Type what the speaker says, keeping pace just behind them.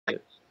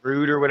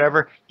rude or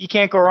whatever, you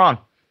can't go wrong.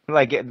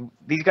 Like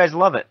these guys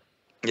love it.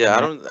 Yeah, I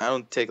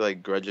don't take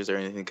like grudges or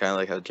anything, kind of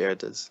like how Jared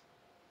does.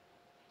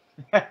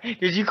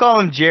 Did you call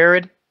him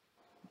Jared?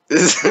 Wait,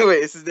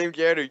 is his name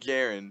Jared or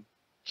Garen?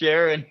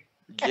 Jared.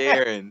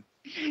 Garen.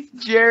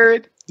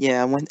 Jared.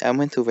 Yeah, I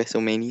went to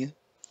WrestleMania.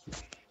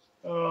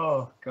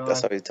 Oh god.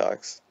 That's how he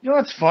talks. You know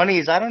what's funny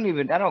is I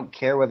don't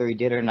care whether he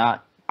did or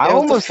not. I Yeah,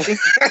 almost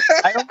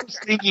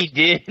think he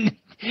did,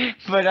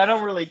 but I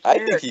don't really care. I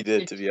think he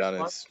did, to be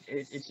honest.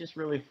 It's just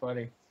really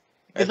funny.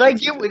 Because I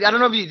don't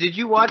know if did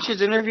you watch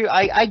his interview?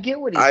 I get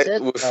what he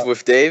said.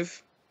 With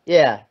Dave?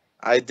 Yeah.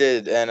 I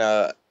did, and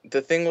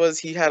the thing was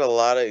he had a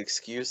lot of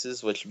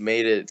excuses, which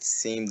made it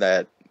seem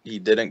that he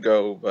didn't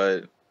go,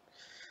 but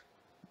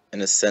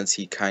in a sense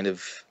he kind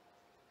of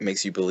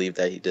makes you believe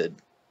that he did.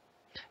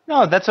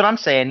 No, that's what I'm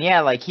saying.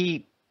 Yeah, like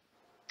he.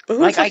 But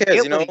who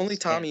cares? You know, only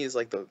Tommy is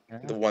like the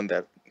one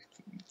that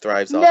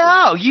thrives off.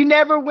 No, you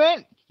never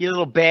went, you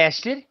little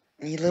bastard.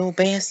 You little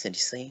bastard,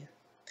 you see.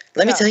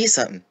 Let me tell you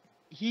something.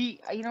 He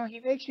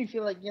makes me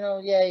feel like,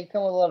 yeah, he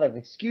come with a lot of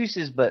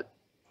excuses, but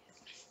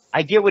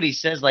I get what he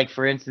says. Like,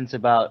 for instance,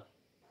 about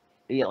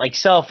like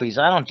selfies.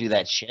 I don't do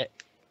that shit.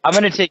 I'm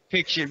gonna take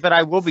pictures, but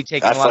I will be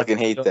taking. I fucking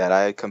hate that.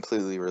 I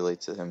completely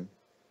relate to him.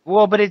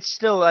 Well, but it's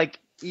still like,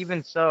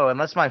 even so,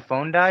 unless my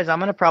phone dies, I'm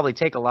gonna probably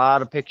take a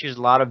lot of pictures,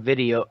 a lot of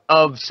video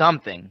of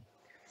something.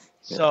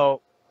 Yeah.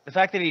 So the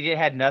fact that he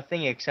had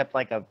nothing except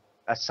like a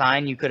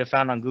sign you could have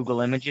found on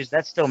Google Images,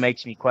 that still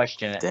makes me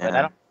question it. Damn. But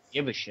I don't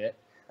give a shit.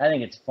 I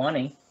think it's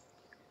funny.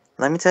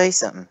 Let me tell you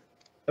something.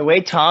 The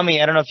way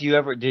Tommy, I don't know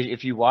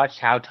if you watched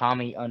how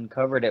Tommy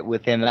uncovered it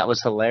with him, that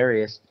was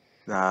hilarious.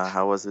 Nah,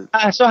 how was it?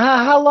 So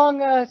how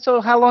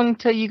long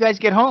till you guys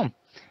get home?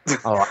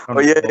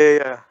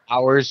 Yeah.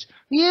 Hours.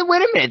 Yeah,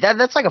 wait a minute.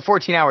 That's like a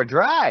 14-hour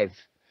drive.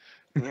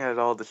 He had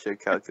all the shit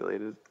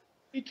calculated.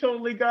 He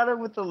totally got it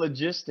with the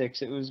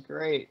logistics. It was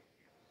great.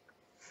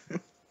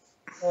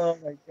 Oh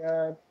my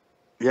god.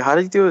 Yeah, how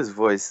did he do his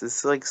voice?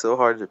 It's like so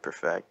hard to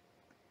perfect.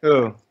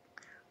 Who?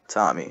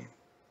 Tommy.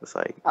 It's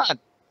like.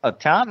 Oh,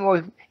 Tom.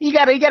 Well, you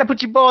gotta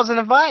put your balls in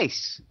a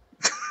vice.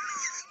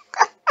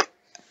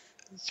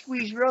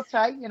 Squeeze real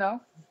tight,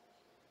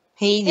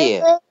 Hey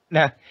there.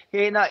 No,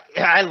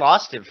 I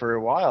lost it for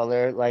a while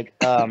there. Like,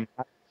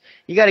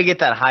 you got to get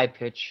that high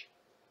pitch,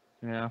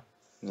 Yeah.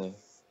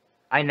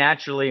 I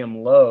naturally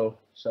am low,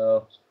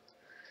 so.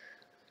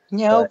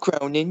 No,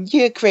 Cronin,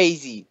 you're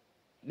crazy.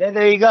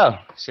 There you go.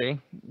 See,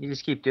 you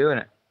just keep doing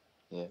it.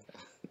 Yeah.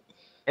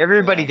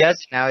 Everybody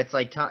does it now. It's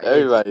like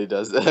everybody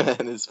does that,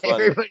 and it's fun.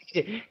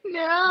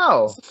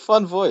 No. It's a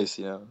fun voice,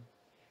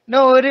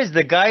 No, it is.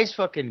 The guy's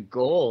fucking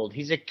gold.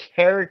 He's a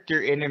character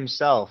in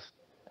himself.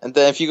 And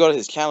then if you go to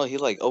his channel, he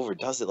like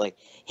overdoes it. Like,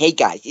 hey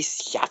guys, this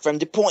is shot from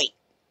the point.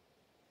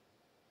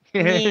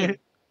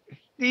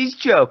 These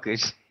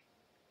jokers.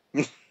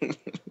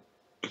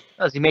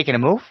 Oh, is he making a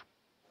move?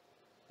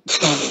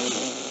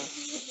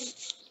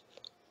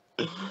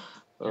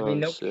 I mean,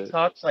 nobody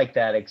talks like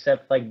that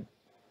except like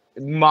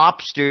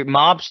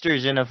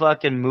mobsters in a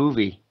fucking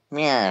movie.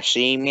 Yeah,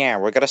 see,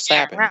 we're gonna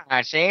stab him.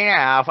 Yeah, see,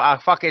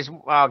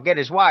 I'll get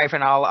his wife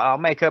and I'll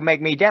make her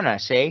make me dinner.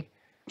 See.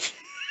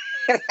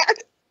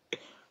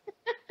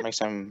 Make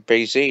some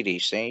big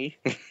ziti, see?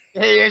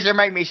 Here's to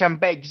make me some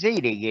big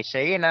ziti, you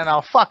see, and then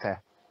I'll fuck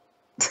her.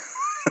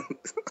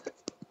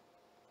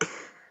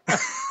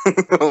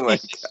 Oh my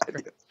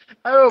god.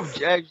 I hope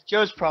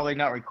Joe's probably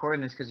not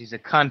recording this because he's a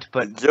cunt,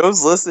 but...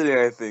 Joe's listening,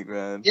 I think,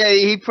 man. Yeah,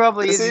 he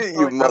probably is.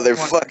 You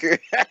motherfucker.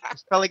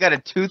 He's probably got a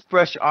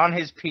toothbrush on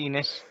his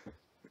penis.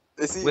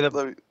 Is he?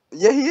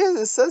 Yeah, he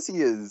is. It says he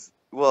is.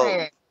 Well,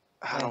 man.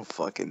 I don't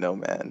fucking know,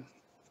 man.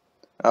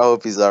 I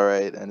hope he's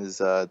alright, and his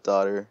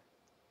daughter...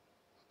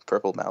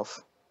 Purple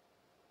mouth.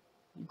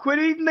 Quit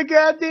eating the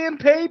goddamn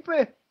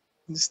paper.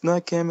 It's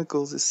not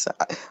chemicals. It's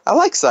I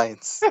like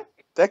science.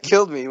 That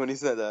killed me when he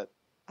said that.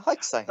 I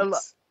like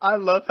science. I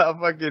love how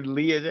fucking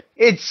Leah.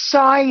 It's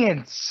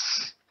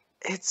science.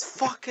 It's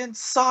fucking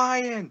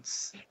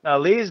science. No,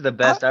 Leah's the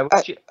best. I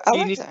wish you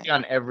need to be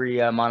on every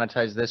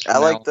monetize this. I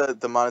like the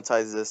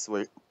monetize this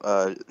where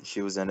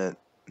she was in it.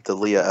 The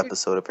Leah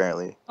episode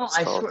apparently. Oh,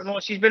 I swear.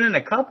 Well, she's been in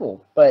a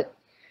couple, but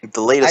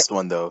the latest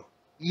one though.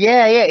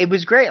 Yeah, it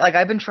was great. Like,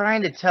 I've been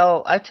trying to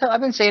tell...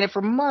 I've been saying it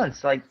for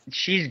months. Like,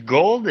 she's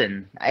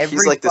golden.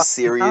 She's like the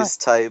serious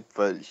type,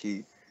 but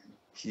she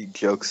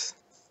jokes.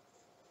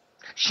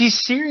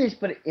 She's serious,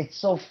 but it's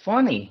so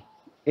funny.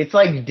 It's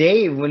like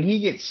Dave, when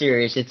he gets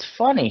serious, it's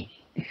funny.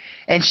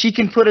 And she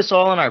can put us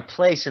all in our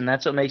place, and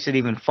that's what makes it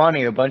even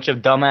funnier. A bunch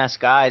of dumbass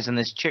guys, and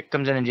this chick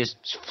comes in and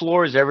just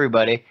floors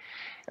everybody.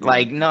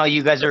 Like, no,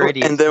 you guys are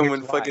idiots. And then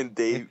when fucking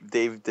Dave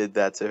did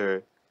that to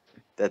her.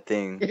 That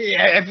thing.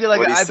 Yeah, I feel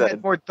like I've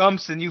had more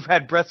thumps than you've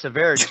had breaths of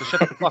air, so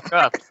shut the fuck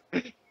up.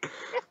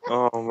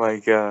 Oh my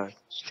god.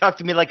 She talked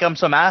to me like I'm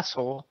some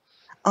asshole.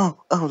 Oh,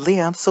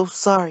 Leah, I'm so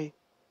sorry.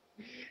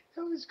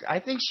 I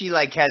think she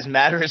like has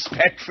mad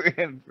respect for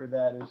him for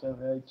that or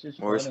something. It's just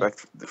more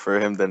respect for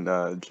him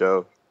than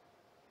Joe.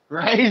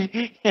 Right?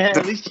 Yeah,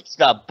 at least he's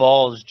got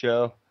balls,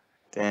 Joe.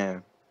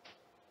 Damn.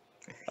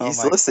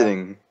 He's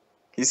listening.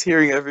 He's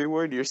hearing every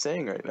word you're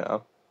saying right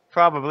now.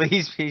 Probably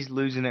he's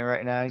losing it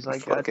right now. He's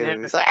like, God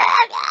damn it.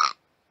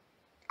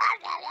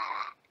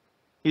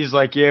 He's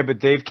like, yeah, but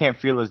Dave can't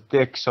feel his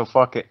dick, so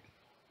fuck it.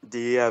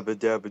 Dabba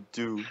dabba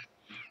do.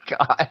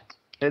 God,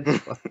 it's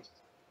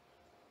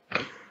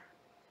funny.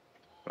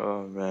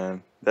 Oh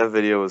man, that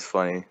video was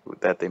funny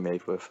that they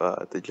made with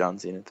the John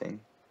Cena thing.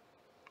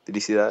 Did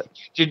you see that?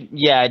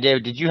 Yeah, I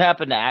did. Did you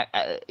happen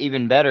to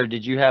even better?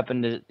 Did you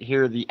happen to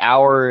hear the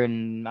hour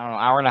and I don't know,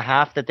 hour and a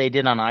half that they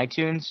did on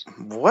iTunes?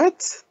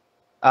 What?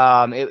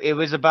 It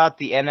was about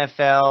the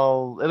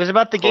NFL. It was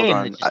about the Hold game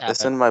on, that just happened.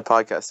 it's in my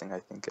podcasting. I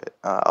think.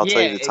 I'll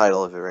tell you the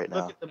title of it right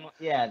now. Look at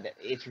yeah,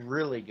 it's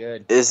really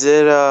good. Is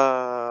it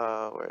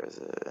where is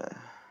it?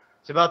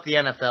 It's about the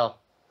NFL.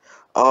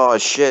 Oh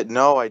shit!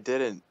 No, I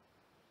didn't.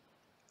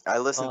 I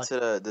listened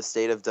to the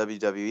State of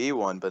WWE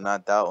one, but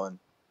not that one.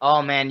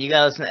 Oh man, you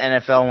gotta listen to the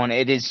NFL one.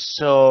 It is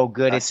so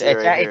good. It's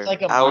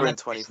like a hour and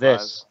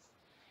 25.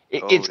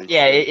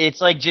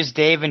 It's like just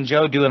Dave and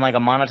Joe doing like a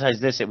monetize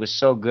this. It was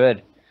so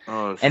good.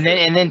 Oh shit.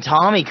 And then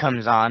Tommy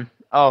comes on.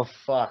 Oh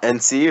fuck.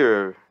 NC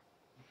or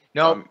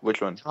no? Tommy,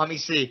 which one? Tommy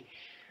C.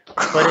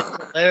 But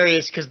it's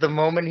hilarious because the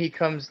moment he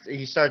comes,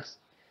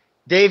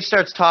 Dave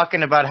starts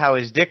talking about how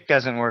his dick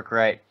doesn't work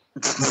right.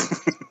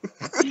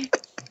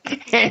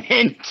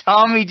 And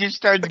Tommy just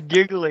starts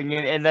giggling,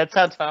 and that's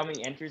how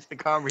Tommy enters the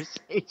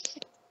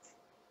conversation.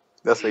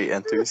 That's how he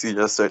enters. He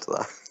just starts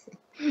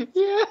laughing.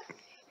 Yeah.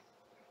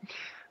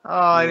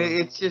 Oh, and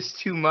it's just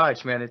too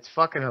much, man. It's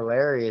fucking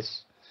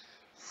hilarious.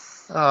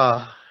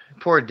 Oh,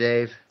 poor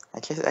Dave. I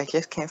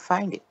just can't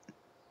find it.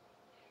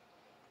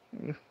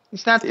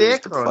 It's not there,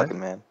 Corona. Fucking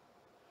man.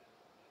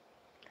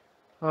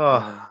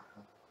 Oh.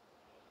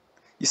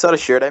 You saw the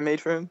shirt I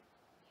made for him?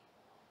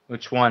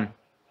 Which one?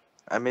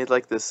 I made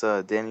like this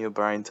Danny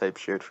O'Brien type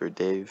shirt for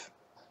Dave.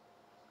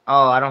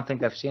 Oh, I don't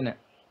think I've seen it.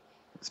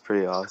 It's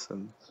pretty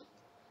awesome.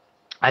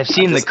 I've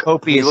seen the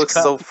copious. He looks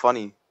so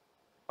funny.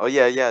 Oh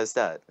yeah, it's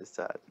that. It's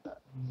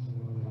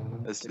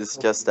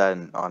just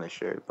that on his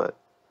shirt, but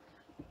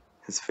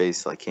his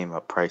face like came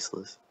up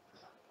priceless.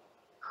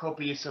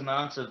 Copious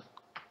amounts of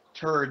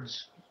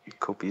turds.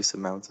 Copious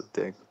amounts of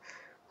dick.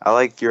 I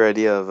like your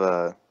idea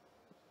of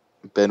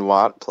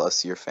Benoit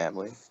plus your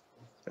family,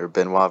 or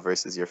Benoit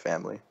versus your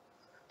family.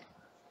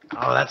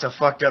 Oh, that's a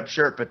fucked up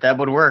shirt, but that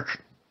would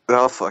work.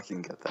 I'll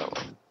fucking get that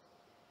one.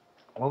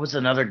 What was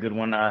another good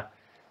one?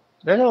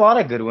 There's a lot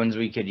of good ones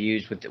we could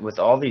use with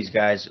all these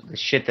guys. The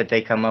shit that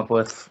they come up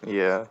with.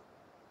 Yeah,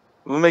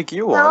 we'll make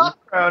you one.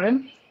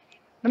 Cronin,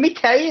 let me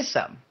tell you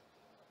something.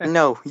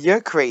 No,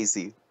 you're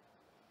crazy.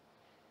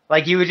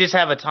 Like you would just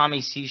have a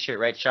Tommy C shirt,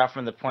 right? Shot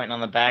from the point, and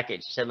on the back it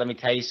just said, "Let me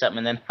tell you something,"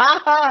 and then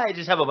ha ha, I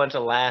just have a bunch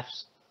of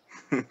laughs.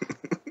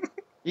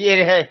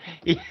 Yeah,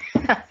 he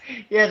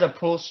has a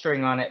pull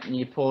string on it, and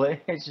you pull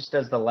it. It just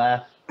does the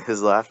laugh.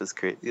 His laugh is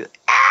crazy.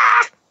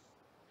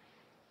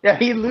 Yeah,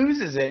 he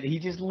loses it. He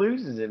just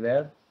loses it,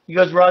 man. He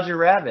goes Roger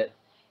Rabbit.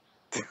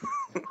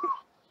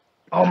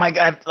 Oh my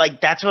god!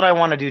 Like that's what I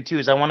want to do too.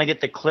 Is I want to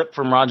get the clip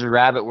from Roger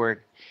Rabbit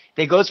where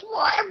they goes,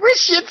 "We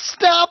should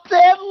stop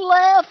that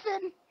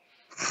laughing."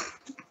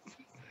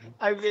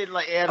 I mean,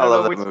 like I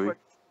love know that movie.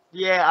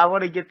 Yeah, I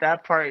want to get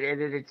that part,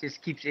 and then it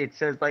just keeps. It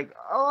says like,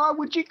 "Oh,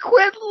 would you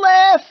quit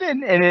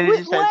laughing?" And then it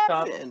just has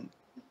Tom,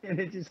 and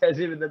it just has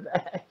him in the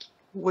back.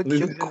 Would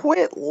you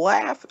quit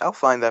laughing? I'll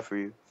find that for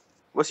you.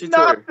 What's your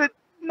Twitter?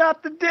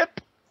 Not the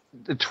dip.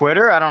 The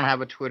Twitter? I don't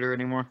have a Twitter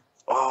anymore.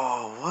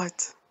 Oh,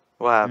 what?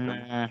 What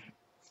happened?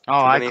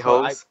 Oh,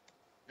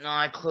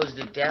 I closed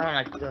it down.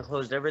 I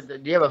closed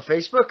everything. Do you have a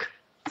Facebook?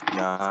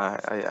 Nah,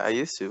 I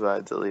used to, but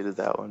I deleted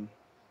that one.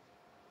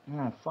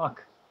 Oh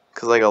fuck.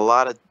 Cause like a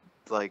lot of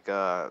like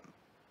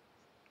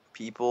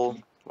people.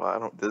 Well, I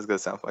don't. This is gonna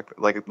sound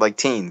like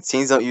teens.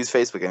 Teens don't use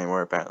Facebook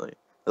anymore. Apparently,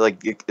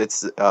 like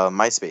it's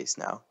MySpace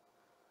now.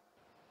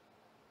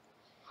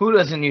 Who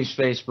doesn't use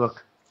Facebook?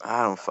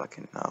 I don't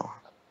fucking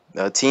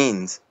know.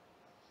 Teens.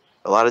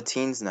 A lot of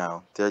teens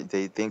now.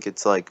 They think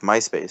it's like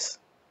MySpace.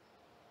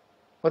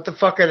 What the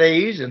fuck are they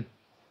using?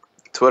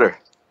 Twitter.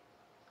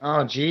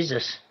 Oh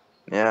Jesus.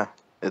 Yeah,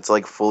 it's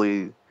like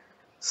fully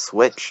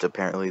switched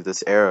apparently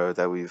this era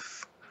that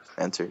we've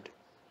entered.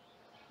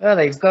 Oh,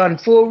 they've gone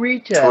full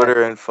retard.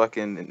 Twitter and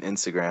fucking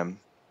Instagram.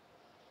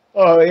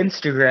 Oh,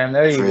 Instagram.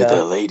 There you go. For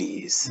the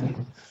ladies.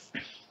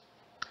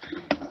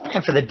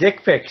 And for the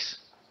dick pics.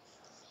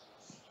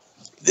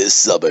 This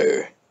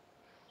summer.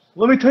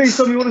 Let me tell you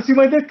something. You want to see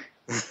my dick?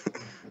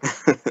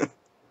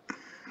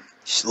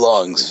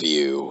 Schlong's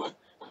view.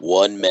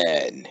 One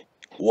man,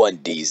 one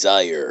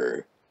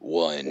desire,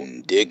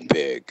 one dick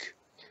pic.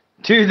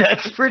 Dude,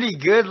 that's pretty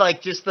good.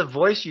 Like just the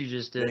voice you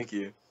just did. Thank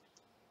you.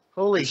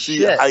 Holy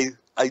shit.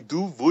 I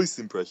do voice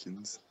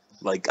impressions.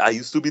 Like I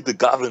used to be the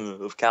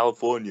governor of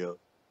California.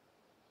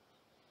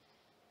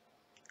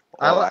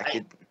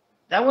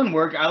 That one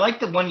worked. I like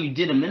the one you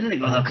did a minute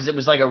ago though, because it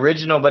was like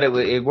original, but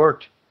it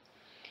worked.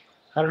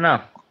 I don't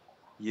know.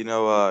 You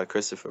know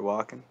Christopher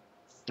Walken?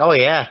 Oh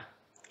yeah.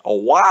 Oh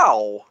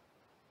wow.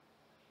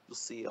 You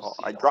see,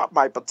 I dropped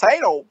my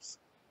potatoes.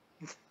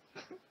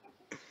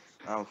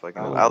 I don't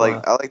fucking know. Oh,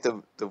 I like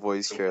the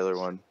voice trailer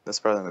one. That's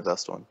probably my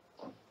best one.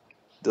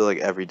 Do like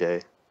every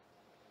day.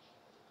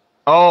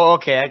 Oh,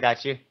 okay, I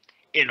got you.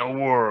 In a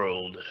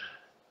world.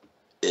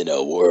 In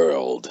a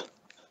world.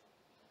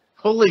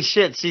 Holy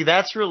shit! See,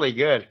 that's really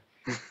good.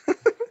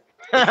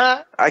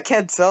 I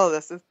can't tell.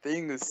 That's the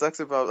thing that sucks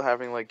about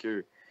having like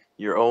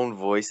your own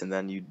voice and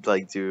then you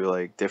like do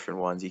like different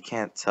ones. You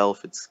can't tell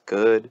if it's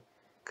good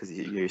because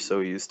you're so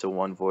used to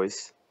one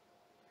voice.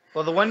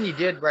 Well, the one you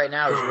did right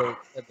now is really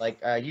good.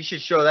 Like, you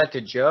should show that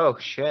to Joe.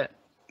 Shit.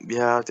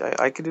 Yeah,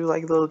 I could do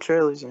like little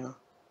trailers, you know.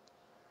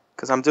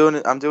 Cause I'm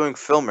doing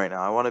film right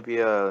now. I want to be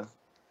a.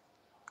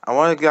 I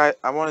want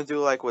to do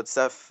like what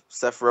Seth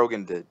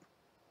Rogen did.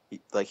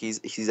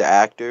 He's an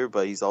actor,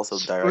 but he's also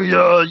directing.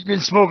 Yeah, you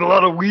can smoke a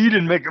lot of weed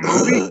and make a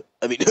movie.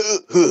 I mean,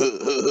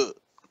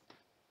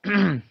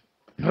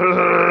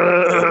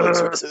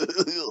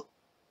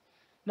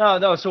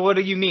 No. So what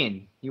do you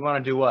mean? You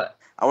want to do what?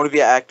 I want to be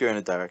an actor and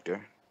a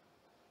director.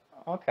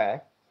 Okay.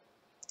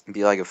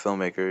 Be like a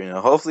filmmaker, you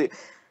know. Hopefully,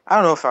 I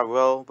don't know if I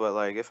will, but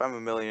like if I'm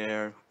a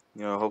millionaire,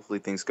 you know, hopefully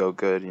things go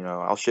good. You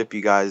know, I'll ship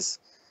you guys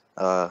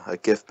a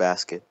gift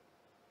basket.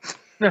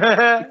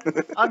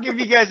 I'll give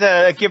you guys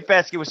a gift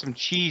basket with some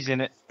cheese in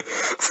it.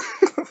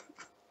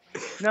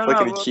 No,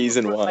 Fucking no. cheese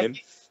and wine.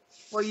 Like,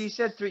 well, you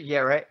said three. Yeah,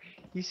 right.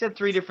 You said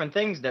three different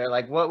things there.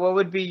 Like, what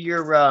would be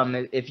your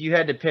if you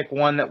had to pick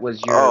one that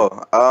was your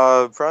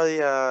Probably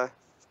that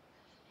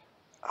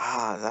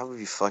would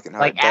be fucking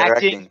hard. like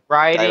acting,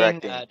 writing,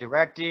 Directing.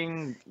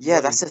 directing. Yeah,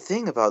 what that's is- the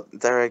thing about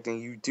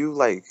directing. You do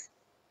like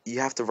you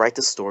have to write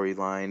the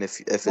storyline if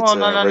it's Well, an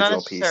no, not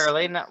original piece.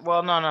 necessarily. Not,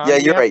 well, no. Yeah,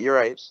 you're right. You're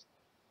right.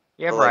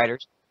 You have But, like,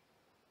 writers.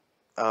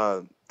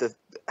 The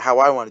how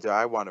I want to do,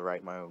 I want to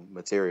write my own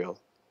material.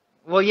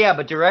 Well, yeah,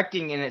 but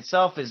directing in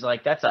itself is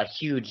like that's a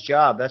huge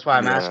job. That's why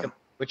I'm Yeah. asking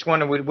which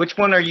one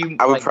are you?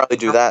 I would like, probably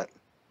do that.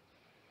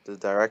 The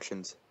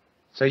directions.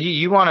 So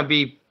you want to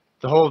be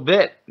the whole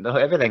bit,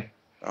 everything.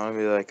 I want to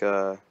be like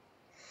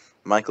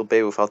Michael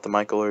Bay without the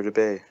Michael or the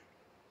Bay.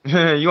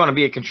 You want to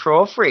be a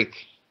control freak.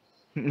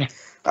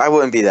 I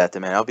wouldn't be that,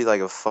 man. I'll be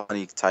like a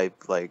funny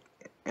type, like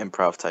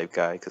improv type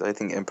guy, because I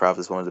think improv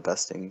is one of the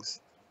best things.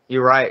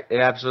 You're right. It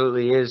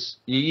absolutely is.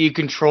 You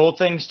control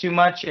things too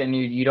much, and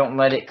you don't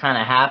let it kind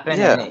of happen,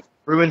 Yeah. and it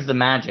ruins the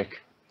magic.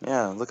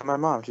 Yeah, look at my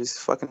mom. She's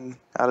fucking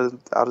out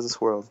of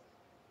this world.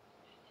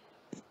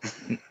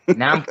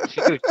 Now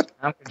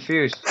I'm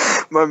confused.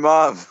 My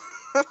mom.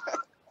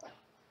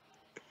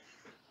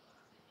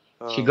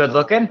 She good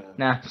looking? Man.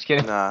 Nah, just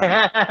kidding. Nah.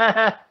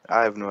 I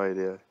have no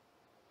idea.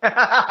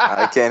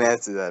 I can't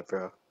answer that,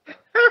 bro.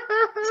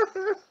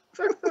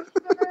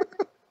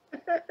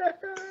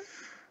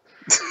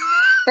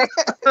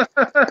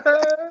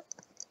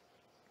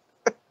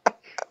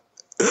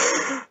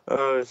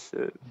 Oh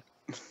shit.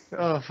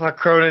 Oh fuck,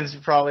 Cronin's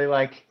probably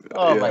like,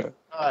 oh my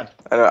god.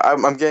 I know,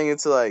 I'm getting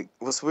into like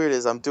what's weird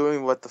is I'm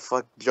doing what the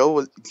fuck Joe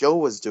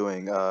was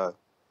doing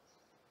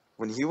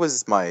when he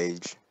was my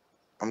age.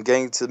 I'm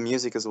getting into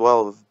music as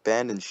well with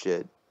band and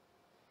shit.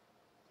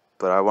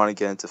 But I want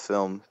to get into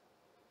film.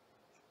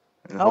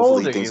 And How old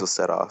hopefully are things you? will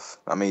set off.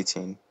 I'm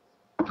 18.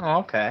 Oh,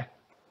 okay.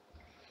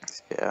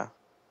 Yeah.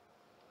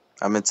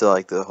 I'm into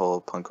like the whole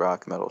punk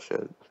rock metal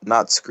shit.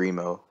 Not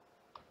screamo.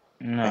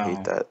 No. I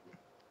hate that.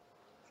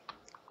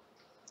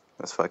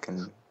 That's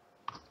fucking.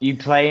 You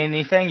play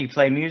anything? You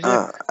play music?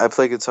 I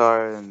play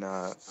guitar and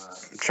I'm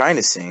trying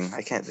to sing.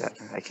 I can't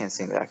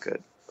sing that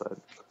good, but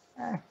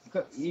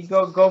You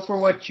go for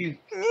what you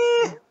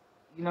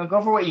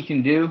go for what you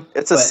can do.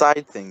 it's a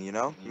side thing, you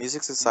know.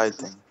 Music's a side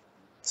thing,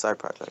 side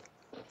project.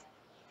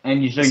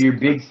 And so your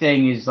big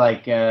thing is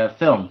like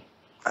film.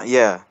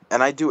 Yeah,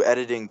 and I do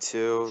editing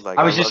too. Like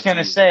I was just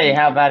gonna say,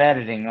 how about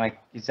editing? Like,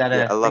 is that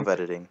I love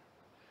editing.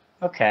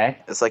 Okay.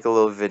 It's like a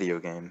little video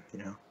game, you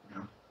know.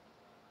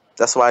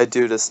 That's why I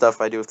do the stuff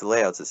I do with the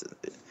layouts.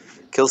 It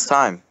kills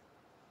time.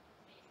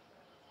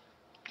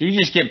 You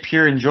just get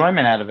pure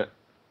enjoyment out of it.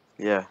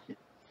 Yeah.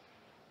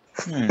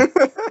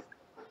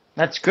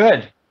 That's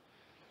good.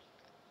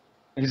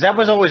 Because that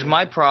was always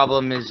my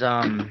problem is,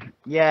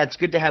 yeah, it's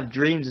good to have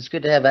dreams, it's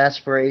good to have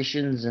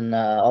aspirations and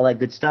all that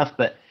good stuff,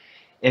 but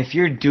if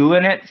you're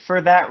doing it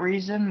for that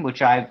reason,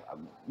 which I've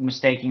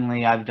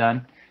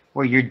done,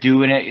 where you're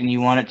doing it and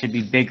you want it to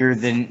be bigger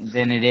than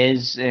it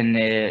is, and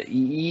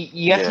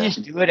you have to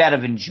just do it out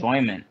of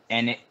enjoyment,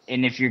 and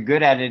if you're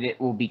good at it, it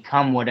will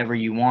become whatever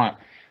you want.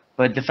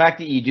 But the fact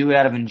that you do it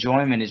out of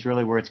enjoyment is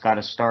really where it's got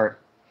to start.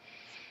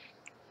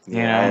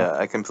 Yeah,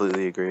 I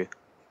completely agree.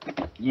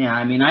 Yeah,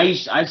 I mean,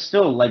 I'm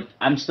still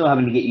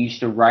having to get used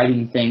to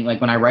writing things. Like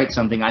when I write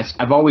something,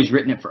 I've always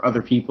written it for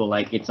other people.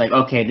 Like it's like,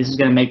 okay, this is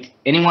gonna make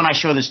anyone I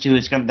show this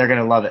to, they're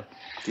gonna love it.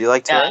 Do you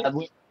like to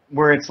write?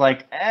 Where it's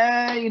like,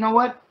 you know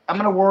what? I'm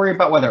gonna worry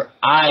about whether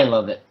I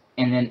love it,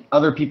 and then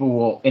other people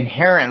will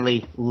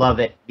inherently love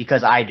it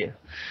because I do.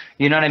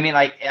 You know what I mean?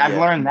 Like I've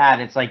learned that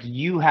it's like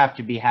you have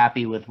to be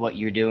happy with what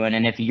you're doing,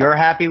 and if you're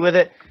happy with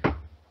it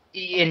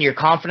and you're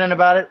confident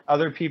about it,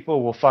 other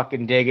people will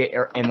fucking dig it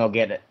and they'll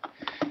get it.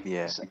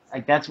 Yeah. So,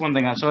 like that's one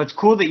thing. So it's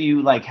cool that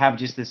you like have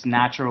just this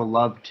natural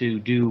love to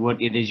do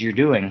what it is you're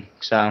doing.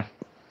 So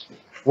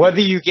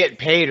whether you get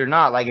paid or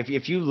not, like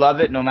if you love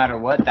it no matter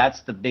what,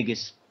 that's the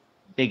biggest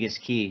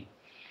key.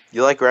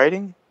 You like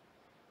writing?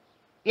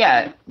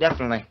 Yeah,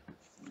 definitely.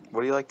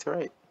 What do you like to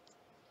write?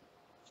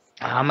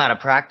 I'm out of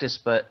practice,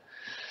 but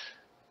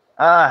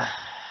uh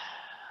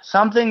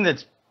something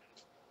that's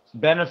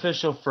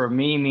beneficial for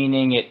me,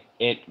 meaning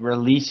it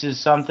releases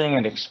something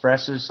and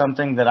expresses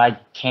something that I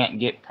can't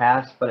get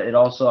past, but it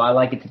also I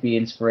like it to be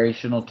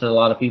inspirational to a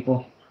lot of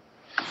people.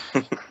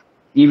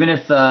 Even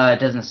if it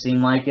doesn't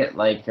seem like it,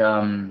 like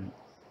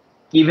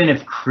even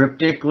if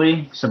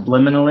cryptically,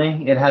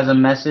 subliminally, it has a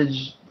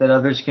message that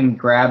others can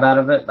grab out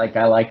of it, like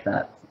I like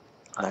that.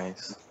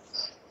 Nice.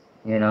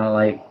 You know,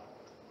 like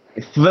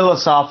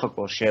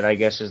philosophical shit, I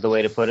guess is the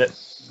way to put it.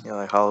 Yeah,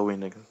 like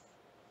Halloween,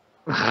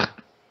 nigga.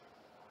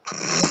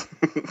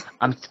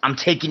 I'm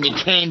taking your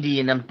candy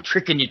and I'm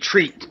tricking your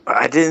treat.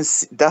 I didn't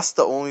see, that's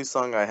the only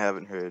song I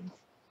haven't heard.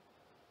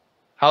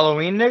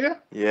 Halloween, nigga?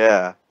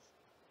 Yeah.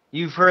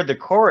 You've heard the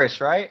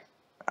chorus, right?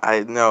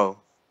 I know.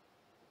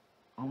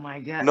 Oh my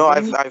god. No,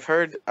 Didn't I've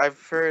heard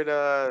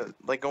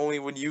like only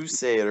when you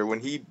say it or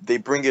when they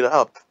bring it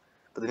up,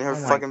 but they never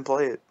fucking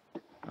play it.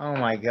 Oh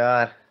my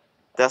god.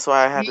 That's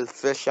why I had to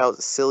fish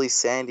out Silly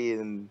Sandy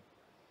and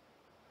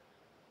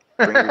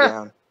bring her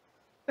down.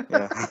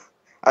 Yeah.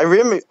 I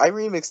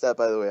remixed that,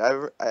 by the way.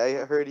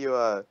 I heard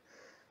you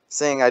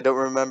saying I don't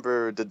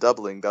remember the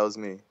doubling. That was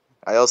me.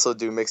 I also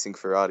do mixing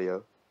for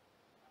audio.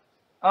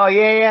 Oh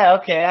yeah,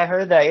 okay, I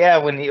heard that. Yeah,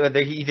 when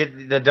he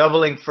did the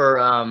doubling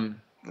for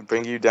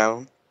Bring you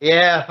down.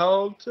 yeah,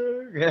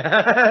 Halter.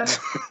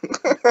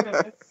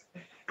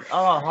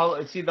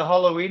 Oh, see the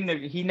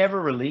Halloween. He never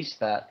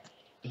released that.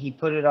 He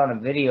put it on a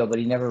video, but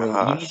he never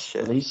he needs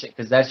to release it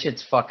because that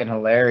shit's fucking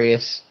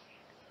hilarious.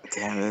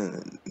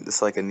 Damn,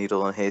 it's like a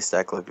needle in a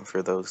haystack looking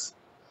for those.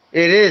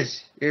 It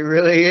is. It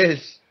really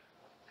is.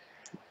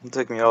 It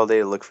took me all day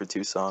to look for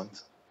 2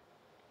 songs.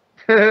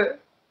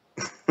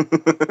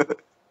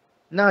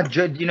 No,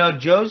 you know,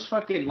 Joe's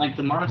fucking like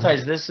the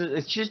monetize this.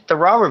 It's just the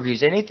raw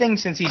reviews. Anything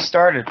since he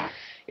started,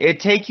 it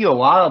take you a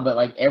while, but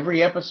like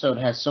every episode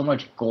has so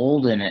much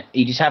gold in it.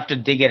 You just have to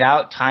dig it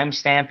out,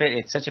 timestamp it.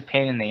 It's such a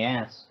pain in the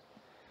ass.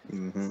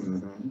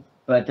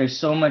 But there's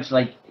so much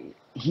like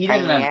he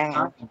doesn't have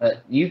time.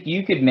 But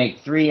you could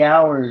make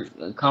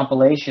 3-hour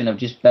compilation of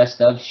just best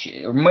of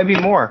shit, or maybe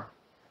more,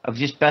 of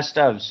just best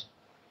ofs,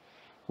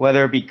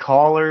 whether it be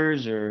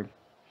callers or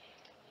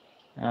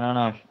I don't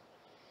know.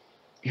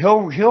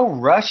 He'll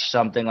rush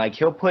something, like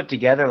he'll put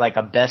together like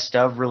a best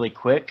of really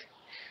quick,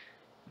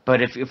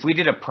 but if we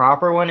did a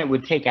proper one, it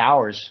would take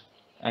hours.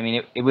 I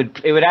mean, it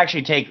would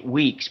actually take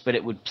weeks, but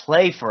it would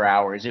play for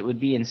hours. It would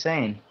be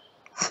insane.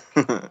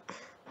 I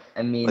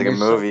mean, like a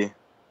movie.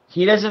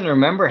 He doesn't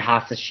remember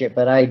half the shit,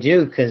 but I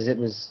do, because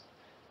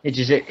I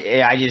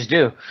just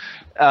do.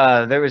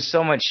 There was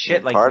so much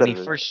shit, like when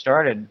he first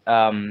started,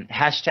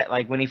 hashtag,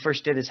 like when he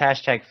first did his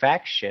hashtag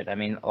facts shit. I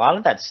mean, a lot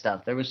of that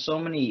stuff. There was so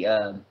many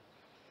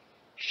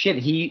shit.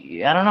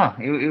 I don't know.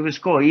 It was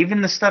cool.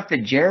 Even the stuff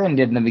that Jaren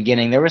did in the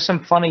beginning, there were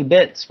some funny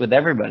bits with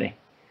everybody.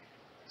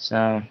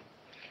 So,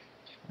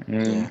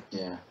 yeah.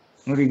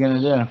 What are you gonna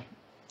do?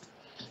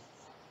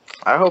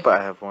 I hope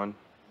I have one,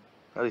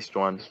 at least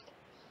one.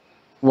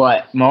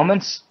 What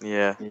moments?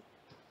 Yeah.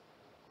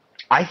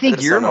 I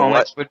think your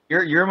moments,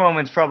 your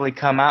moments probably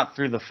come out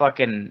through the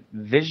fucking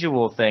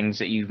visual things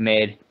that you've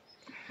made.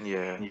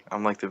 Yeah,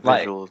 I'm like the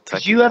visual.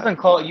 Because you haven't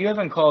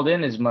called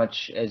in as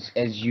much as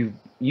you've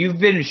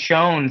been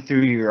shown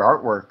through your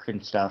artwork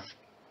and stuff.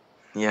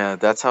 Yeah,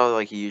 that's how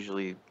like he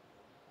usually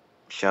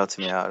shouts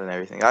me out and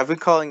everything. I've been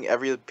calling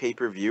every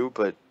pay-per-view,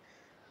 but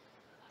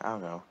I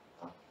don't know.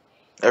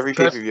 Every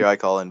pay-per-view I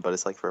call in, but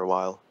it's like for a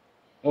while.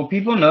 Well,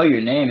 people know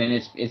your name, and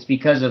it's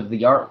because of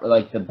the art,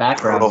 like the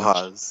background.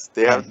 Rojas.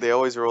 They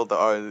always roll the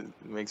R. It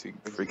makes me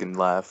freaking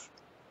laugh.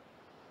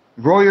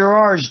 Roll your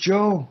R's,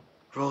 Joe.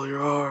 Roll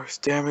your R's,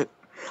 damn it.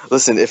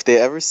 Listen, if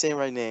they ever say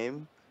my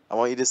name, I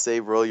want you to say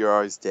roll your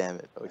R's, damn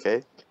it,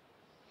 okay?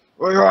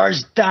 Roll your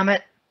R's, damn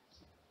it.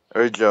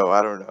 Or Joe,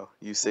 I don't know.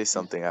 You say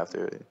something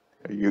after it.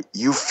 Or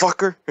you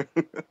fucker.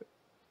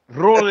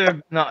 roll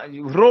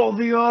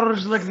the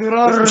R's like the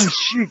orange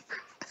chic.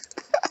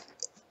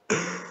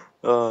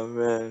 Oh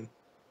man.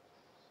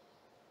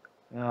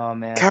 Oh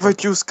man. Carrot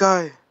juice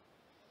guy.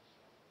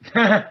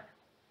 That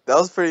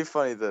was pretty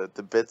funny,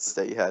 the bits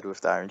that you had with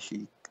the Iron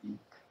Sheik.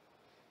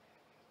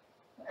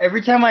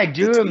 Every time I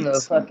do them, though,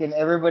 fucking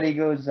everybody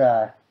goes,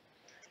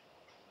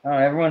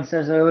 everyone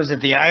says, oh, is it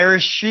the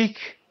Irish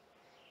Sheik?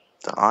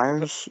 The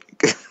Iron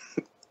Sheik?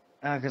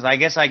 Because I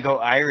guess I go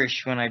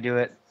Irish when I do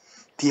it.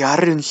 The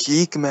Iron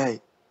Sheik, mate.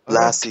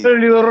 Lassie. Tell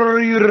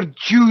your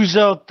Jews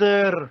out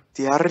there.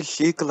 The Iron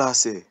Sheik,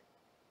 lassie.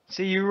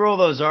 See, you roll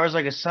those R's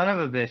like a son of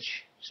a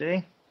bitch.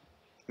 See?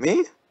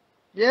 Me?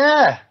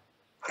 Yeah.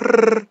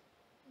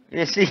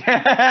 You see?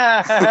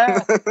 I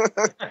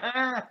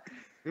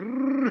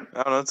don't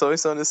know. It's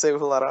always something to say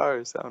with a lot of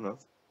R's. I don't know.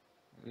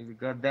 The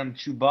goddamn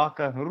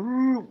Chewbacca.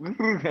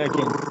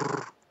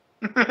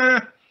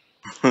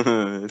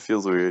 It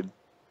feels weird.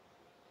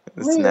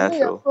 It's I'm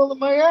natural. rolling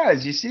my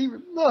eyes. You see?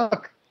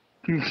 Look.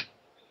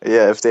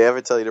 Yeah, if they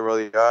ever tell you to roll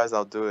your eyes,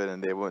 I'll do it,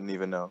 and they wouldn't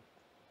even know.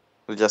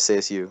 We'll just say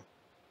it's you.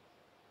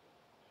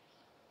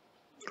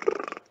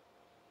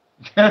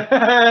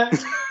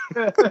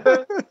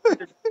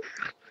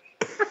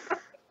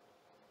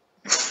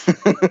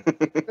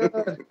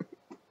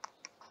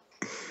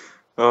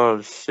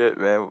 Oh shit,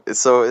 man.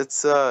 So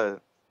it's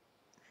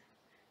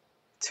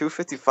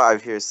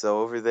 2:55 here.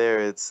 So over there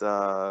it's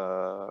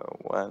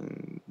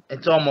when.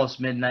 It's almost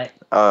midnight.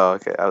 Oh,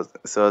 okay.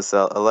 So it's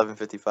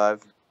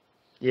 11:55.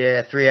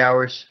 Yeah, 3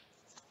 hours.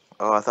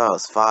 Oh, I thought it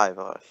was 5.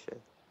 Oh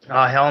shit.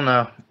 Oh hell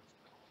no.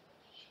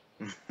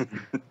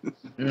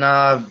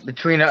 No,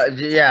 between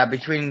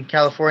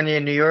California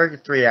and New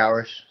York, 3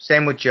 hours.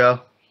 Same with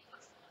Joe.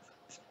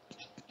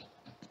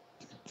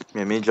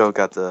 Yeah, me and Joe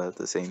got the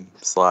same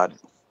slot.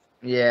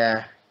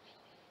 Yeah.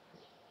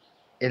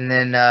 And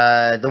then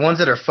the ones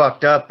that are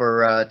fucked up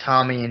are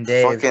Tommy and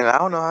Dave. Fucking, I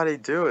don't know how they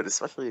do it,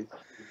 especially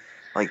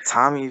like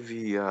Tommy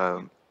V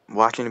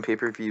watching the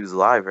pay-per-views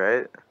live,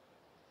 right?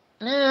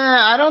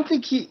 Yeah, I don't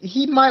think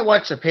he might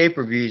watch the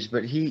pay-per-views,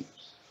 but he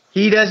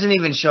doesn't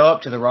even show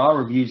up to the Raw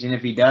reviews, and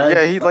if he does,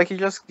 Yeah, he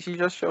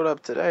just showed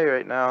up today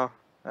right now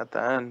at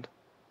the end.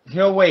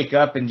 he'll wake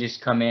up and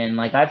just come in.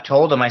 Like I've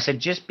told him, I said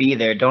just be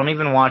there. Don't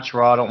even watch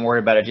Raw. Don't worry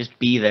about it. Just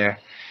be there,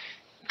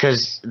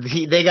 because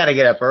they got to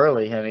get up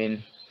early. I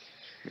mean,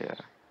 Yeah.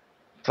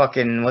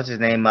 fucking what's his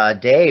name?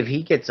 Dave.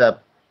 He gets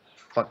up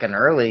fucking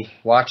early,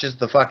 watches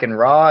the fucking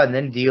Raw, and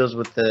then deals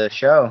with the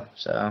show.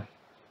 So.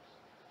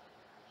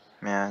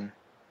 Man.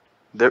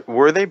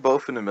 Were they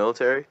both in the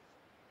military?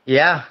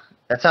 Yeah,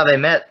 that's how they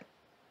met.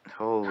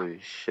 Holy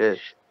shit.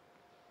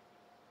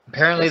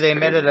 Apparently That's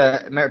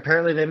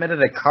they met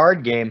at a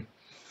card game.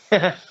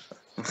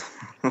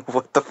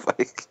 What the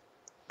fuck?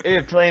 They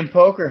were playing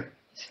poker.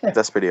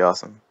 That's pretty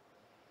awesome.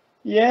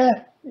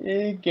 Yeah,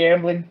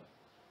 gambling.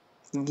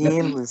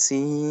 Gambling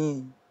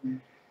scene.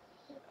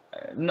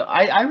 No,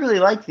 I really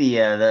like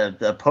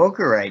the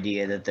poker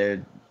idea that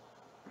they're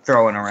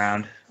throwing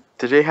around.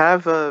 Did they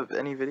have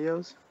any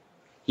videos?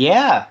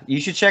 Yeah,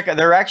 you should check out.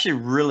 They're actually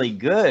really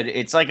good.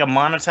 It's like a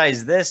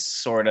monetize this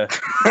sort of.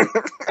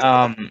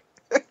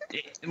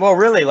 Well,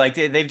 really, like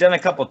they've done a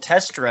couple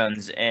test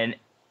runs and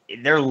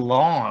they're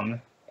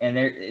long and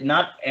they're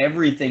not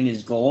everything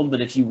is gold.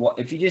 But if you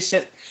just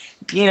sit,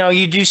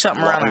 you do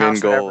something around the Long in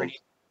house, whatever, gold.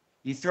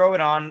 you throw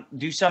it on,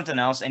 do something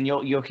else, and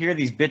you'll hear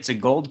these bits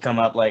of gold come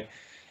up. Like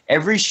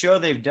every show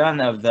they've done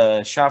of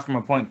the Shot from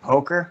a Point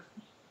Poker.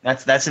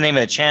 That's the name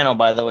of the channel,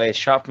 by the way.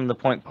 Shot from the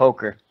Point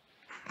Poker.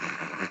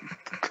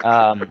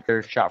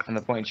 Their Shot from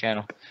the Point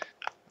channel.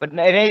 But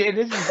it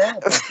isn't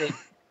that. Like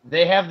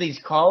they have these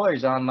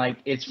callers on. Like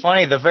it's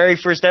funny. The very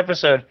first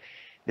episode,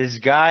 this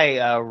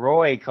guy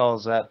Roy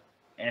calls up,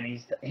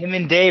 and him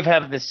and Dave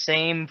have the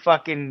same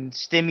fucking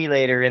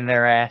stimulator in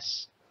their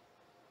ass.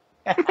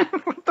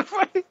 What the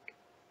fuck?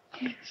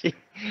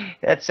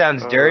 That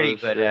sounds dirty,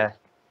 shit. but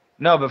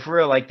no, but for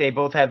real, like they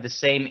both have the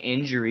same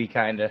injury,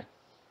 kind of.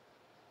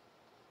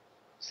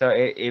 So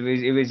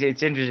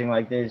it's interesting.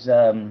 Like there's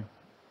I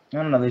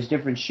don't know, there's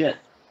different shit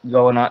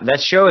going on.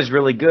 That show is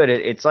really good.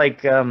 It's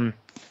like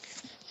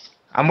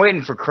I'm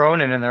waiting for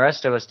Cronin and the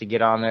rest of us to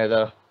get on there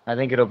though. I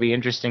think it'll be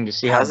interesting to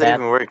see How how does that it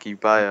even work? You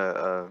buy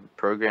a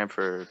program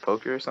for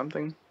poker or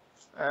something?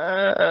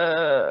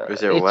 Or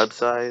is there a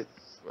website?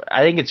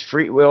 I think it's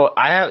free. Well,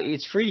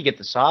 it's free to get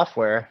the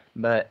software,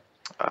 but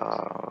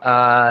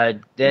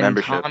then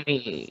membership.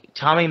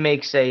 Tommy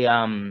makes a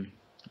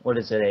what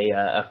is it,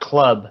 a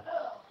club,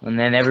 and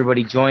then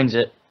everybody joins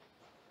it.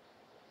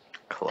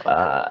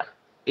 Club.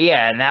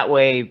 Yeah, and that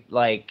way,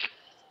 like,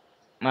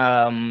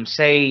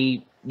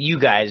 say you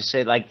guys,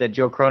 say like the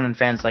Joe Cronin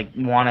fans, like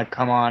want to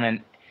come on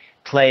and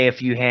play a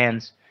few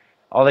hands.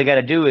 All they got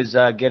to do is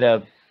get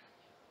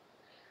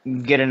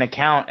an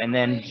account and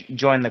then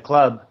join the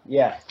club.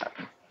 Yeah.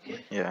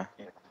 Yeah.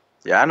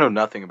 Yeah, I know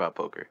nothing about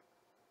poker.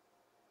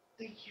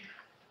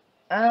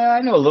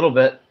 I know a little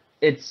bit.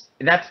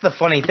 That's the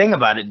funny thing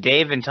about it.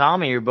 Dave and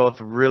Tommy are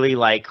both really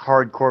like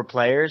hardcore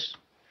players.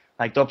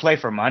 Like they'll play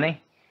for money.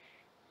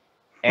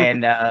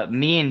 And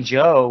me and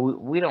Joe,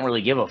 we don't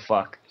really give a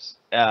fuck.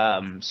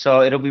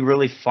 So it'll be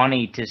really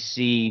funny to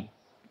see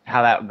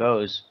how that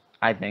goes,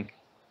 I think.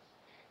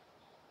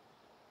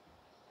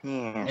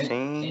 Yeah, And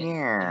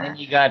then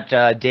you got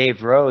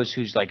Dave Rose,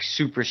 who's like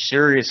super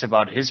serious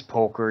about his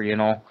poker, you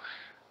know.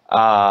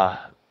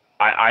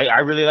 I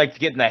really like to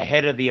get in the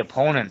head of the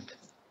opponent.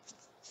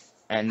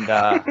 And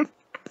I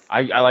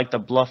like to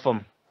bluff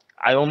them.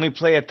 I only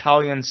play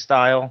Italian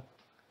style.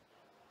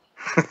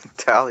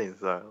 Italian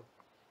style.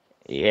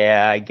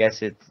 Yeah, I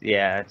guess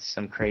it's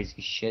some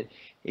crazy shit.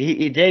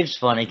 Dave's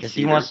funny because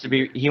he wants to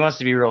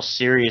be real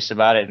serious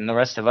about it, and the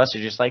rest of us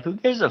are just like, who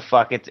gives a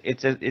fuck?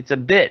 It's a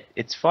bit.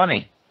 It's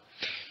funny.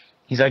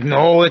 He's like,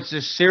 no, it's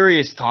just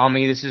serious,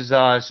 Tommy. This is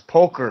it's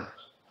poker.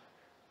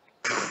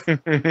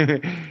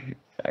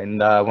 And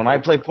when I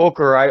play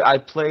poker, I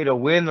play to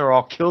win or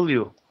I'll kill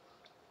you.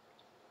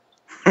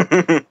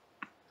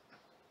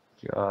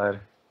 God.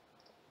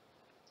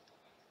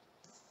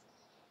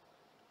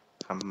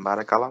 I'm about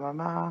to call my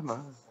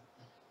mama.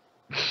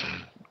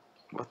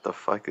 What the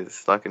fuck is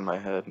stuck in my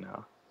head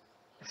now?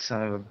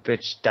 Son of a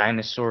bitch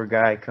dinosaur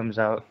guy comes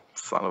out.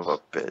 Son of a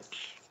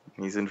bitch.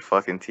 He's in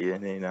fucking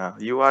TNA now.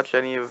 Do you watch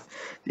any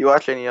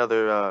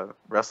other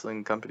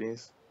wrestling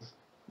companies?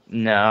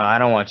 No, I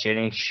don't watch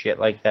any shit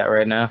like that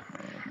right now.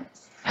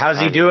 How's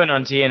he I doing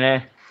on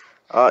TNA?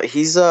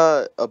 He's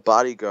a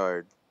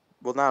bodyguard.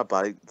 Well, not a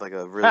body like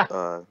a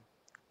real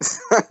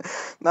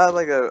not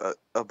like a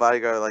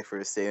bodyguard like for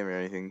a stadium or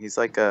anything. He's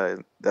like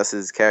that's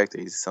his character.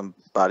 He's some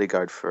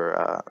bodyguard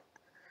for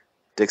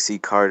Dixie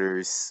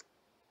Carter's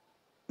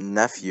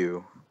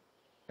nephew.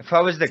 If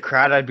I was the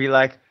crowd, I'd be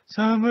like,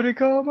 somebody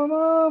call my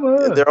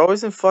mama. They're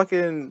always in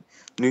fucking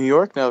New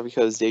York now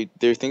because they're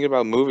thinking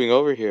about moving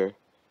over here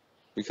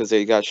because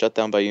they got shut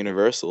down by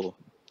Universal.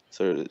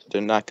 So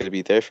they're not going to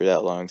be there for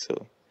that long.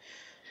 So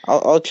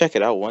I'll check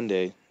it out one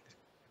day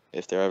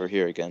if they're ever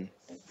here again.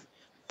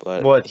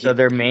 But What? So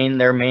they're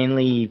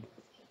mainly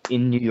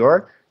in New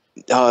York?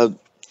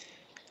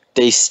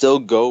 they still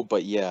go,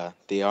 but yeah,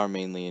 they are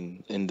mainly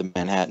in the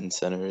Manhattan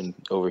Center and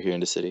over here in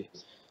the city.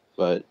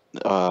 But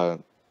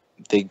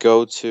they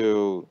go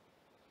to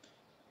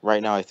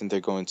right now. I think they're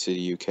going to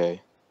the UK.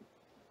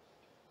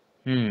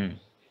 Hmm.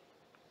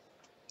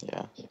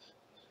 Yeah,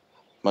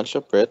 bunch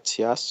of Brits.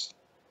 Yes,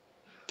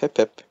 pip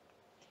pip.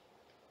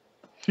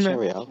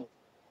 Cheerio.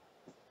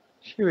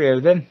 Cheerio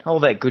then. All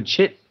that good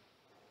shit.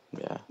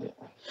 Yeah,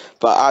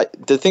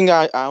 but the thing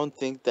I don't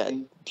think that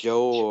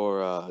Joe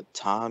or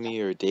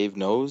Tommy or Dave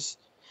knows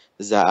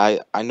is that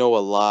I know a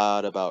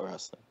lot about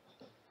wrestling.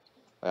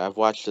 I've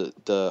watched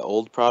the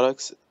old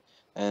products,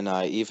 and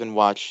I even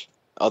watch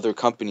other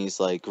companies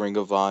like Ring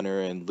of Honor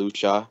and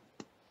Lucha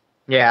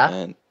Yeah.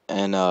 and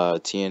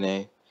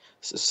TNA.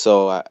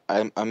 So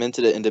I'm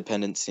into the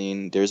independent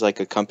scene. There's like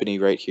a company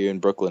right here in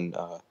Brooklyn.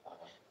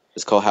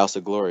 It's called House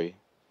of Glory.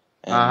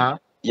 And Uh-huh.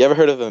 you ever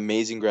heard of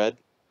Amazing Red?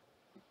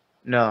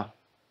 No.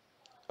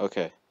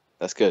 Okay,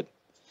 that's good.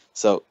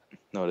 So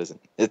no, it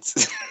isn't.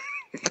 It's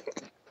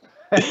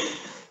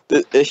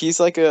he's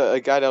like a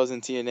guy that was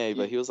in TNA,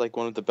 but he was like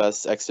one of the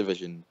best X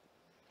Division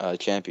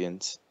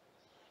champions,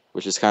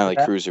 which is kind of like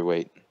Yeah.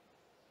 cruiserweight.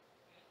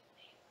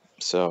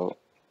 So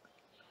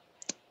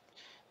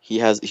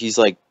he's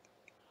like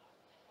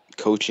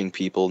coaching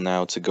people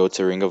now to go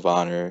to Ring of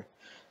Honor,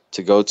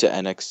 to go to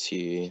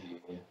NXT,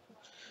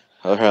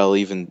 or hell,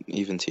 even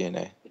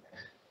TNA.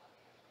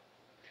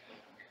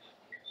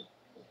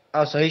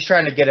 Oh, so he's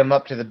trying to get him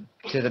up to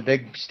the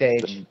big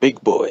stage. The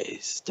big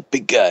boys, the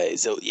big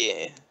guys. Oh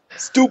yeah,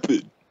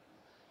 stupid.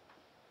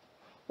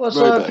 Well, Right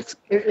so back.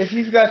 if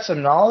you've got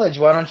some knowledge,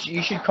 why don't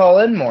you should call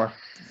in more?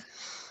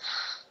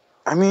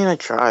 I mean, I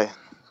try.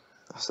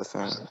 That's the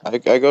thing.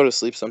 I go to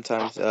sleep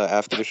sometimes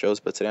after the shows,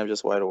 but today I'm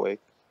just wide awake.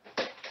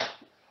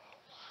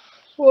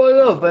 Well,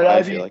 no, but I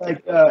I feel mean,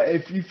 like like,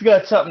 if you've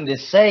got something to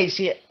say,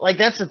 see, like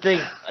that's the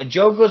thing.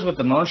 Joe goes with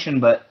emotion,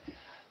 but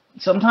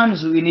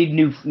sometimes we need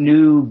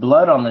new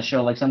blood on the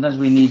show. Like sometimes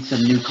we need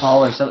some new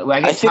callers. So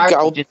I get think tired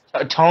I'll. of just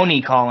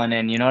Tony calling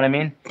in. You know what I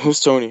mean? Who's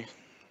Tony?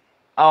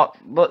 Oh,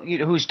 well,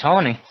 who's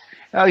Tony?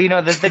 Oh,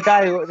 the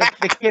guy,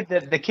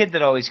 the kid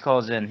that always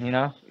calls in. You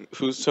know,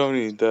 Who's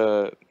Tony? Give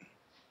the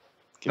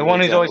me an one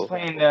who's always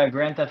example. playing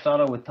Grand Theft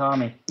Auto with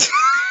Tommy.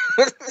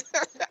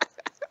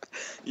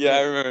 Yeah,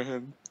 I remember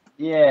him.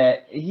 Yeah,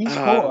 he's cool.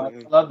 I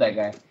Man. love that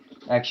guy.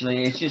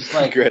 Actually, it's just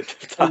like Great.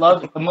 I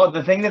love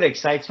the thing that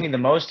excites me the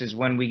most is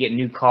when we get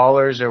new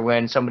callers or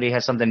when somebody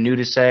has something new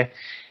to say.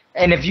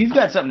 And if you've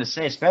got something to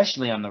say,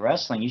 especially on the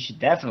wrestling, you should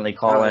definitely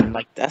call in.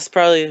 Like, That's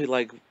probably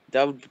like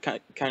that would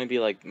kind of be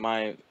like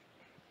my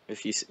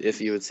if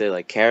you would say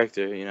like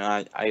character. You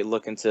know, I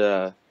look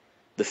into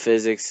the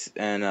physics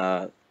and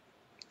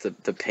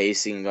the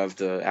pacing of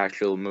the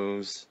actual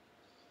moves,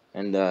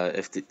 and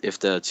if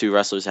the two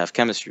wrestlers have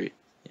chemistry.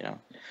 You know,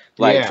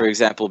 like for yeah.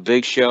 example,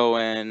 Big Show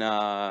and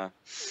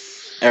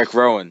Eric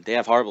Rowan, they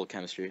have horrible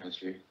chemistry.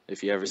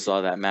 If you ever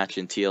saw that match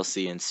in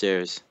TLC and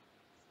Stairs,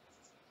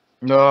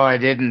 No, I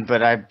didn't,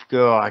 but I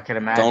can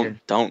imagine.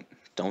 don't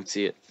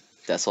see it.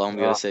 That's all I'm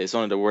gonna say. It's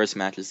one of the worst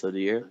matches of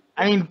the year.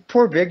 I mean,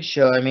 poor Big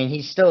Show. I mean,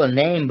 he's still a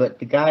name, but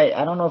the guy,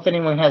 I don't know if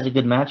anyone has a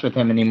good match with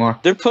him anymore.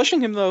 They're pushing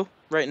him though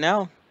right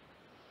now.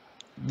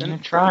 I'm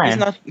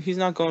trying. He's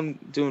not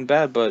doing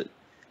bad, but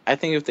I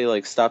think if they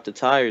like stop the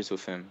tires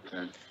with him,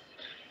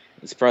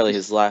 it's probably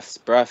his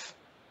last breath.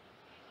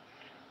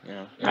 You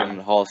know, put him in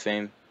the Hall of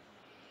Fame.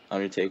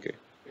 Undertaker.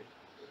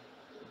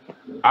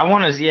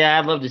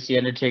 I'd love to see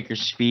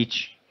Undertaker's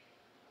speech.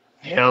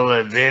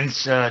 Hell,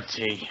 Vince,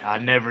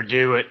 I'd never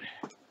do it.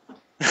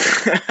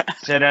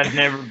 Said I'd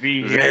never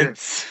be here.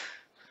 Vince,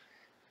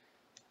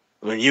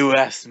 when you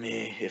asked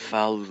me if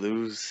I'll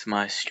lose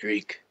my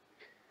streak,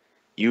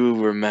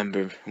 you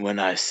remember when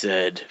I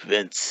said,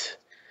 Vince,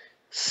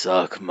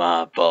 suck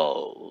my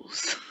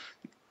balls.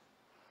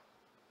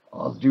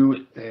 I'll do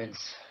it,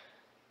 Vince.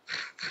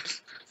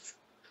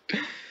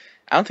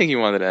 I don't think he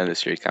wanted to end the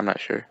streak. I'm not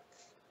sure.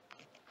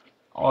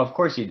 Oh, of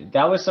course he did.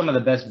 That was some of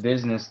the best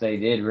business they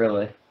did,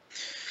 really.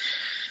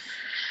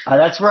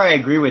 That's where I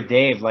agree with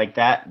Dave. Like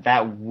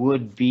that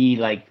would be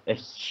like a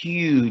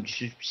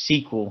huge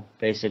sequel,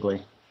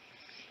 basically.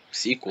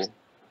 Sequel.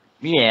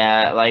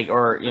 Yeah, like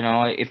or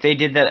if they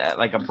did that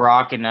like a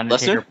Brock and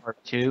Undertaker Lesnar?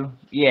 Part 2,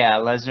 yeah,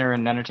 Lesnar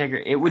and Undertaker,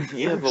 it would it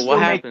Yeah, would but what still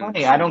make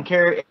money. happens? I don't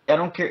care. I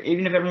don't care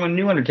even if everyone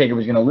knew Undertaker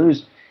was gonna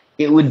lose,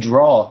 it would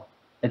draw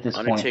at this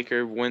point.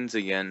 Undertaker wins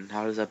again.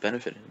 How does that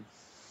benefit him?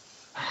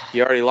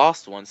 He already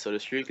lost one, so the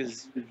streak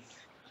is.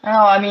 No,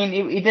 I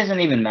mean it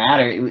doesn't even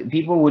matter.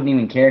 People wouldn't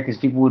even care because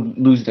people would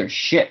lose their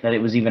shit that it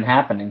was even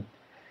happening.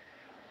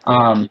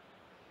 Yeah.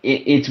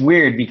 It's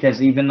weird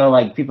because even though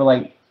like people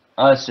like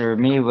us or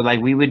me would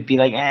like we would be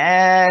like,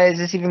 is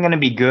this even gonna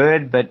be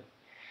good? But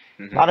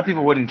a lot of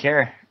people wouldn't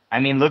care. I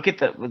mean, look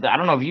at I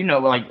don't know if you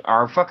know, but like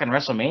our fucking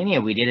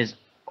WrestleMania we did is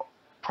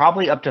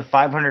probably up to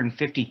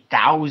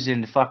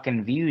 550,000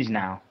 fucking views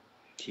now.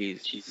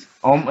 Jeez.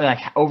 Like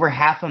over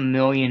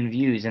 500,000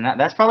 views, and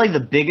that's probably the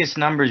biggest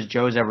numbers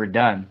Joe's ever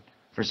done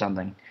for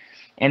something.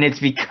 And it's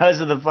because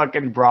of the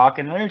fucking Brock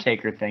and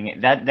Undertaker thing.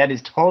 That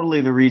is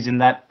totally the reason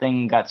that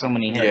thing got so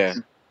many hits.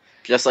 Yeah.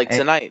 Just like And-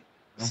 tonight,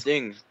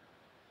 Sting.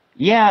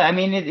 Yeah, I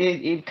mean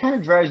it kind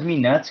of drives me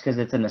nuts because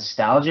it's a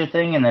nostalgia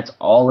thing, and that's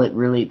all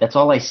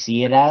I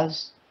see it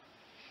as.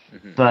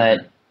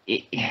 But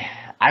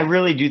I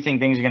really do think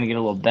things are gonna get a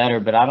little better.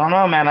 But I don't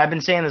know, man. I've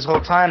been saying this whole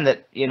time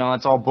that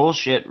it's all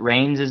bullshit.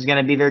 Reigns is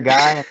gonna be their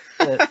guy.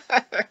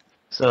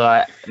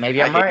 So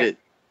maybe I'm I hate right. it.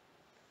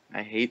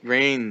 I hate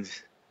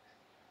Reigns.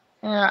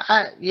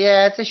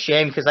 Yeah, it's a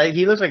shame because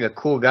he looks like a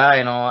cool guy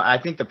and all. I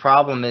think the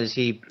problem is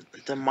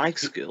The mic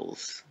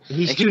skills.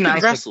 he's And too he nice.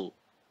 can wrestle.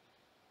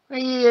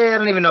 Yeah, I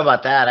don't even know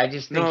about that. I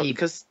just think No, he.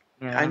 because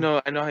I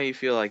know how you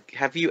feel. Like,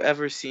 have you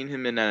ever seen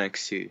him in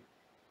NXT?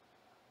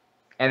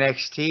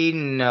 NXT,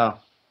 no.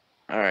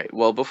 All right.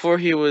 Well, before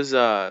he was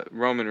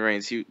Roman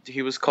Reigns,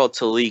 he was called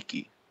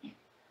Taliki.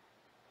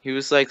 He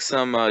was like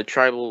some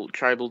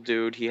tribal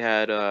dude. He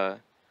had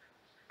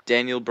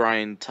Daniel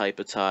Bryan type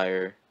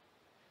attire,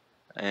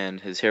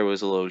 and his hair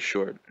was a little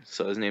short.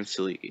 So his name's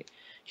Taliki.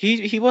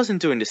 He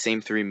wasn't doing the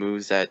same 3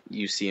 moves that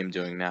you see him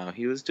doing now.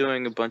 He was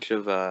doing a bunch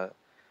of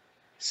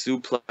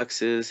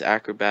suplexes,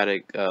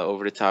 acrobatic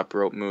over the top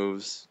rope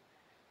moves,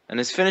 and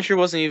his finisher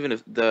wasn't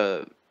even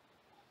the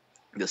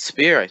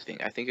spear. I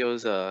think it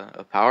was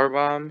a power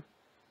bomb,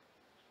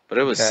 but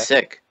it was Okay.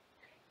 sick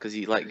because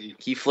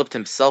he flipped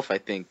himself, I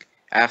think,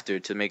 after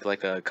to make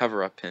like a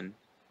cover up pin.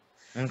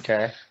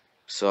 Okay.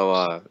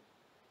 So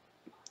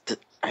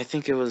I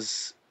think it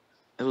was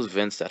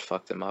Vince that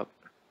fucked him up.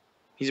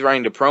 He's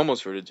writing the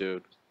promos for the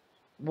dude.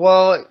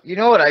 Well, you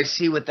know what I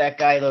see with that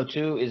guy though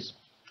too is,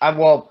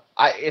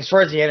 as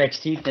far as the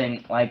NXT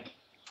thing, like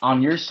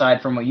on your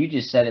side from what you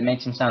just said, it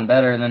makes him sound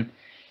better. And then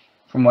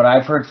from what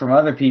I've heard from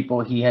other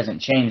people, he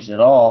hasn't changed at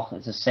all.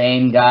 It's the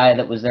same guy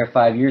that was there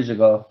 5 years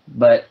ago.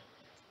 But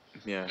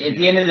Yeah. at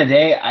the end of the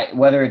day,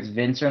 whether it's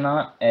Vince or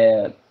not,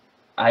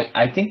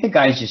 I think the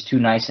guy's just too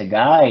nice a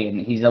guy, and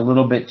he's a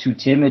little bit too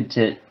timid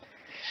to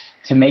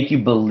make you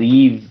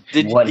believe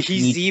what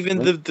He's even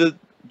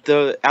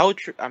the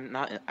outro. I'm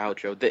not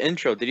outro. The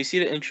intro. Did you see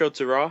the intro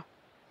to Raw?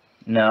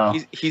 No.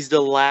 He's the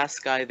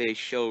last guy they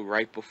show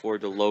right before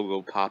the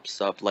logo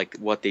pops up, like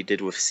what they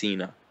did with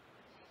Cena.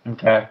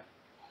 Okay.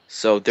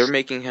 So they're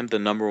making him the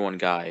 #1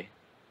 guy.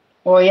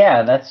 Well,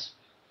 yeah, that's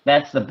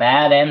the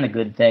bad and the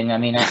good thing. I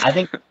mean, I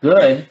think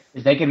good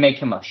is they can make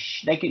him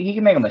he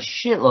can make him a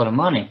shitload of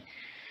money.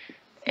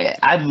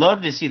 I'd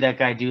love to see that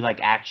guy do like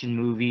action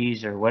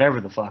movies or whatever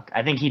the fuck.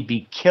 I think he'd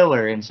be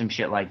killer in some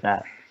shit like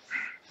that.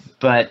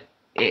 But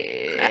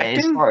as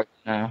Acting? far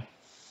acting,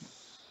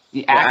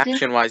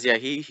 Action wise, yeah,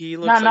 he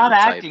looks not like the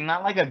type. acting,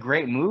 not like a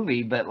great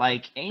movie, but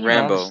like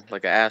Rambo,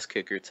 like an ass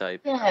kicker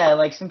type. yeah,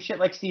 like some shit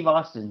like Steve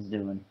Austin's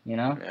doing.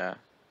 Yeah.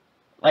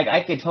 Like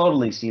I could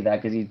totally see that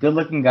because he's a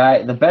good-looking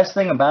guy. The best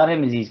thing about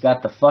him is he's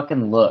got the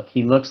fucking look.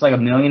 He looks like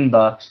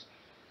 $1,000,000.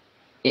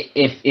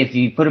 If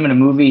you put him in a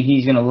movie,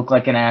 he's gonna look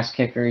like an ass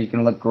kicker. He's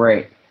gonna look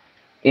great.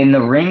 In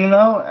the ring,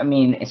 though, I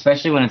mean,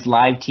 especially when it's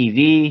live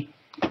TV,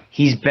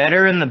 he's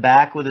better in the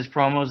back with his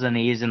promos than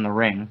he is in the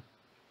ring.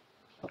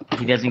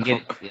 He doesn't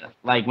get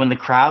like when the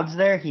crowd's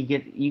there.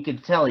 You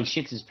could tell he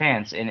shits his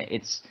pants, and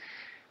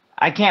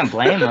I can't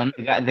blame him.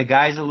 The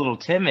guy's a little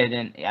timid,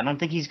 and I don't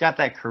think he's got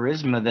that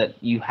charisma that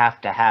you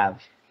have to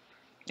have.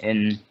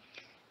 And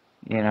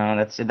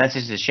that's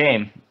just a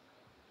shame.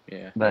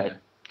 Yeah. But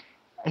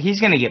he's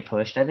gonna get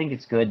pushed. I think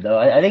it's good though.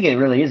 I think it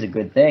really is a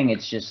good thing.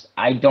 It's just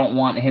I don't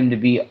want him to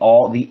be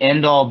the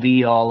end all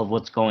be all of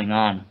what's going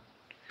on.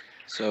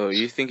 So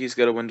you think he's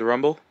gonna win the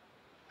Rumble?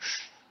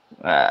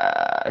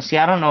 See,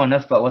 I don't know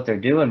enough about what they're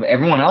doing, but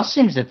everyone else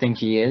seems to think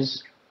he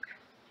is.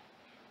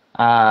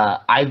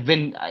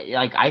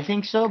 I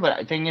think so, but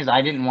the thing is,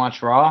 I didn't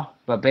watch Raw.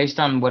 But based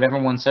on what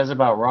everyone says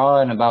about Raw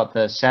and about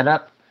the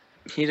setup,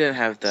 he didn't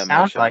have that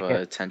much of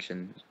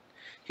attention.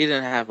 He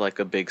didn't have like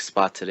a big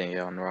spot today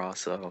on Raw,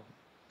 so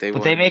they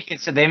make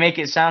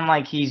it sound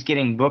like he's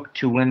getting booked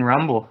to win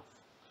Rumble.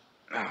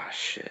 Oh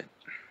shit.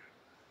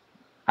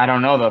 I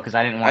don't know though, because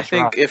I didn't watch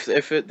Raw. I think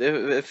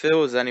if it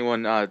was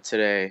anyone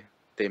today,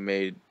 they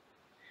made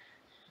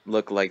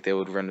look like they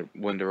would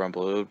win the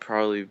Rumble. It would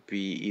probably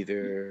be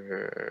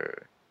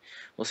either.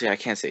 We'll see. I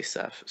can't say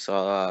Seth.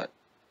 So I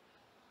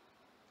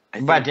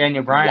What about think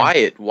Daniel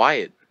Bryan?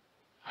 Wyatt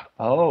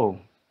Oh,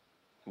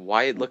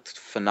 looked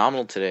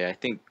phenomenal today. I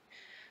think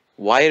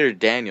Wyatt or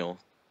Daniel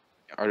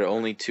are the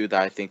only two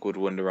that I think would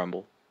win the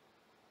Rumble.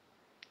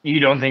 you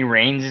don't think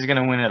Reigns is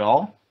gonna win at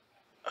all?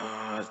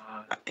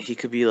 He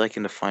could be like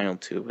in the final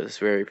two, but it's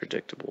very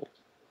predictable.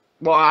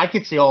 Well, I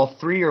could see all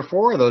 3 or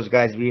 4 of those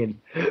guys being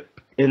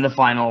in the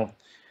final.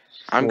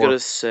 I'm 4. gonna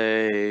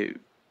say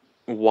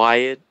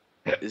Wyatt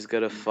is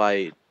gonna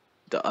fight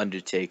the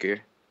Undertaker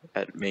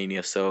at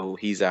Mania, so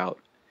he's out.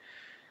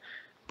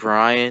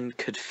 Bryan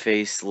could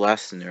face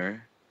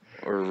Lesnar,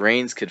 or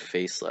Reigns could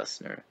face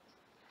Lesnar.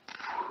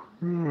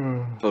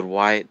 But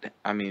Wyatt,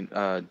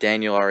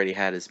 Daniel already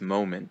had his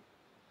moment,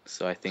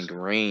 so I think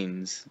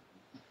Reigns,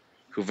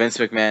 who Vince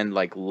McMahon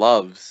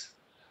loves,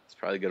 is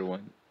probably gonna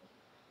win.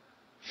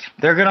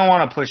 They're gonna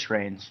want to push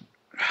Reigns.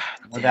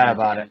 No doubt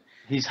about it.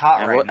 He's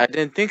hot right now. I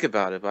didn't think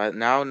about it, but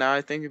now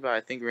I think about it.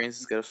 I think Reigns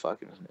is gonna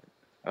fucking win it.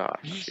 Oh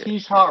shit.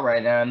 He's hot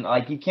right now,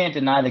 and you can't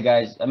deny the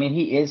guy's. I mean,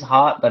 he is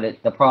hot,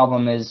 but the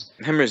problem is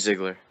him or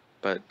Ziggler.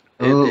 But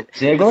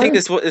Ziggler? I think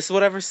it's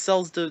whatever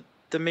sells the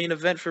main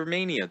event for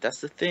Mania.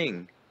 That's the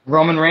thing.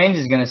 Roman Reigns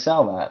is gonna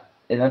sell that,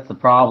 and that's the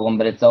problem.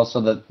 But it's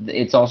also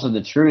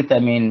the truth. I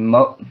mean,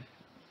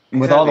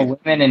 with all the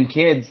women and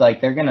kids,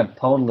 they're gonna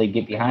totally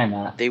get behind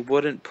that. They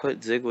wouldn't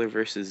put Ziggler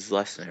versus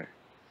Lesnar.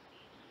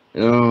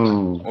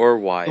 Ooh. Or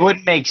Wyatt. It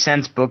wouldn't make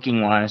sense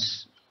booking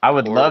wise. I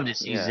would love to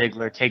see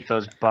Ziggler take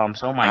those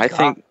bumps. Oh my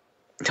god.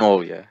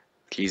 Oh yeah.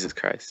 Jesus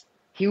Christ.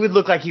 He would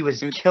look like he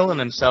was killing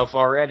himself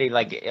already.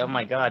 Oh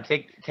my god,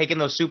 taking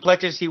those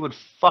suplexes, he would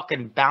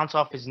fucking bounce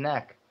off his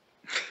neck.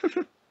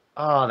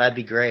 Oh, that'd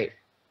be great.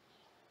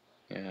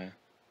 Yeah.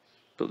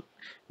 But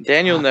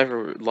Daniel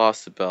never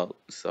lost the belt,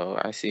 so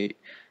I see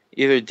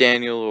either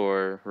Daniel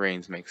or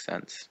Reigns makes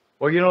sense.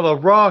 Well, The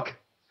Rock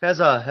has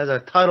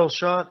a title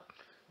shot.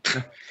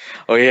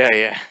 Oh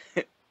yeah.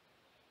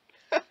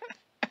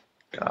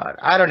 God,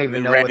 I don't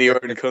even know. Randy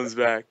Orton comes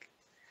back.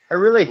 I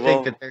really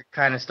think that they're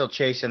kind of still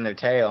chasing their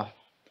tail.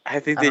 I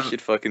think they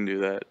should fucking do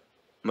that.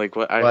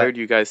 What I heard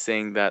you guys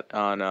saying that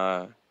on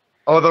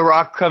Oh, The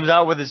Rock comes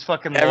out with his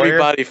fucking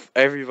lawyer.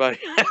 Everybody.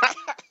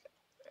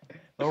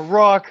 The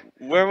Rock.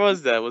 Where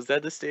was that? Was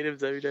that the state of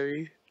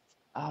WWE?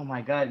 Oh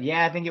my god,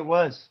 yeah, I think it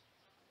was.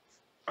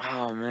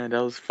 Oh man,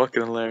 that was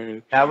fucking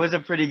hilarious. That was a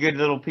pretty good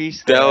little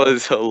piece. That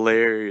was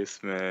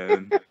hilarious,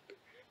 man.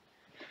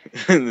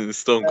 And then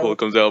Stone Cold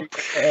comes out.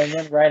 And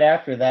then right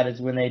after that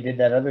is when they did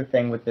that other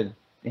thing with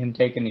him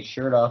taking his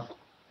shirt off.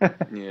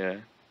 Yeah.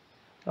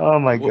 Oh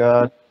my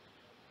god.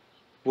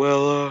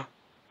 Well,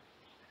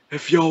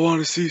 if y'all want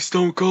to see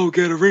Stone Cold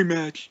get a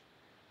rematch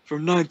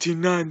from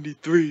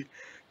 1993,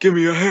 give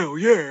me a hell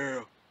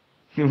yeah.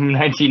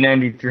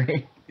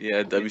 1993.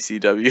 Yeah,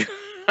 WCW.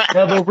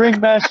 Now the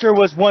ringmaster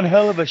was one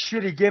hell of a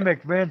shitty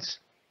gimmick, Vince.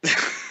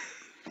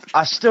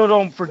 I still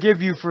don't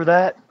forgive you for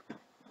that.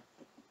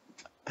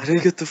 I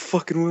didn't get to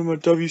fucking win my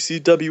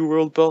WCW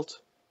World Belt.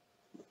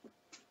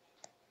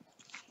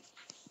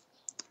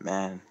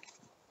 Man.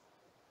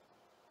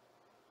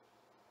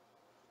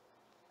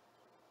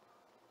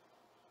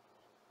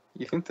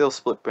 You think they'll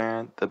split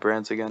the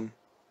brands again?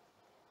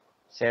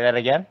 Say that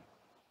again?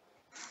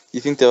 You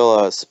think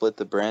they'll split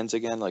the brands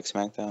again, like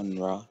SmackDown and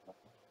Raw?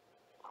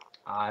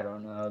 I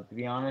don't know. To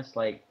be honest,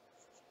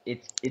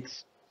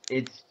 it's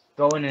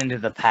going into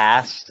the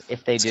past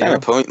if they do. It's kind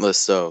of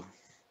pointless, though.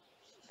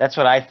 That's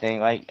what I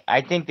think.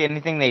 I think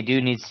anything they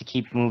do needs to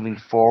keep moving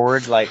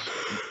forward. I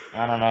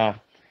don't know.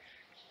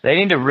 They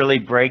need to really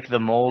break the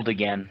mold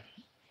again.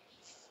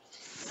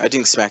 I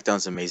think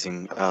SmackDown's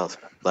amazing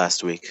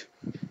last week.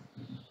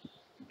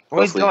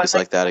 Hopefully it's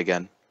like that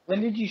again.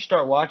 When did you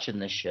start watching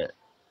this shit?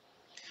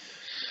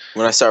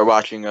 When I started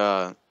watching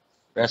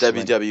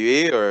Wrestling.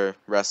 WWE or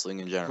wrestling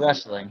in general?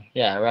 Wrestling.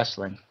 Yeah,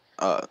 wrestling.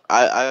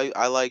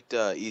 I liked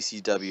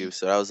ECW,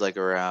 so that was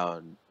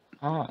around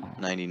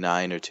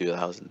 99 or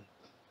 2000.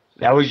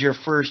 That was your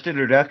first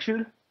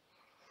introduction?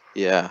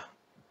 Yeah.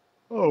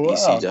 Oh wow.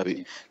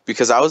 ECW.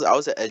 Because I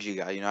was an edgy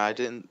guy,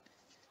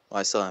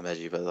 I still am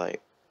edgy, but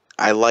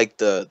I liked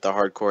the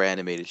hardcore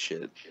animated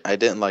shit. I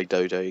didn't like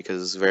WWE because it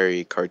was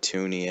very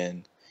cartoony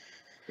and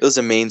it was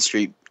the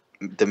mainstream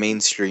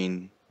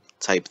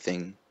type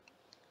thing.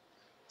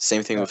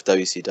 Same thing with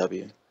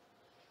WCW.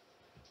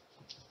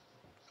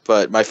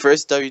 But my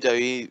first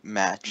WWE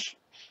match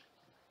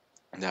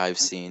that I've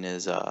seen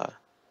is it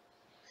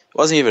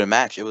wasn't even a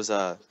match. It was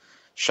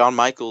Shawn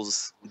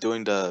Michaels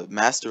doing the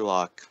Master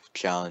Lock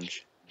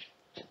challenge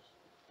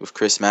with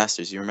Chris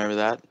Masters. You remember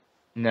that?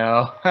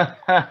 No.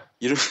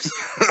 You don't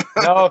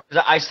No,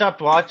 'cause I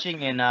stopped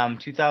watching in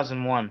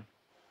 2001.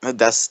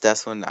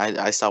 That's when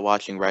I stopped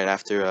watching right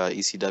after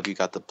ECW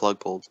got the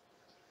plug pulled.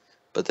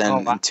 But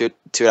then in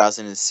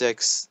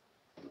 2006,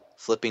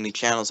 flipping the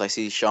channels, I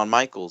see Shawn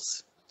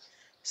Michaels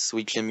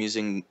sweet chin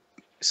musicing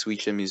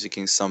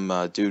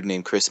some dude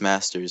named Chris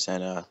Masters,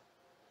 and I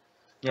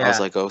was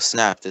like, oh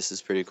snap, this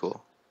is pretty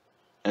cool.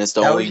 and it's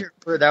the That only.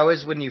 that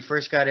was when you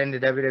first got into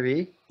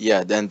WWE?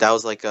 Yeah, then that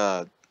was like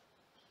who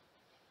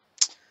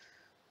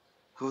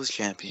was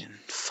champion?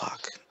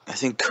 Fuck, I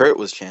think Kurt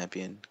was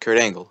champion. Kurt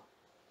Angle.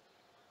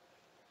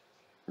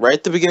 Right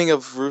at the beginning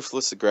of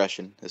Ruthless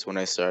Aggression is when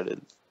I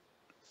started.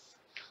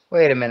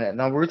 Wait a minute.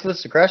 No,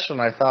 Ruthless Aggression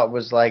I thought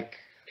was like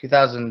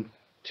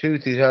 2002,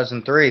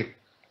 2003.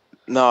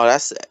 No,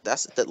 that's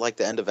like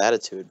the end of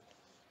Attitude.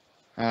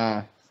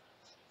 Oh.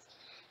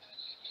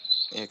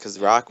 Yeah, because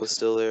Rock was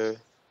still there.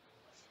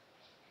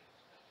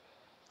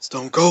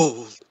 Stone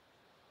Cold.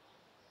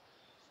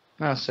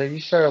 Oh, so you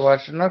started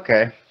watching.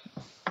 Okay.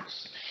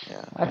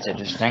 Yeah. That's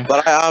interesting.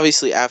 But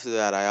after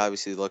that I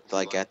obviously looked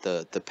like at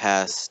the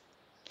past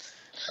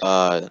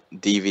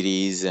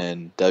DVDs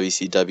and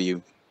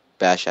WCW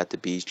Bash at the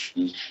Beach.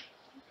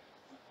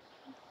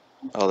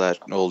 All that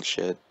old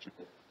shit.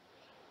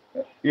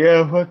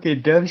 Yeah,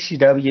 fucking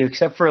WCW,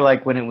 except for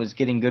like when it was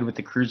getting good with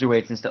the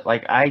cruiserweights and stuff.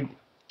 Like if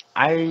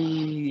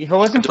it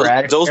wasn't for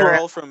Those were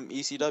Attitude all from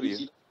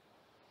ECW.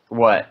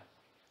 what?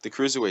 The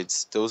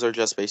cruiserweights. Those are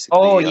just basically.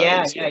 Oh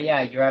yeah, ECW.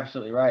 yeah. You're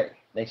absolutely right.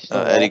 They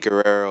stole Eddie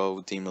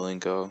Guerrero, Dean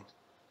Malenko,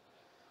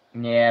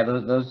 Yeah,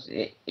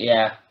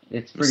 yeah,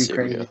 it's pretty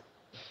Mysterio.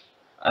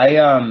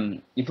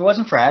 crazy. If it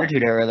wasn't for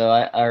Attitude Era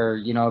though,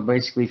 or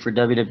basically for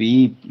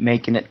WWE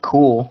making it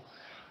cool,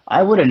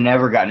 I would have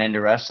never gotten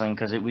into wrestling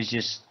because it was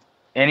just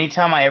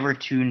anytime I ever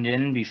tuned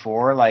in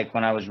before, like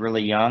when I was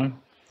really young,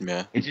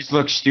 Yeah. it just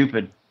looked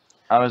stupid.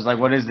 I was like,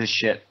 what is this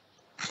shit?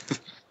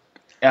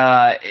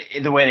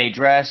 The way they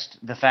dressed,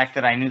 the fact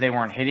that I knew they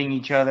weren't hitting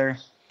each other.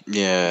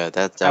 Yeah,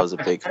 that was a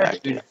big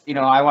factor.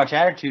 I watch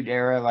Attitude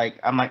Era, like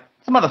I'm like,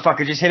 the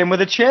motherfucker just hit him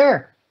with a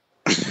chair.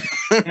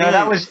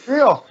 That was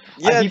real.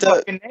 Yeah, he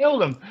fucking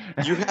nailed him.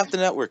 You have the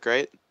network,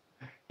 right?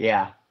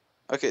 Yeah.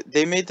 Okay,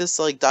 they made this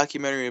like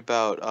documentary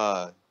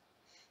about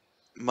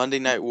Monday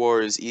Night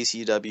Wars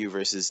ECW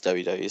versus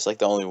WWE. It's like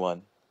the only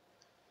one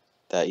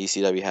that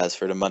ECW has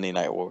for the Monday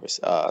Night Wars.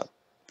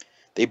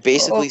 They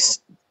basically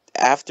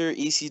after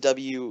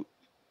ECW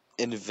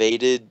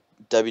invaded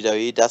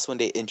WWE, that's when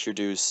they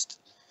introduced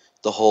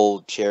the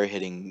whole chair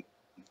hitting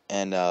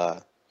and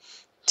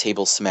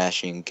table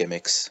smashing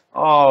gimmicks.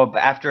 Oh,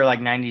 after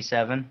like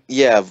 97?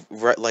 Yeah,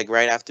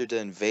 right after the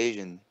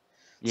invasion.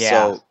 Yeah.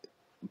 So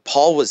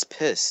Paul was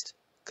pissed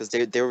because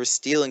they were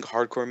stealing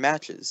hardcore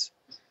matches,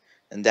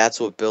 and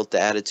that's what built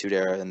the Attitude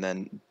Era. And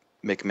then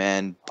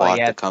McMahon bought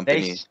the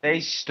company.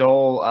 They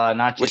stole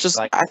not just Which is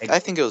I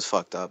think it was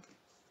fucked up.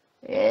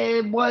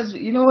 It was,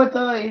 you know what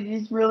though?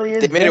 It really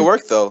is. They made it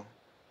work though.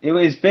 It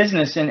was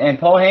business, and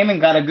Paul Heyman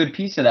got a good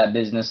piece of that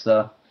business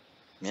though.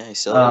 Yeah, he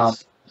still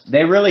is.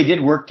 They really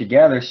did work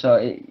together.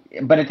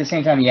 But at the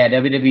same time, yeah,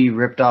 WWE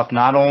ripped off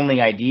not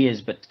only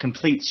ideas but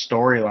complete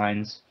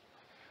storylines.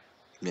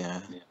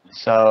 Yeah.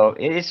 So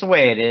it's the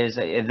way it is.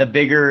 The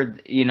bigger,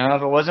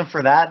 if it wasn't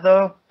for that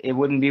though, it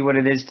wouldn't be what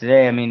it is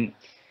today. I mean,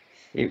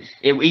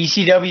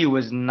 ECW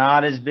was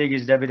not as big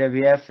as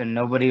WWF, and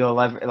nobody will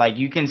ever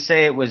you can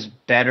say it was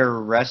better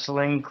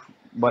wrestling,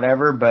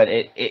 whatever, but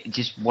it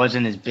just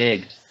wasn't as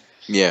big.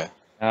 Yeah.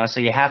 So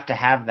you have to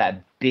have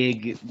that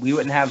big. We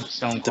wouldn't have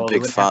Stone Cold.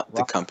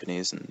 The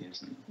companies and.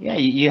 Yeah,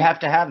 you have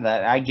to have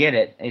that. I get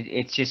it.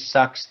 It just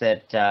sucks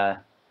that.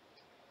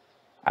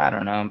 I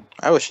don't know.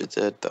 I wish it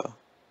did though.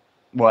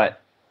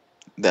 What?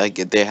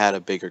 They had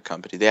a bigger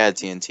company. They had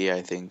TNT,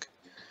 I think.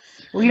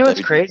 Well,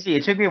 it's crazy.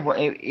 It took me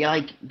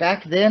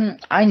back then.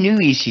 I knew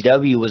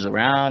ECW was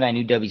around. I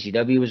knew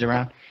WCW was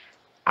around.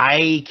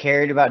 I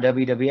cared about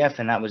WWF,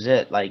 and that was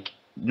it. Like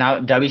now,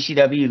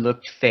 WCW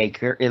looked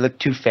faker. It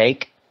looked too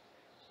fake.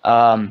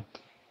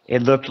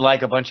 It looked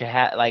like a bunch of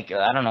I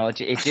don't know. It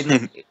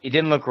didn't. It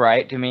didn't look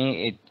right to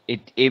me.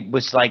 It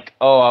was like,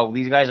 oh,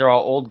 these guys are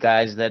all old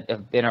guys that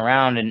have been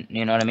around, and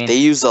you know what I mean. They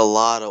used a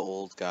lot of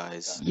old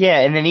guys.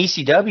 Yeah, and then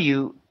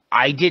ECW.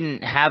 I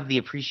didn't have the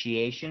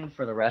appreciation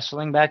for the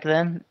wrestling back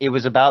then. It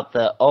was about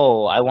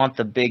I want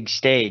the big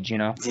stage,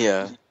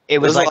 Yeah. It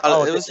was like,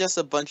 it was just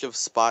a bunch of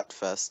spot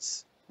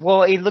fests.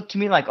 Well, it looked to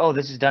me like,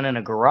 this is done in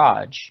a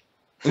garage.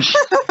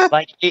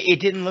 It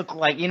didn't look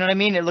like, you know what I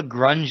mean? It looked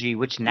grungy,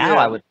 which now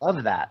I would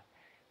love that.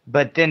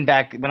 But then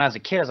back when I was a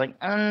kid, I was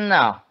like,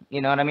 no.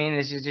 You know what I mean?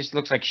 This just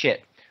looks like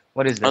shit.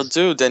 What is this? Oh,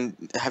 dude, then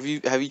have you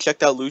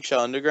checked out Lucha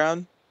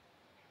Underground?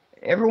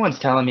 Everyone's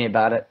telling me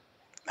about it.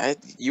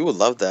 You would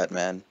love that,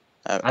 man.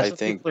 I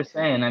think. People are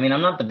saying. I mean,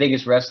 I'm not the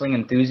biggest wrestling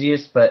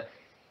enthusiast, but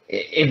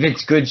if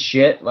it's good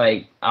shit,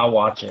 I'll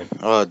watch it.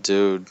 Oh,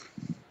 dude.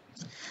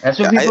 That's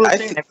what people are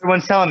saying.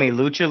 Everyone's telling me,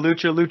 lucha,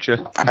 lucha,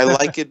 lucha. I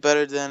like it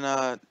better than,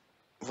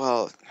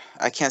 well,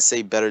 I can't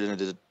say better than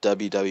the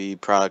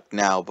WWE product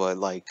now, but,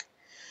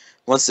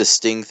 once the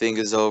Sting thing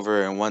is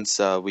over and once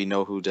we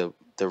know who the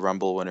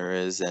Rumble winner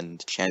is and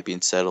the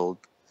champion settled,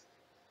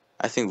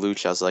 I think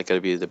Lucha's, going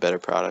to be the better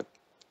product.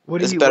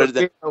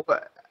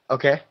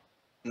 Okay.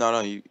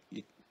 No, you.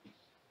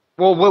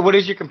 Well, what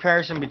is your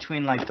comparison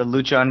between the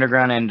Lucha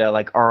Underground and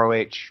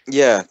ROH?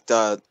 Yeah,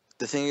 the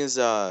thing is,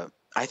 I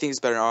think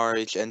it's better than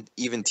ROH and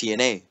even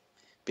TNA,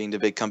 being the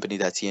big company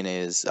that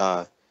TNA is,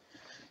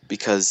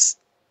 because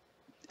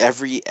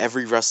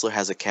every wrestler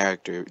has a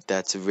character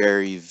that's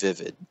very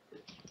vivid.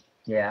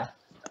 Yeah.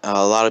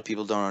 A lot of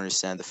people don't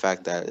understand the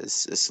fact that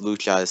it's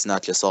lucha. It's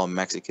not just all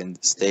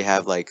Mexicans. They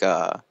have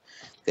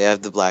they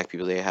have the black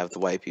people, they have the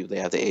white people, they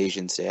have the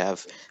Asians, they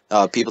have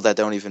people that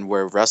don't even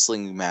wear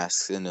wrestling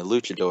masks in a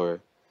luchador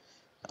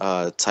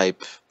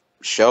type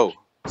show.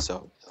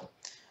 So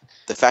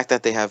the fact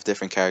that they have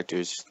different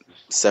characters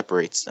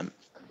separates them,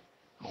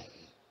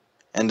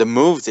 and the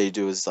moves they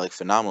do is like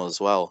phenomenal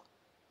as well.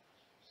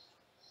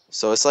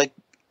 So it's like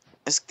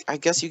I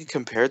guess you could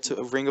compare it to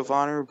a Ring of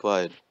Honor,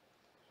 but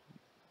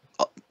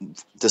uh,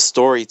 the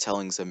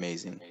storytelling's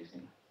amazing.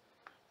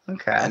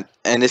 Okay.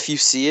 And if you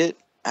see it,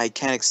 I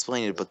can't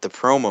explain it, but the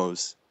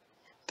promos,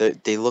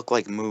 they look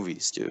like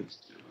movies, dude.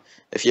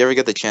 If you ever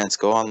get the chance,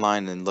 go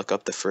online and look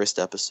up the first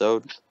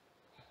episode.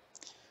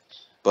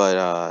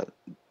 But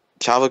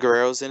Chavo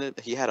Guerrero's in it.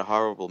 He had a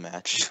horrible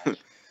match.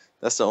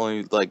 That's the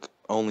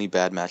only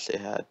bad match they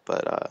had.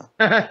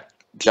 But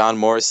John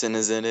Morrison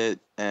is in it,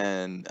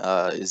 and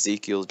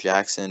Ezekiel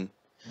Jackson.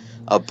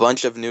 A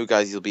bunch of new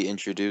guys you'll be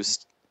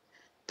introduced.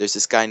 There's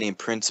this guy named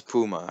Prince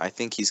Puma. I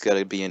think he's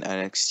gonna be in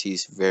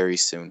NXT very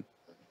soon.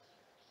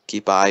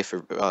 Keep an eye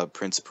for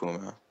Prince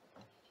Puma.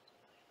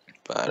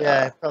 But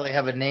Yeah, I probably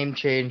have a name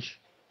change.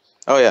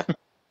 oh yeah,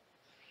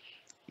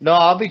 No,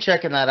 I'll be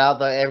checking that out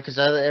though, because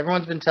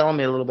everyone's been telling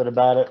me a little bit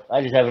about it.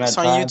 I just haven't it's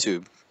had on time.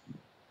 YouTube.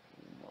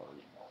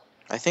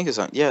 I think it's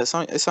on. Yeah, it's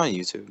on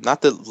YouTube.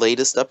 Not the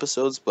latest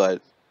episodes,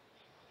 but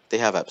they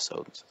have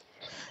episodes.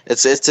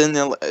 It's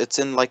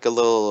in like a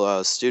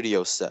little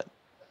studio set.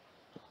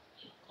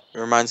 It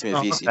reminds me of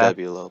Oh,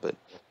 VCW a little bit.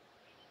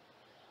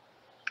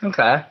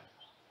 Okay.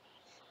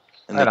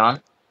 And Right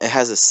on. it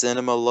has a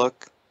cinema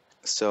look.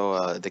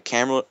 So the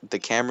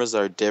cameras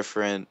are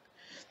different,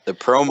 the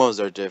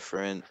promos are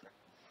different,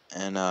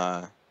 and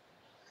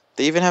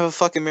they even have a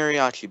fucking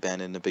mariachi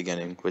band in the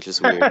beginning, which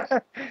is weird.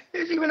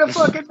 There's even a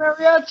fucking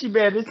mariachi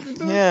band. It's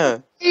the Yeah,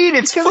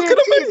 it's fucking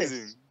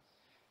amazing.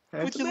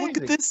 That's Would you amazing. look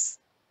at this?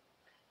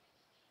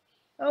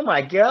 Oh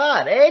my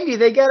god, Andy,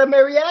 they got a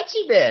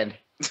mariachi band.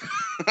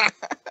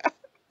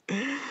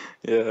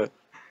 Yeah,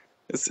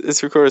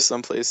 it's recorded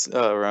someplace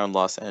around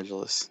Los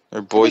Angeles or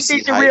I think Boise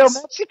these are real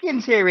Heights.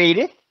 Mexicans here,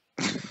 Edith.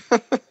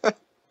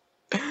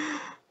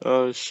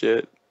 Oh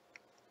shit!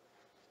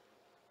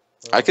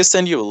 I could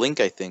send you a link.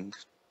 I think.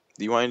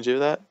 Do you want to do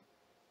that?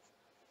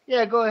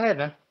 Yeah, go ahead,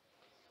 man.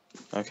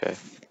 Okay.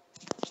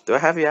 Do I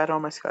have you added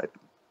on my Skype?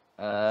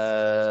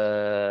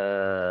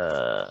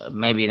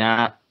 Maybe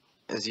not.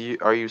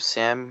 Are you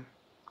Sam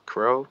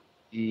Crow?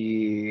 Yeah.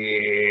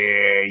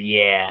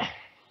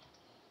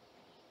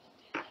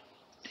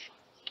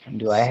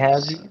 Do I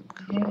have you?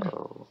 Sam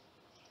Crow.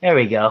 There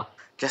we go.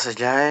 Jesse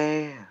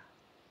J.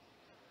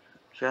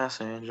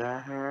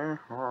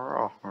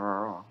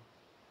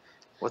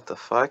 What the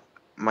fuck?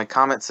 My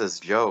comment says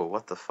Joe.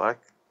 What the fuck?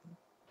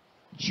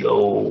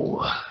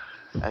 Joe.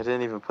 I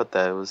didn't even put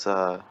that. It was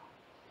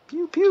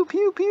pew pew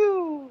pew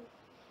pew.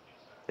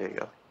 There you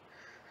go.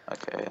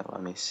 Okay,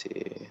 let me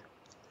see.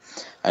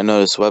 I know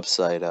this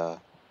website.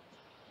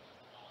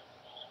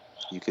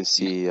 You can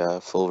see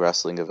full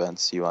wrestling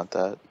events. You want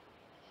that?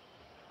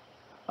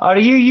 Are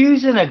you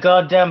using a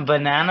goddamn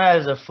banana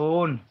as a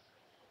phone?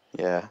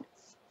 Yeah.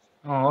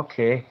 Oh,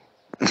 okay.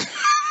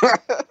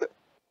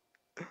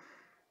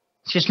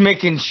 Just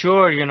making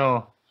sure, you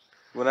know.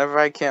 Whenever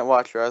I can't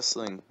watch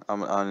wrestling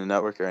on a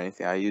network or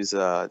anything, I use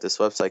this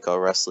website called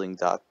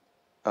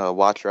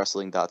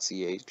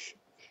watchwrestling.ch.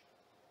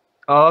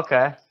 Oh,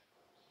 okay.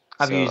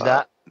 I've used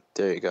that.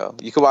 There you go.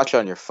 You can watch it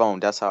on your phone.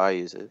 That's how I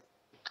use it.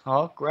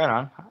 Oh, right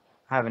on.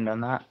 I haven't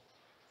done that.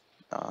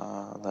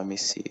 Let me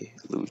see.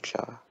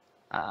 Lucha.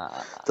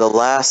 Uh, The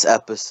last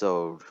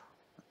episode.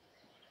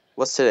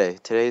 What's today?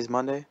 Today's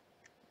Monday?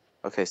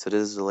 Okay, so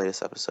this is the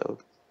latest episode.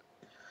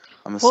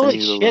 I'm gonna holy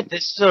send you the shit, link.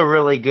 this is a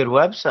really good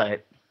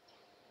website.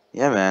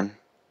 Yeah, man.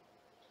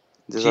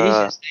 There's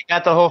Jesus, they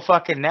got the whole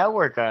fucking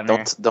network on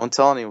there. don't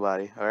tell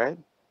anybody, all right?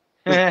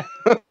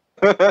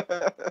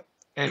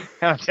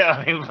 Don't tell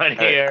anybody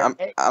here.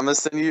 I'm gonna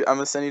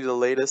send you the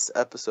latest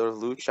episode of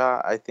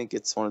Lucha. I think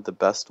it's one of the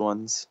best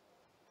ones.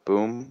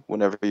 Boom,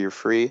 whenever you're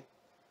free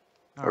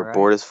or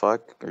bored as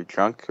fuck or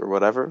drunk or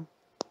whatever.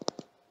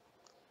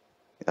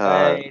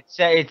 It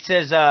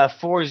says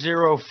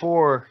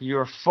 404.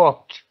 You're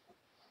fucked.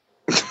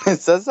 It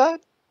says that?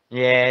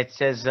 Yeah, it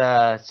says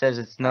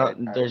it's no.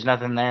 There's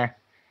nothing there.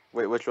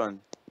 Wait, which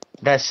one?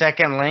 That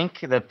second link,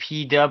 the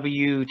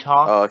PW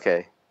talk. Oh,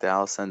 okay. Then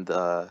I'll send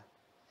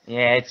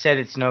Yeah, it said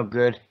it's no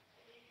good.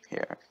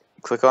 Here.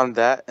 Click on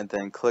that and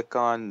then click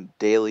on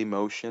Daily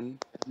Motion.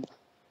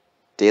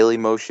 Daily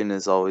Motion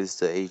is always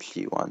the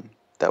HD one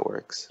that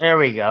works. There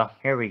we go.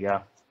 Here we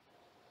go.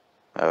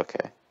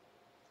 Okay.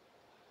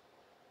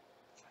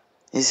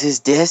 This is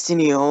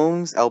Destiny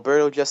Holmes.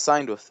 Alberto just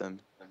signed with them.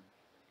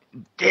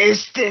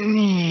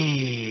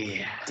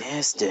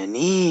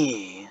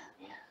 Destiny.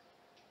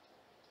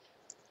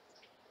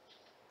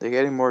 They're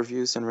getting more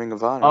views than Ring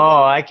of Honor.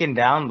 Oh, I can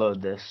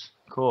download this.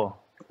 Cool.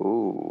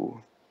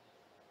 Ooh.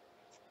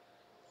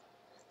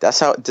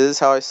 This is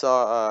how I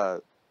saw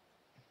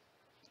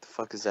the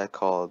fuck is that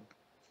called?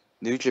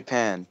 New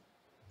Japan.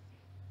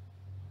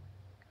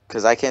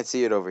 Cause I can't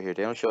see it over here.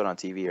 They don't show it on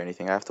TV or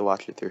anything. I have to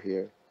watch it through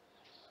here.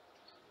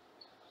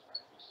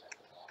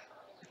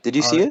 Did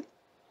you see it?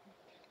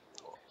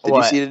 Did you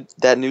What? see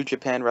that New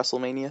Japan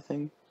WrestleMania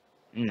thing?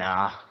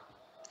 Nah.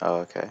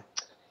 Oh, okay.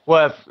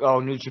 What? Oh,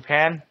 New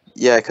Japan?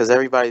 Yeah, because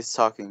everybody's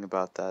talking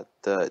about that.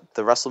 The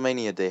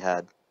WrestleMania they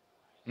had.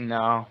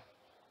 No.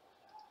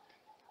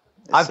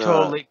 It's I've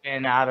totally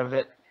been out of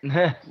it.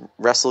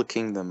 Wrestle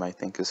Kingdom, I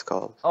think is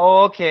called.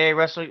 Oh, okay.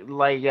 Wrestle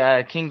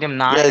like Kingdom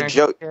 9 Yeah, or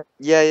Joe. something.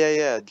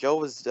 Yeah. Joe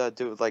was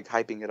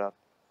hyping it up.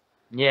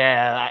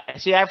 Yeah.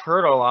 See, I've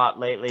heard a lot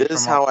lately This from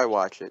is how I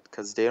watch it,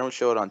 because they don't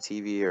show it on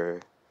TV or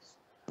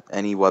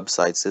any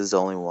websites. This is the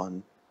only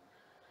one.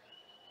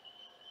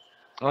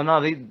 Oh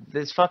no,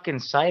 this fucking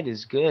site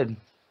is good.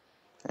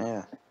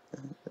 Yeah.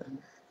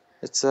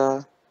 It's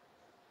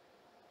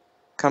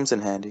comes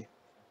in handy.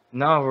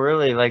 No,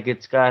 really, like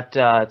it's got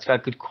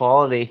good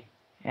quality,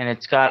 and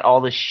it's got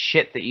all the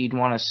shit that you'd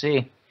want to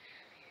see.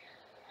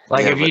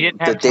 Like Yeah, if you but didn't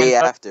the have day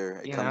 10 bucks, after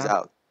it you comes know.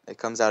 out. It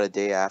comes out a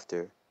day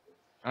after.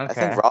 I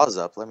think Okay. Raw's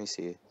up. Let me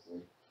see.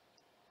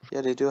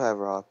 Yeah, they do have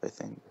Raw up, I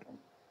think.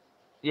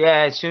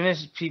 Yeah, as soon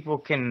as people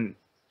can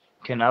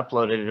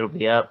upload it, it'll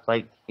be up.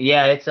 Like,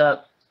 yeah, it's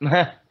up.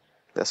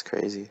 That's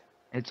crazy.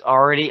 It's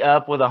already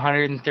up with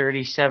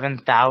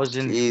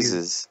 137,000 views.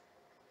 Jesus.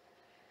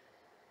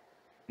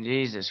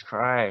 Jesus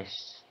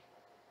Christ.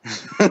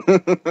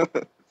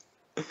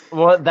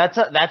 Well, that's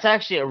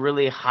actually a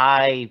really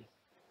high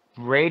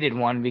rated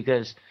one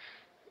because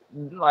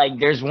like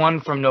there's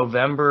one from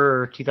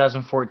November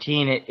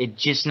 2014. It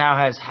just now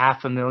has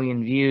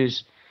 500,000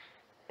 views.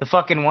 The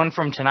fucking one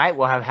from tonight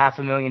will have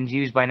 500,000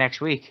 views by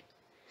next week.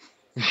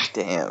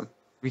 Damn.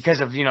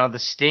 Because of the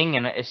Sting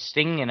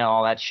and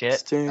all that shit.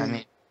 Sting. I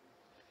mean,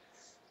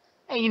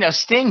 hey,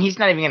 Sting, he's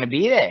not even gonna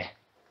be there.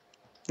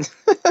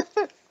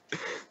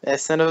 That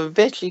son of a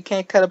bitch, you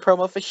can't cut a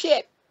promo for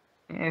shit.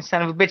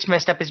 Son of a bitch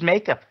messed up his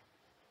makeup.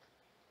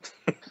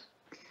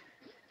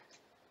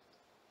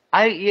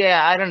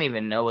 I don't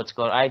even know what's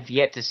going on. I've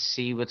yet to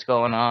see what's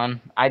going on.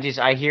 I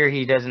hear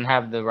he doesn't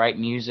have the right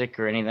music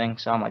or anything,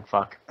 so I'm like,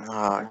 fuck.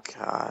 Oh,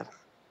 God.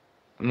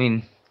 I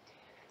mean...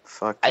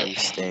 Fuck you,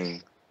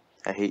 Sting.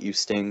 I hate you,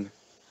 Sting.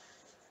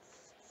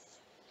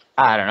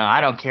 I don't know. I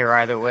don't care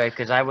either way,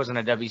 because I wasn't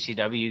a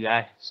WCW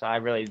guy, so I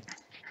really...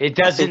 It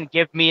doesn't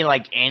give me,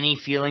 like, any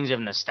feelings of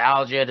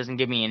nostalgia. It doesn't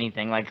give me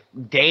anything. Like,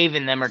 Dave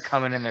and them are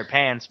coming in their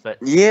pants, but...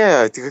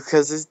 Yeah,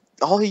 because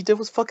all he did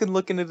was fucking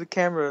look into the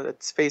camera at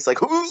his face like...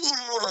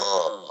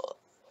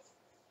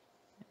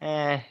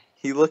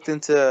 He looked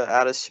into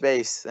outer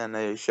space, and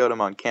they showed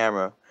him on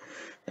camera.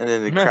 And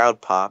then the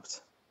crowd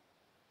popped.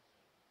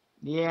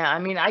 Yeah, I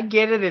mean, I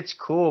get it. It's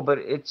cool, but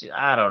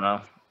I don't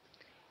know.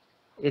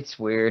 It's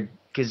weird,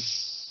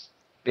 because...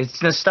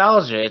 It's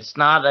nostalgia. It's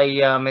not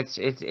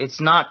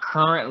it's not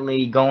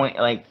currently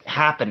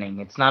happening.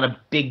 It's not a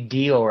big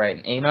deal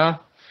right,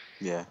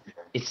 Yeah.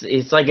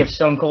 It's like if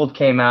Stone Cold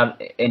came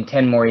out in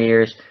 10 more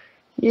years.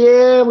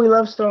 Yeah, we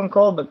love Stone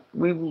Cold, but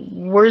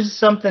where's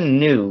something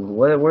new?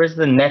 Where's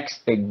the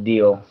next big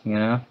deal,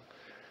 I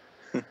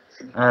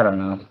don't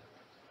know.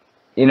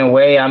 In a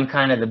way, I'm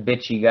kind of the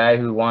bitchy guy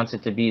who wants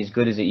it to be as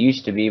good as it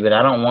used to be, but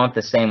I don't want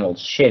the same old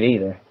shit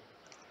either.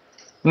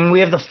 I mean,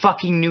 we have the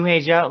fucking New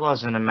Age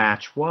Outlaws in a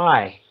match.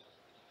 Why?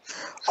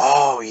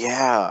 Oh,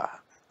 yeah.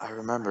 I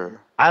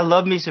remember. I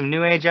love me some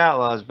New Age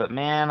Outlaws, but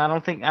man, I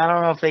don't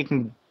know if they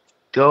can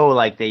go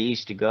like they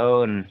used to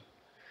go, and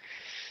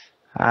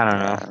I don't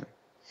know.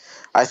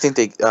 I think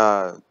they,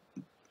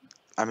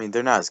 I mean,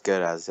 they're not as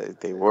good as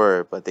they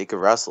were, but they could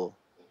wrestle.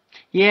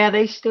 Yeah,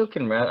 they still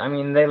can wrestle. I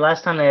mean,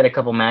 last time they had a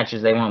couple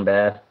matches, they weren't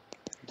bad.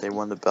 They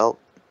won the belt.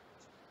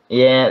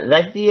 Yeah,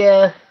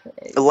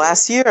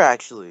 Last year,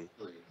 actually.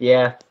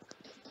 Yeah.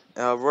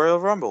 Royal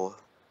Rumble.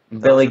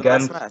 Billy That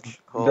was Gunn. the last match.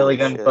 Billy Holy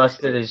Gunn shit.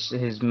 busted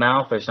his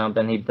mouth or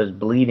something. He was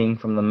bleeding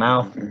from the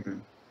mouth. Mm-hmm.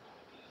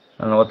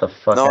 I don't know what the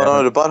fuck No,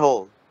 happened. the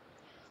butthole.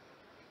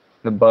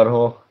 The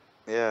butthole.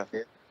 Yeah.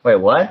 Wait,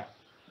 what?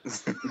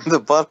 The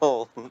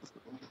butthole.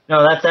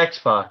 No, that's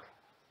X-Pac.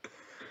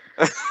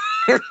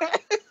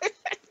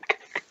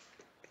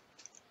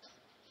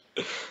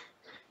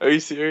 Are you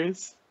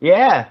serious?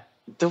 Yeah.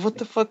 What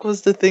the fuck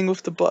was the thing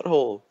with the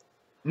butthole?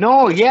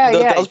 No, yeah.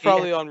 That was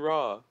probably on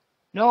Raw.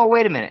 No,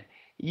 wait a minute.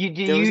 You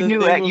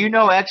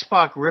knew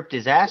X-Pac ripped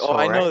his asshole, Oh,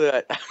 I know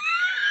right? that.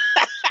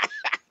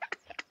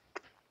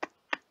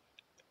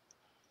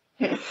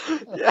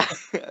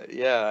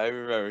 yeah, I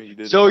remember he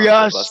did. So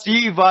yeah,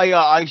 Steve,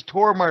 I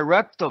tore my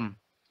rectum.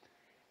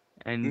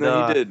 And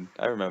no, he did.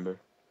 I remember.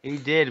 He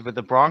did with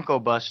the Bronco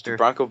Buster. The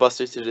Bronco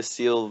Buster to the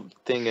Steel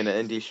thing in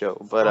an indie show,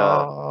 but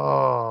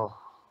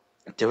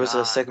there was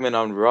a segment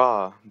on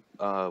Raw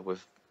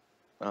with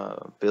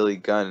Billy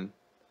Gunn.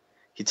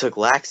 He took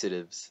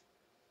laxatives.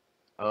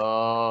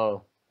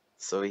 Oh.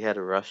 So he had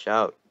to rush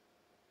out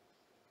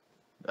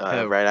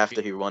right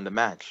after he won the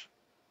match.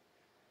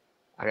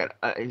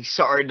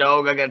 Sorry,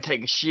 dog. I gotta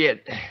take a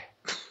shit.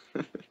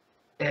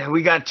 Yeah,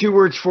 we got 2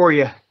 words for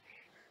you.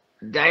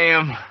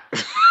 Damn.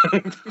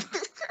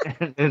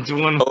 It's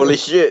one. Holy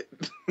shit.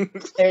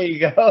 There you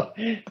go.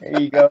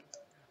 There you go.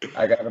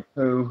 I got a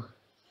poo.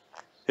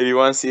 Hey, do you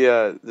want to see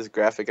this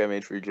graphic I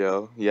made for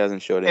Joe? He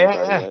hasn't showed anybody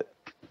Yeah. yet.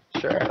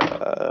 Sure.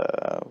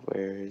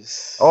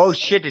 Where's... Oh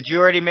shit! Did you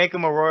already make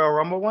him a Royal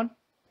Rumble one?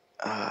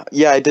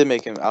 Yeah, I did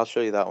make him. I'll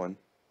show you that one.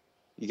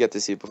 You get to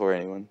see it before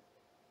anyone.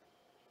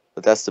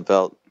 But that's the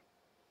belt.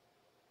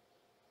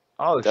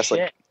 Oh That's shit!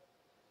 like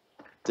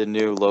the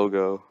new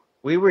logo.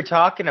 We were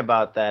talking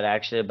about that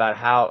actually, about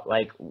how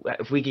like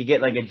if we could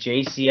get like a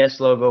JCS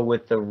logo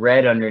with the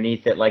red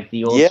underneath it, like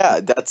the old. Yeah,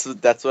 that's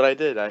what I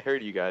did. I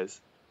heard you guys.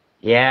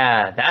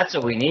 Yeah, that's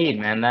what we need,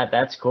 man.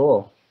 That's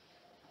cool.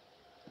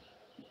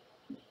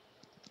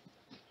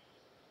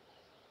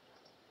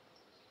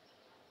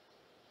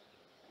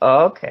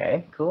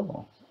 Okay,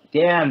 cool.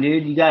 Damn,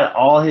 dude, you got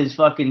all his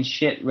fucking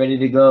shit ready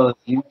to go.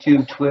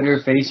 YouTube, Twitter,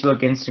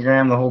 Facebook,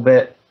 Instagram, the whole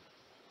bit.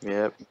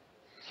 Yep.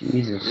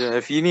 Jesus. Yeah,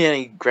 if you need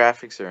any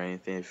graphics or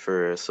anything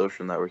for a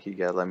social network, you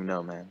gotta let me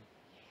know, man.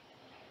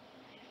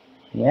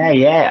 Yeah.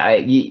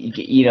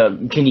 You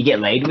know, can you get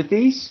laid with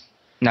these?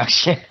 No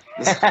shit.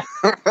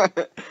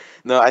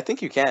 No, I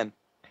think you can.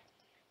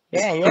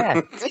 Yeah.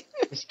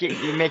 Just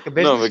you make a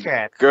No, business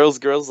but card.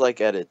 girls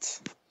like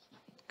edits.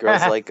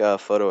 Girls like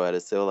photo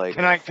edits. They're like,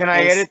 Can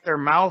I edit their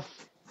mouth?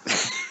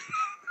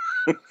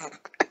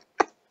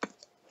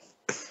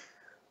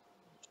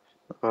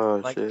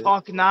 oh Like shit.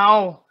 talk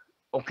now.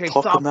 Okay,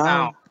 Talk stop now.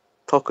 now.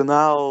 Talk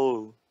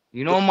now.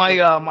 You know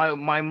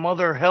my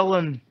mother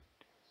Helen.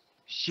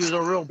 She was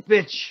a real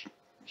bitch.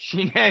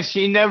 She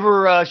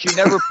never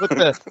put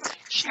the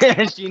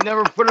she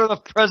never put her the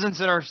presents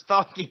in her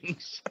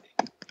stockings.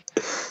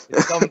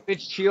 The dumb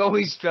bitch. She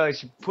always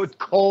she put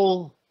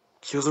coal.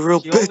 She was a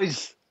real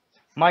bitch.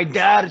 My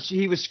dad,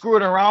 he was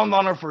screwing around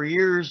on her for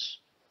years.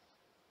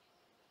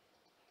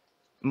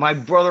 My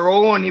brother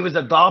Owen, he was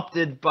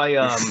adopted by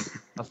a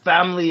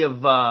family of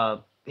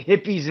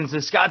hippies in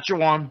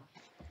Saskatchewan.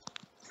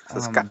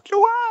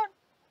 Saskatchewan.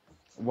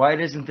 Why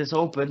doesn't this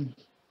open?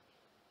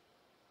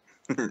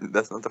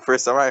 That's not the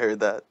first time I heard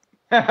that.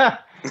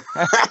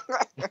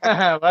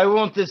 Why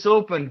won't this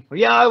open?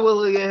 Yeah, I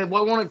will.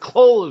 Why won't it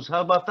close?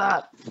 How about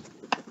that?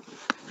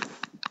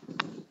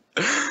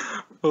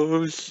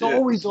 Oh It's shit.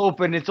 always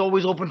open. It's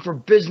always open for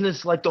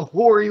business, like the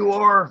whore you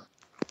are.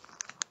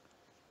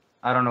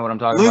 I don't know what I'm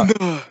talking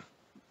about.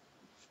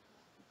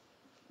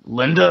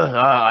 Linda,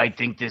 I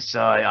think this.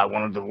 I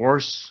want a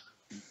divorce.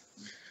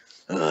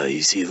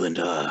 You see,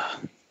 Linda,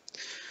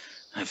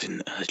 I've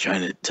been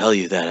trying to tell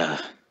you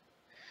that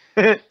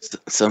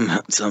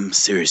some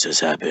serious has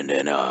happened,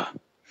 and I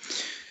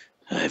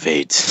have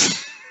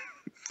AIDS.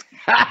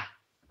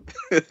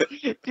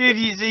 Dude,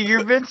 you see,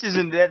 your Vince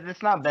isn't that.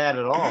 That's not bad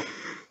at all.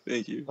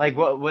 Thank you. Like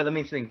what? Let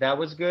me think. That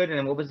was good. And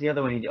then what was the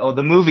other one? Oh,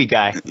 the movie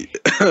guy.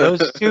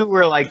 Those 2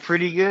 were like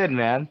pretty good,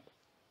 man.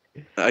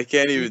 I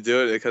can't even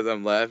do it because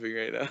I'm laughing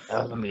right now.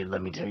 Let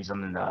me tell you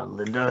something,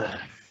 Linda.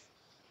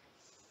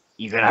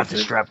 You're gonna have to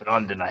strap it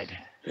on tonight.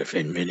 I've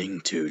been meaning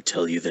to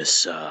tell you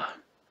this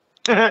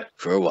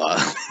for a while.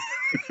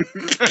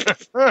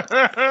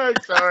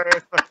 Sorry,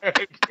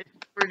 it's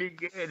pretty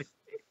good.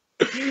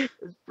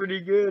 It's pretty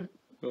good.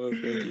 Oh,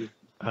 thank you.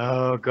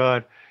 Oh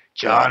God,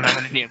 John, I'm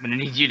gonna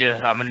need you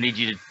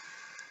to.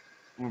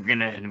 We're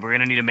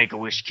gonna need to make a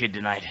wish kid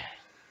tonight.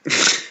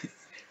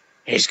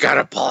 He's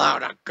gotta pull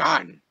out a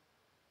gun.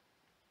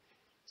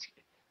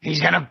 He's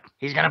gonna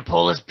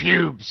pull his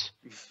pubes.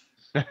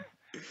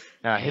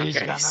 No, he's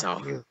Okay, gonna.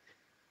 so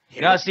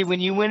No, see, when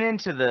you went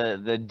into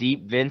the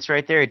deep Vince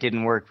right there, it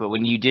didn't work. But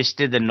when you just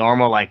did the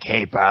normal, like,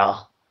 "Hey,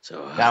 pal,"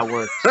 so that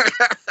worked.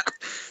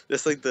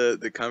 that's like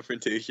the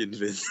confrontation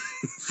Vince.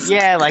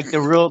 Yeah, like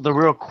the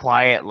real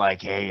quiet,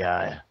 like, "Hey,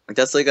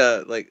 That's like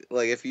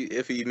if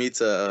he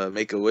meets a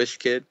Make-A-Wish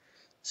kid.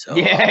 So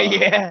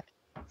yeah.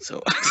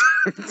 So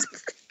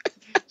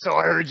So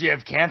I heard you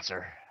have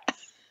cancer.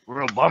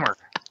 Real bummer.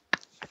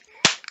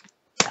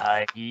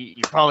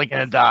 You're probably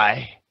gonna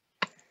die.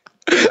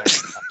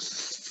 But,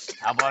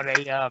 how about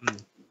you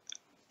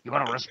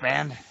want a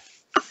wristband?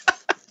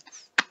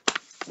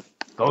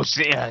 Go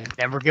see,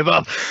 never give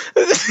up.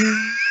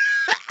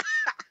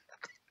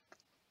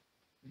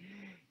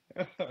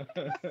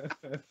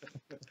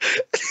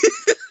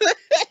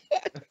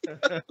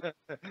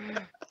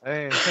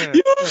 I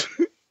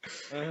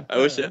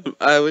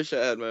wish I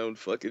had my own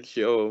fucking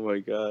show. Oh my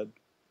god.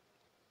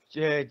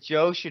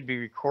 Joe should be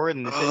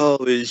recording this.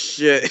 Holy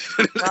shit.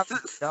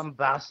 Dumb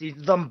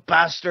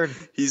bastard.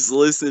 He's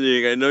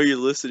listening. I know you're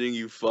listening,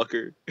 you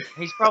fucker.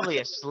 He's probably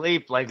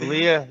asleep. Like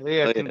Leah. Oh,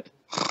 yeah. can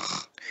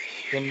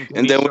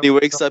And then when he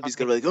wakes up, he's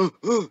gonna be like,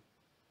 oh,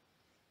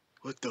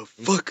 what the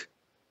fuck?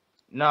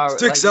 No,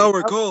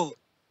 6-hour call.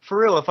 For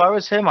real, if I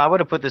was him, I would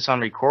have put this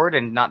on record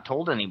and not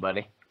told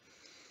anybody.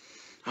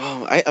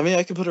 Oh, I mean,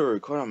 I can put a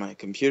record on my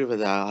computer,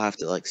 but I'll have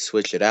to like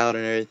switch it out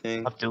and everything.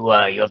 You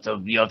have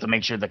to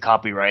make sure the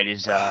copyright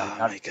is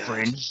not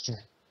infringed.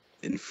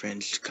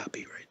 Infringed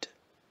copyright.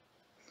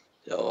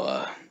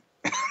 So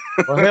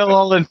well, he'll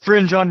all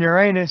infringe on your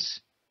anus.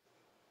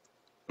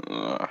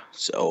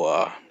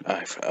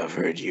 I've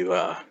heard you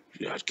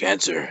got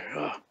cancer.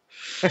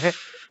 That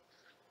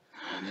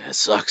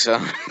sucks, huh?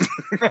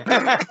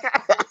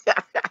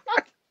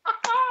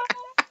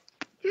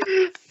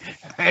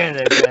 Man,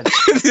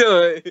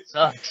 that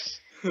sucks.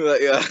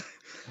 Like,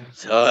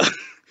 so,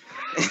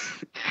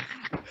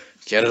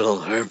 genital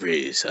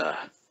herpes.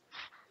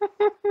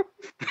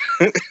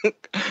 And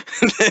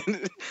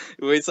then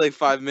he waits like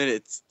 5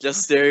 minutes,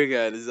 just staring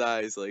at his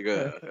eyes, like,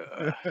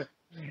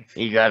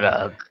 You got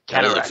a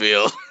how does it cataract.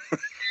 feel?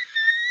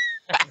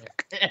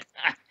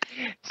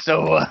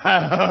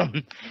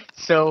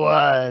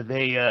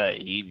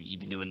 You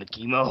been doing the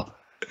chemo?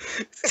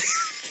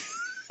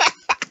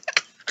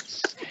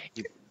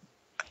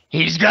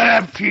 He's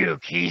gonna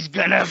puke. He's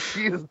gonna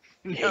puke.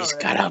 He's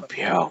gonna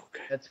puke.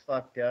 That's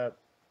fucked up.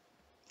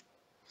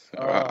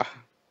 Uh,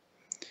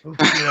 Who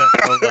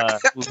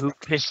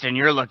pissed in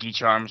your Lucky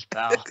Charms,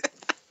 pal?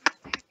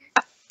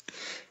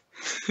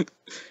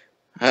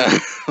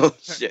 oh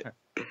shit.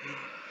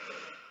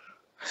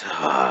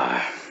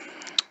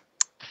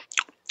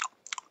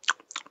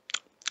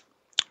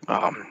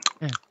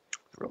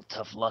 Real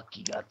tough luck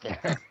you got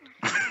there.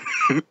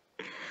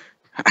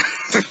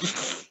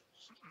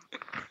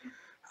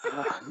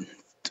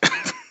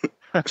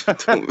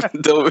 don't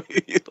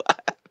make me laugh.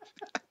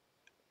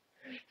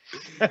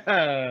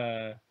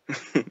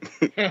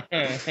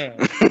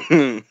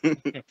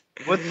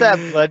 What's that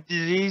blood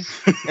disease?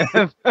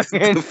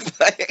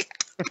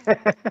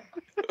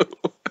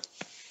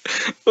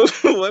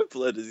 What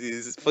blood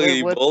disease? It's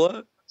fucking Ebola?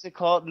 What's it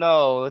called?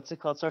 No, what's it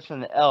called? Starts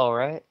with an L,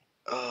 right?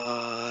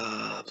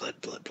 Blood.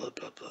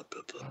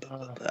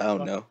 I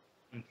don't know.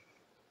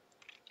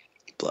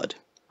 Blood.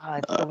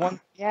 It's the one.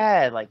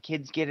 Yeah, like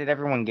kids get it.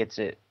 Everyone gets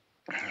it.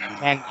 You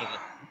can get it.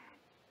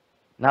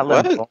 Not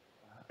What? lymphoma.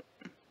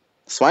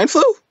 Swine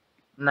flu?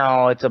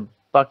 No, it's a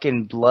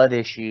fucking blood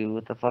issue.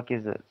 What the fuck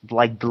is it?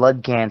 Like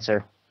blood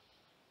cancer.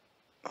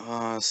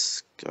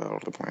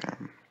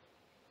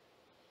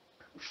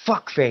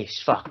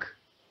 Fuckface. Fuck.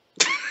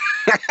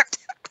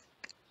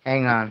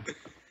 Hang on.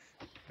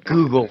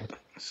 Google.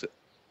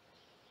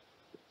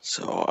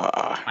 So,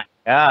 My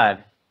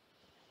God.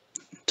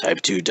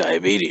 type 2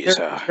 diabetes.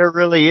 There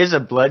really is a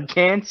blood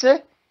cancer?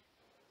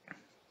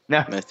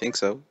 No. I think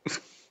so.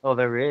 Oh,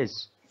 there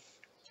is.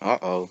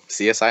 Uh-oh.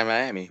 CSI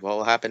Miami. What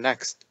will happen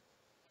next?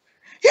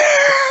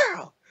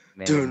 Yeah!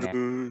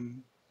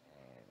 Man.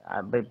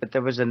 But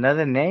there was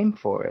another name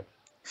for it.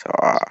 So,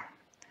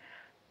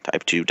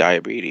 type 2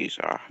 diabetes.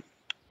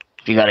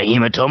 You got a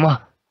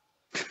hematoma?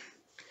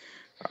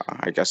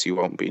 I guess you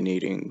won't be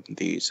needing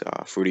these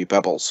Fruity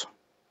Pebbles.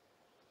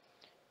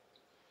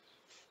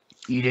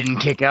 You didn't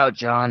kick out,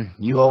 John.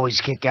 You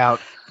always kick out.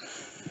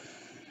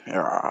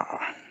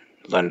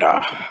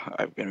 Linda,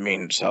 I've been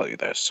meaning to tell you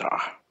this.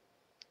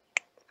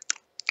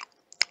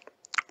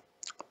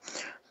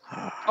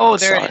 Oh,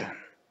 there it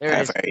is. I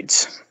have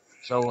AIDS.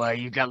 So,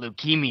 you got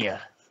leukemia.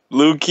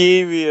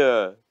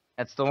 Leukemia.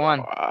 That's the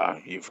one.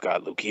 You've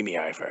got leukemia,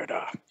 I've heard.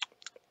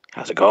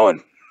 How's it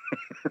going?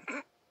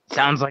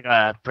 Sounds like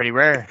pretty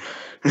rare.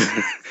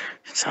 It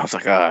sounds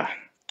like a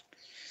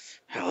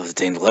hell of a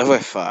thing to live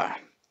with.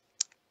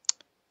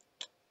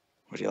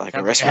 Would you like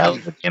a risk? Hell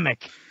of a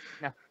gimmick.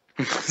 No.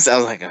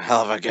 Sounds like a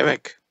hell of a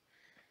gimmick.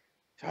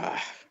 Yo,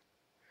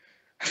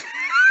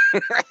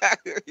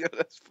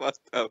 that's fucked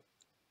up.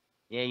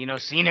 Yeah,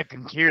 Cena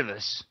can cure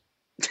this.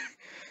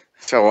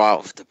 Throw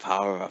out the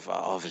power of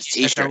all of his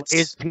t-shirts.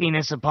 His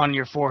penis upon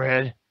your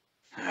forehead.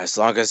 As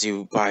long as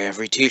you buy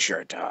every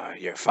t-shirt,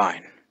 you're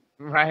fine.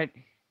 Right?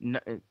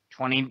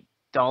 $20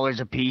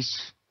 a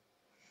piece.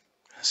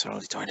 That's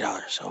only $20.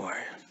 Don't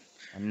worry.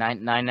 And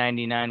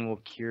 $9.99 will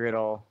cure it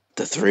all.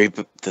 The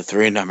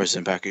three numbers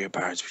in the back of your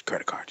parents'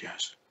 credit card.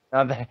 Yes.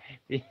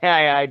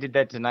 Yeah, I did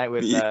that tonight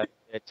with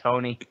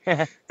Tony.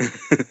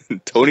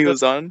 Tony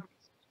was on.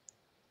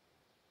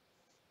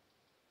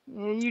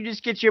 You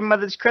just get your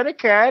mother's credit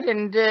card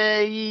and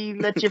you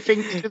let your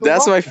fingers do the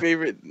That's walk.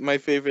 my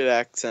favorite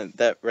accent.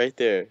 That right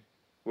there.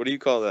 What do you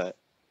call that?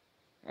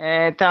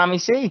 Tommy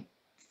C.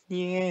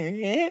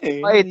 Yeah.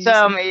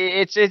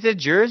 It's a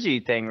Jersey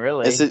thing,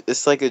 really.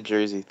 It's like a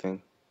Jersey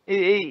thing.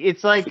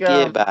 It's like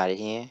Forget about it,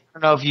 yeah. I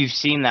don't know if you've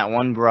seen that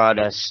one broad,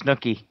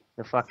 Snooki,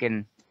 the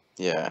fucking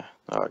Yeah.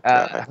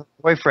 Okay.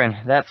 boyfriend,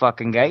 that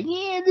fucking guy.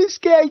 Yeah, this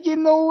guy,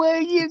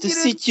 The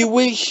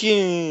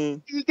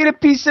situation. You get a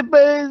piece of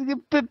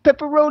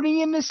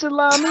pepperoni and the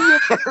salami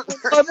and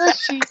butter,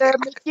 she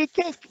make you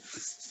cake.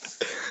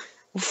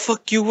 We'll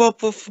fuck you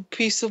up with a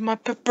piece of my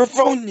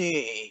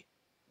pepperoni.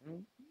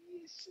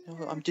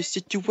 I'm just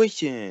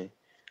situation.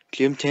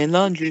 Clean 10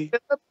 laundry.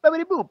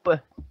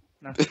 Boop.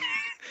 No.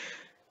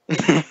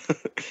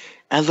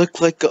 I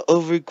look like an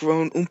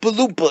overgrown Oompa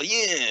Loompa,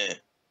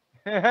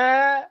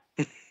 yeah.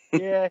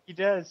 Yeah, he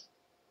does.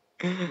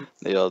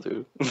 They all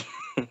do.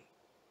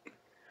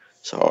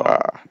 So,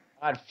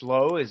 God,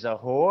 Flo is a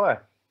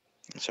whore.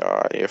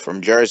 So, you're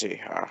from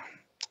Jersey,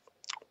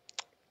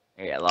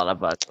 Yeah, a lot of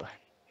butts.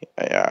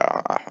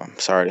 Yeah, I'm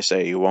sorry to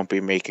say you won't be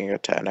making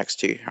it to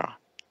NXT,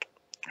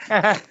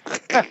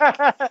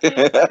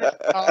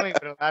 Tommy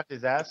would have laughed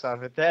his ass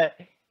off at that.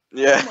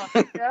 Yeah. Oh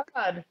my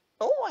god.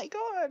 Oh my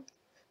god.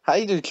 How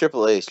you do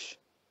Triple H?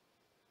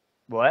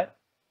 What?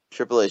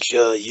 Triple H.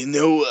 Yeah, let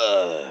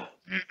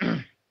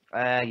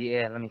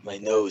me My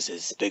think. nose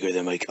is bigger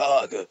than my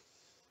cock.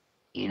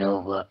 You know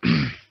what?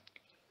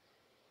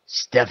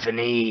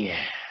 Stephanie,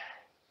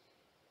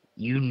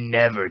 you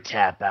never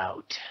tap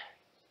out.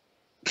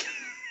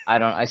 I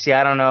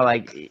don't know,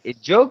 like,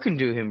 Joe can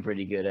do him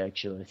pretty good,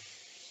 actually.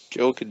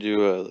 Joe could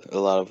do a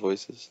lot of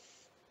voices.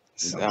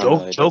 I don't know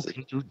how he Joe does it.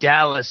 can do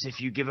Dallas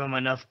if you give him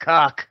enough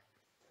cock.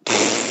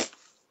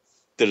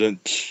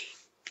 Didn't.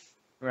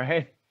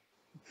 Right?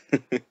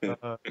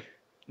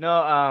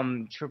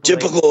 No, Triple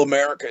Typical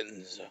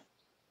Americans.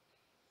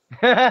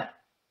 H.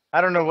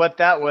 I don't know what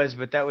that was,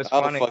 but that was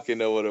I don't funny. fucking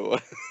know what it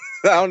was.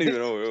 I don't even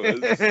know what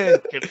it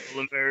was.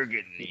 Typical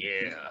American,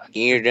 yeah.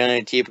 You're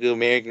done typical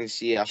American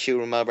shit. I'll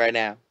shoot him up right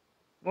now.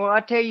 Well,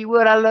 I tell you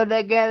what, I love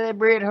that guy, that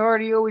Bret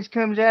Hart. He always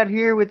comes out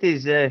here with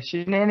his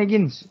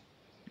shenanigans.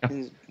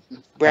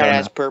 Bright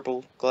ass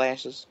purple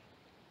glasses.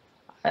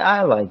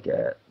 I like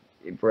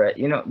Bret,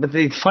 but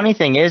the funny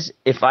thing is,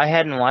 if I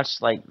hadn't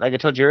watched, like I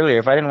told you earlier,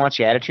 if I didn't watch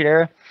the Attitude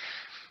Era,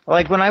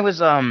 like when I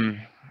was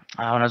when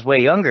I was way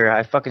younger,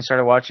 I fucking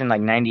started watching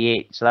like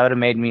 98, so that would have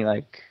made me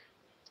like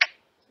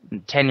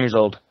 10 years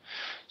old.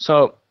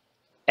 So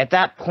at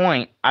that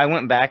point, I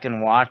went back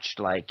and watched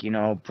like,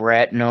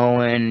 Bret and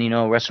Owen,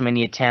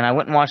 WrestleMania 10. I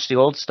went and watched the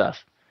old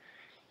stuff.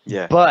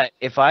 Yeah. But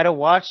if I'd have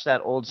watched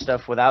that old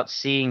stuff without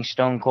seeing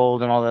Stone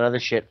Cold and all that other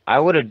shit, I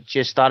would have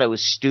just thought it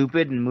was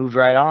stupid and moved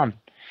right on.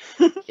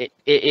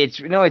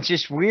 It's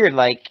just weird.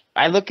 Like,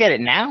 I look at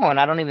it now and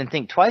I don't even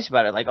think twice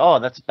about it. Like, oh,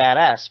 that's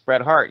badass,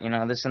 Bret Hart,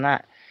 this and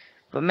that.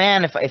 But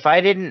man, if I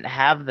didn't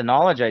have the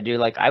knowledge I do,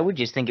 like, I would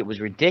just think it was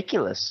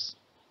ridiculous.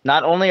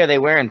 Not only are they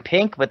wearing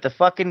pink, but the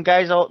fucking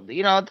guys all,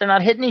 they're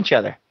not hitting each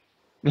other.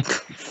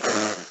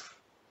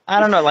 I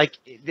don't know, like,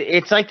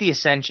 it's like the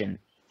Ascension.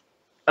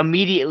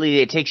 Immediately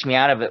it takes me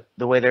out of it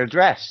the way they're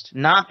dressed.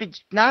 Not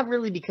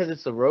really because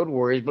it's the Road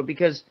Warriors, but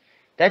because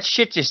that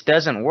shit just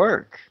doesn't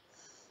work.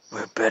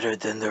 We're better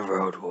than the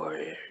Road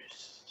Warriors.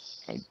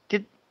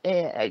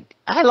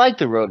 I like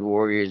the Road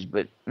Warriors,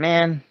 but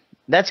man,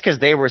 that's because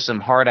they were some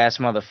hard ass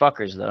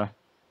motherfuckers, though.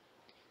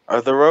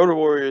 Are the Road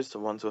Warriors the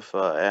ones with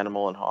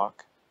Animal and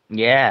Hawk?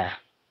 Yeah.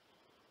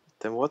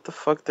 Then what the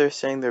fuck they're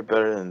saying they're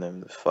better than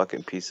them? This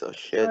fucking piece of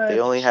shit.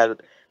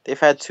 They've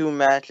had 2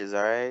 matches,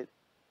 all right.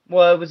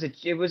 Well,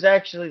 it was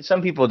actually,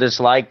 some people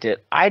disliked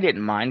it. I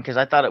didn't mind because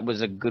I thought it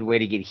was a good way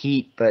to get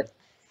heat, but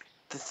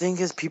the thing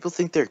is, people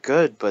think they're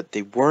good, but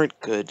they weren't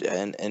good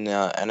in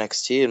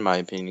NXT, in my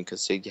opinion,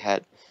 because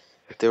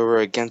they were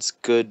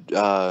against good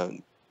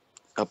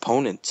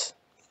opponents.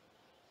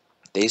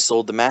 They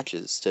sold the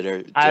matches to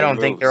their. I don't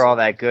think they're all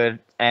that good,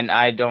 and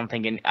I don't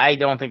think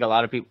a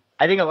lot of people.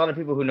 I think a lot of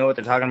people who know what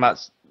they're talking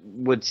about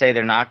would say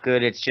they're not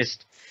good. It's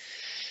just,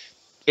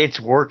 it's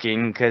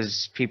working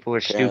because people are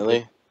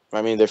stupid.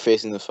 I mean, they're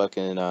facing the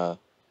fucking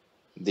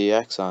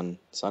DX on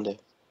Sunday.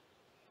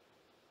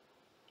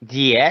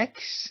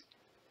 DX?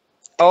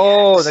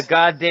 Oh,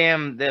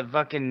 the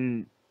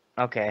fucking.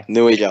 Okay.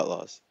 New Age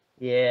Outlaws.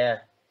 Yeah.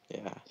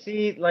 Yeah.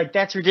 See, like,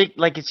 that's ridiculous.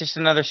 Like, it's just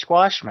another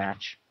squash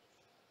match.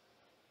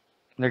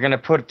 They're gonna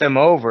put them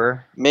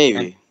over.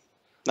 Maybe.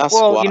 Not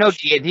well,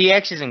 squash.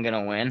 DX isn't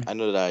gonna win. I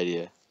know the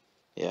idea.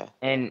 Yeah.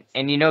 And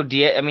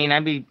DX. I mean,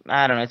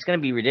 I don't know. It's gonna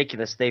be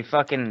ridiculous. They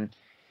fucking.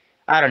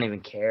 I don't even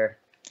care.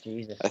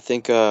 Jesus. I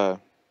think the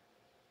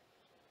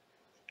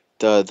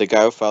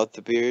guy without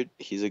the beard,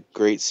 he's a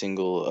great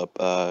single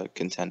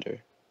contender.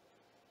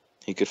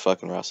 He could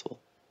fucking wrestle.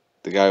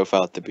 The guy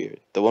without the beard.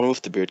 The one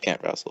with the beard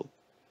can't wrestle.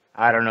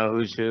 I don't know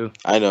who's who.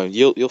 I know.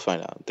 You'll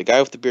find out. The guy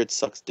with the beard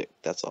sucks dick.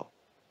 That's all.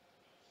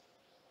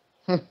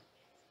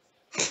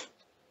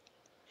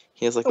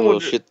 He has like a little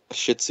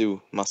Shih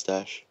Tzu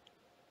mustache.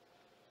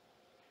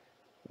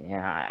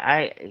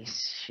 Yeah,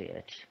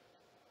 shit.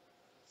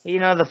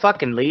 The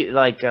fucking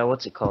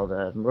what's it called?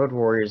 Road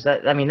Warriors.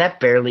 That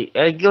barely.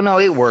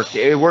 It worked.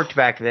 It worked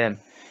back then.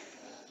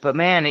 But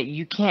man,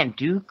 you can't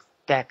do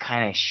that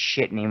kind of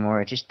shit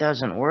anymore. It just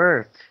doesn't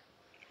work.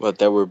 What?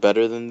 That were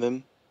better than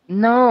them?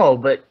 No,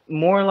 but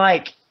more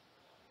like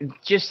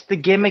just the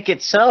gimmick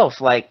itself.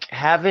 Like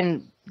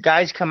having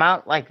guys come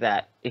out like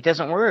that, it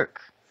doesn't work.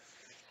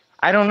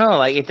 I don't know.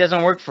 Like, it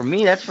doesn't work for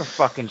me. That's for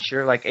fucking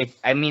sure. Like,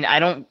 I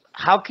don't.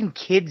 How can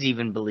kids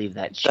even believe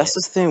that shit? That's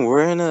the thing.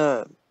 We're in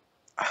a.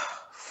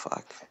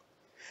 Fuck.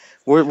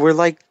 We're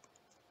like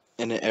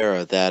in an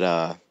era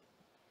that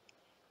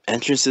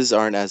entrances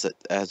aren't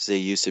as they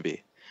used to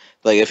be.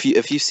 Like if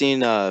you've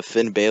seen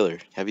Finn Balor,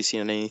 have you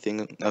seen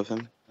anything of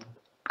him?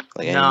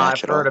 Like any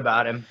match I've heard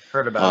about him.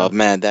 Oh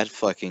man, that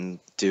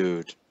fucking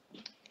dude.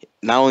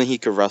 Not only he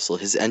could wrestle,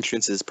 his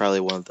entrance is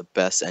probably one of the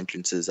best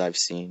entrances I've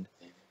seen.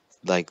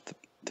 Like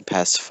the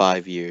past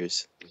 5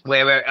 years.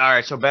 Wait, all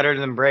right. So better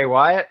than Bray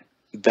Wyatt?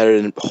 Better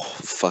than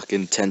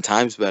fucking 10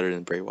 times better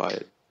than Bray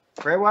Wyatt.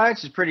 Bray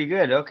Wyatt's is pretty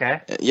good.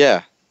 Okay.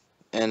 Yeah,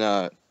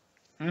 and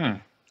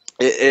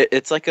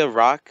it's like a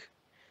Rock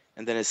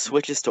and then it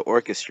switches to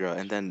orchestra,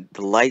 and then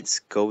the lights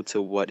go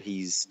to what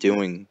he's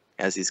doing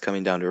as he's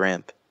coming down the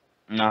ramp.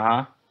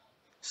 Uh-huh.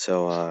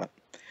 So,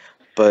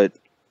 but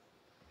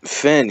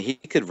Finn, he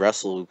could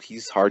wrestle.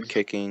 He's hard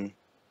kicking.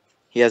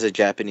 He has a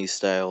Japanese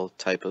style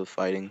type of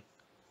fighting,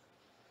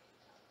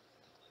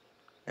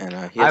 and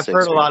he has I've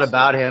heard a lot experience.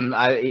 about him.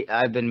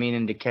 I've been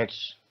meaning to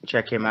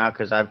check him out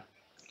because I've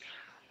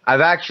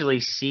actually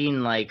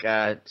seen like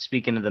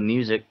speaking of the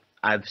music,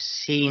 I've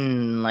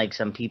seen like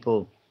some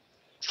people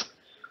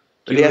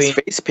But he has doing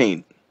face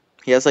paint.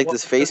 He has like well,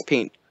 this face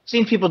paint.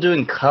 seen people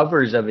doing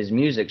covers of his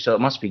music, so it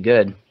must be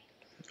good.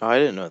 Oh, I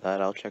didn't know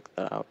that. I'll check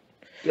that out.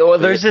 Yo, well,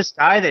 But yeah, there's this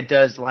guy that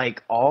does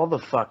like all the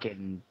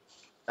fucking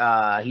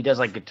he does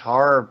like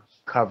guitar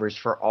covers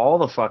for all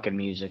the fucking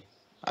music.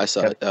 I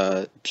saw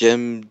it.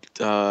 Jim.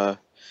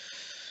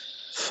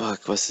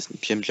 Fuck, what's his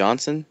Jim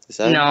Johnson? Is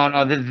that?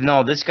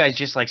 No, this guy's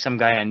just like some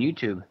guy on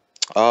YouTube.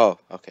 Oh,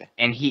 okay.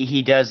 And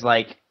he does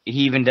like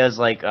he even does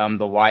like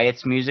the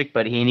Wyatt's music,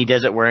 but he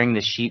does it wearing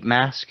the sheep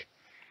mask.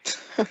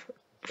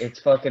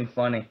 It's fucking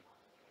funny.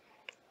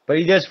 But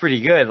he does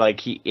pretty good. Like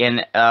he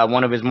in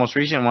one of his most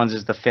recent ones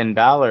is the Finn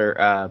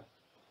Balor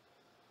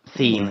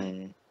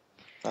theme.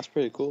 That's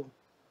pretty cool.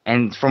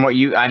 And from what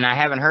you and I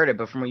haven't heard it,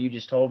 but from what you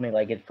just told me,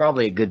 like it's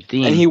probably a good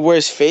theme. And he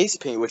wears face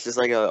paint, which is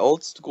like an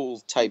old school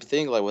type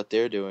thing, like what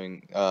they're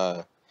doing,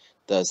 the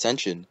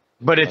Ascension.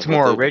 But it's like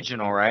more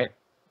original, right?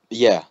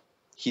 Yeah,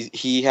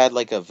 he had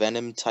like a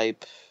Venom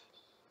type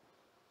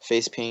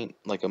face paint,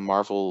 like a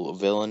Marvel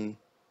villain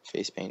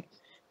face paint,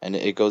 and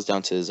it goes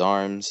down to his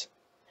arms.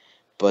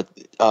 But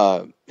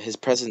his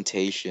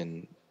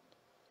presentation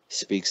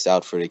speaks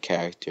out for the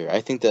character.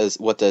 I think that's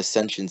what the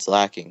Ascension's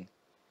lacking.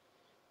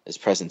 His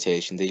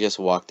presentation. They just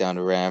walk down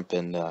the ramp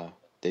and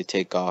they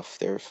take off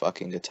their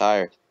fucking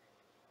attire.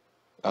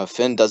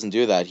 Finn doesn't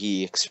do that.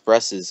 He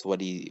expresses what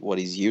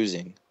he's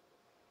using.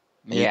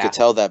 And you could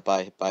tell that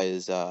by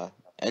his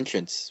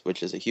entrance,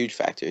 which is a huge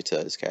factor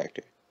to his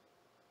character.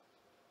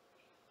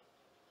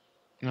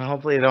 Well,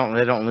 hopefully they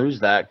don't lose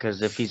that,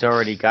 because if he's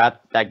already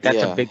got that,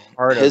 that's a big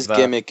part of his of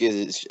gimmick.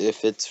 Is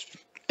if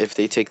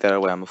they take that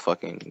away, I'm a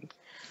fucking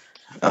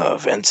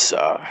Vince.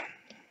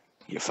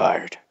 You're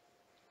fired.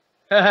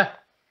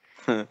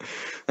 And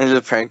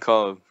just prank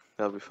call him.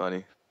 That'll be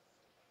funny.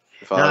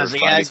 If I ever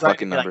find his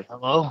fucking number. Like,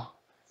 hello?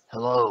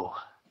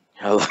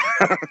 Hello.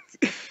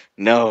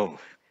 No.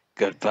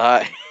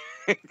 Goodbye.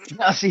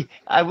 Now, see,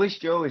 I wish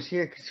Joe was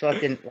here, because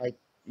fucking, like,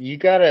 you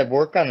gotta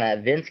work on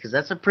that Vince, because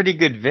that's a pretty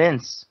good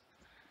Vince.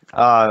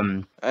 I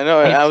know,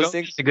 I was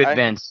thinking. It's a good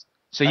Vince.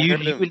 So you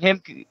and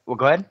him, well,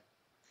 go ahead.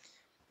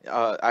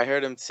 I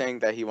heard him saying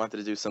that he wanted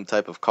to do some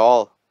type of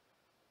call.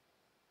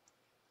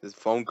 His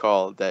phone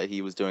call that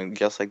he was doing,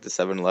 just like the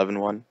 7-Eleven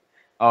one.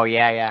 Oh,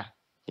 yeah.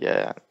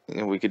 Yeah,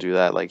 we could do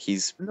that. Like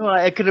he's. No,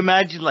 I could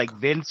imagine like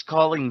Vince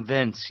calling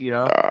Vince. You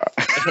know.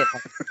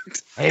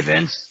 Hey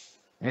Vince.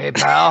 Hey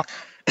pal.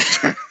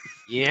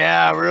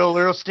 Yeah,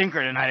 real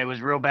stinker tonight. It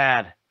was real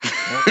bad.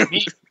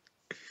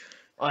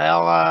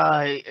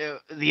 Well,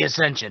 the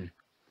Ascension.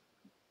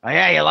 Oh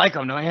yeah, you like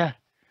them, don't you?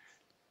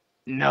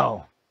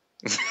 No.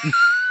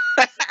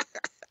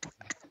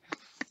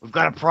 We've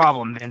got a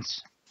problem,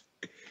 Vince.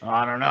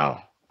 I don't know.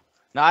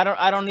 No,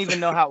 I don't even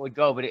know how it would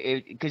go, but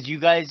because you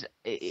guys,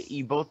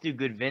 you both do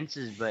good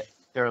Vinces, but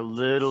they're a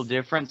little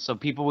different, so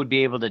people would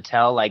be able to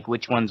tell like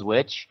which one's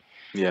which.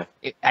 Yeah.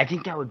 I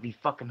think that would be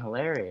fucking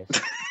hilarious.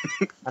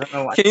 I don't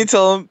know. Can you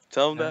tell him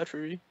that for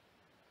me?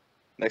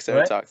 Next time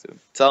you talk to him,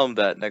 tell him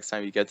that next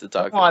time you get to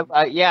talk to him.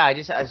 Yeah, I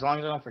just as long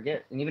as I don't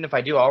forget, and even if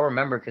I do, I'll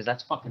remember because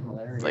that's fucking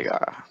hilarious. Like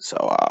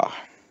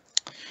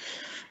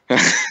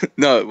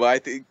no, what I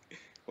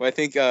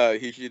think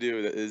he should do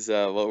is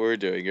what we're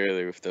doing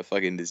earlier with the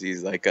fucking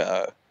disease, like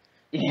yeah.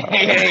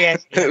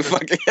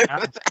 Fucking.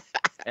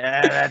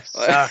 Yeah, that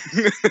sucks.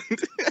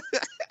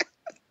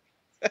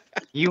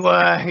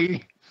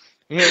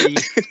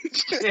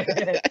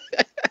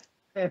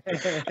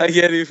 I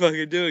can't even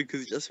fucking do it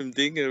because just from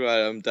thinking about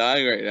it, I'm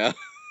dying right now.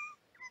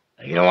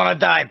 You don't want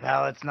to die,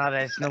 pal. It's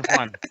no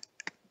fun.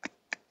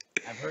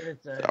 I've heard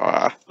it's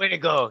a way to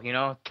go. You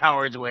know,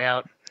 coward's way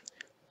out.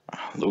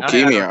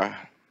 Leukemia.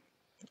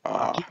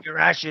 Keep your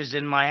ashes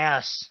in my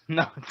ass.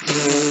 No.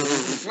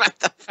 What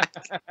the fuck?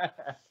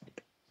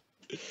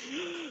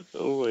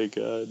 Oh my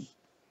god.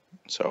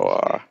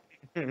 So,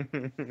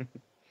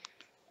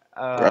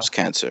 breast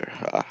cancer.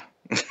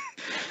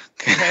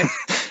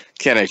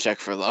 Can I check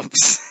for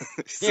lumps?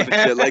 Some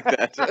shit like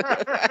that.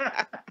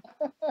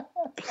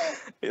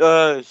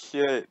 Oh,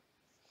 shit.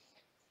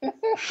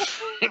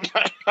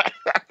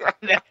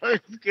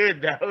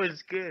 That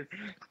was good.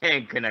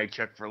 Hey, can I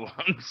check for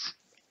lumps?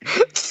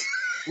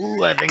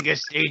 Ooh, I think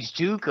it's stage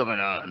 2 coming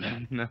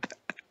on.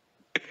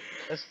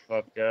 That's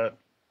fucked up.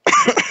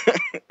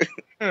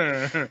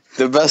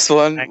 The best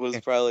one was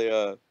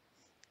probably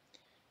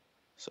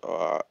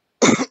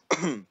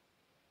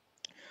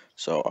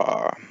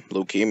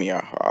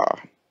leukemia.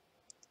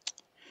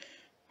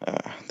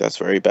 That's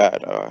very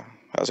bad.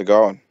 How's it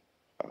going?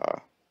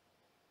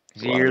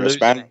 You're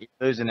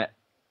losing it.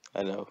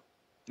 I know.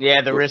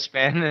 Yeah, the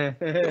wristband.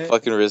 The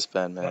fucking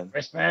wristband, man.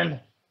 Wristband.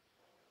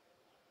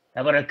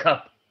 How about a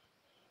cup?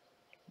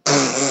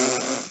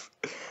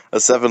 A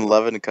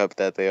 7-Eleven cup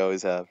that they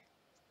always have.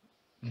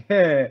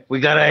 We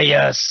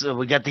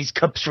got these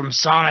cups from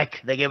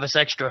Sonic. They gave us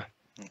extra.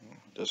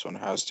 This one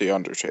has the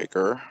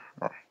Undertaker.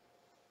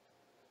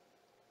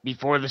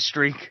 Before the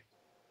streak.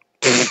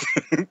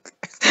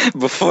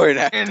 Before and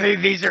after.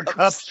 And these are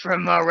cups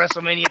from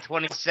WrestleMania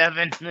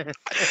 27.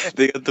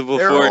 They got the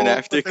They're before and old,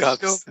 after but they're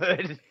cups. still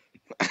good.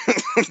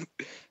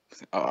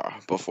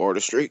 Before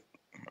the streak,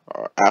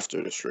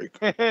 after the streak.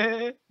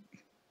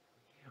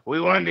 We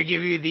wanted to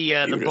give you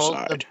You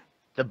decide.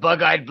 the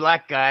bug-eyed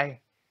black guy.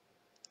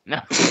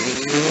 No.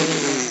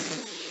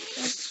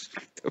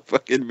 The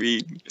fucking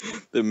meme.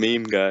 The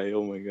meme guy.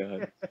 Oh my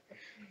god.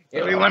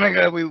 Yeah, we want to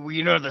go. We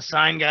you know the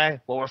sign guy.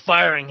 Well, we're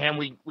firing him.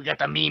 We got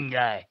the meme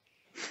guy.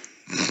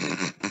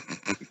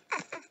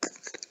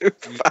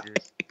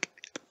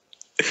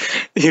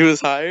 He was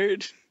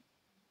hired?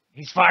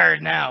 He's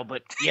fired now,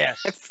 but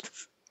yes.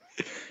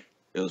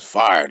 He was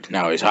fired.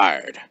 Now he's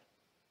hired.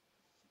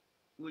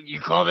 You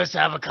call this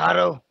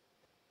avocado?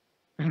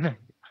 I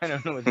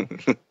don't know.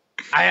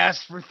 I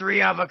asked for 3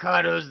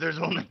 avocados. There's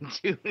only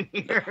 2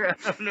 here.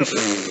 I don't know.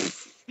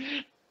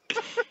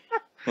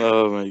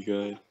 Oh my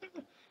god.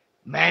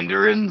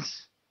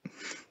 Mandarins?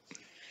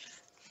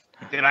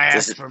 Did I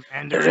ask for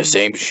mandarins? They're the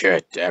same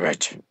shit, damn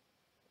it.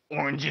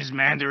 Oranges,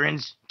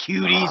 mandarins,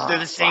 cuties, they're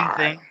the same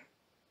thing.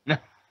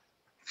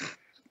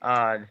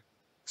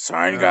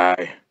 Sign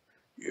guy,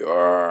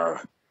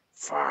 you're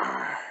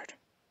fired.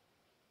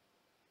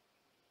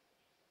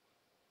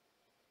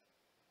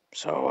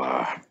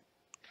 So,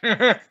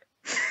 then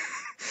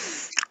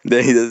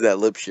he does that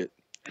lip shit.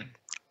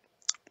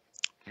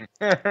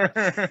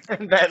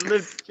 That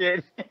lip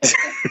shit.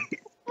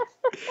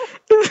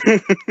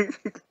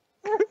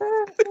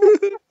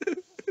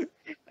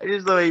 I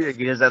just love it.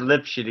 He does that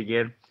lip shit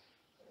again.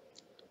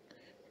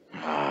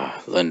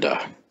 Linda.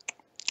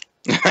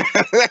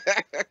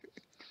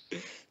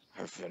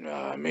 I've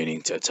been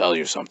meaning to tell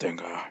you something.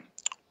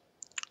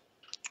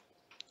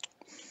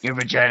 Your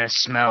vagina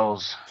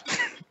smells.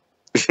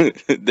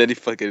 Then he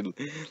fucking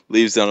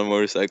leaves on a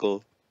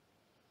motorcycle.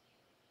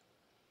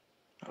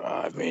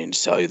 I've been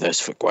to tell you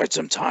this for quite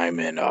some time,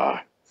 and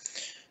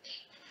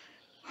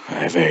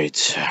I've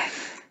ate.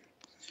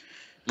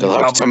 Good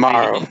luck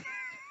tomorrow.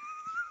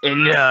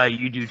 And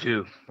you do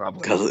too,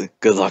 probably.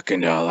 Good luck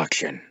in the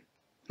election.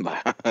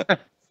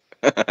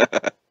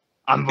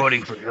 I'm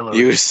voting for Hillary.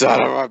 You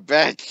son of a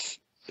bitch.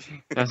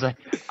 I was like,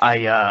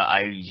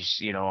 I just,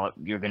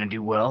 you're gonna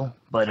do well,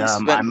 but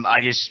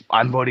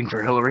I'm voting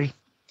for Hillary.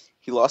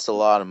 He lost a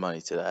lot of money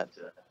to that,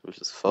 which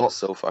is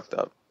so fucked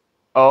up.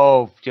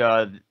 Oh,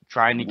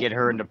 trying to get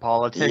her into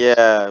politics.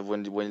 Yeah,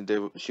 when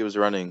she was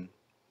running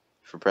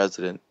for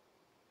president.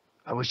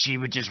 I wish she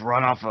would just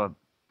run off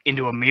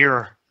into a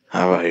mirror.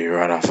 How about you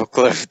run off a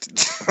cliff?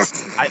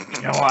 I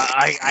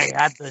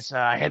had this.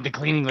 I had the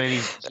cleaning lady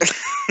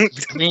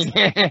clean.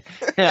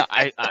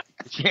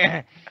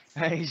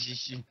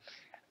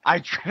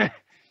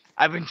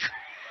 I've been.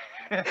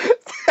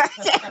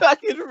 I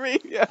can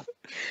read you.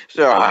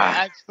 So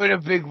I put a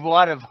big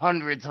wad of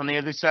hundreds on the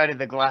other side of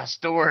the glass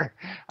door.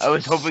 I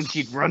was hoping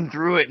she'd run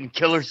through it and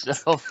kill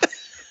herself.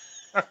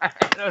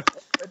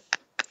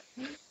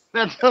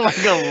 That's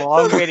like a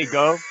long way to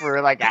go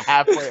for like a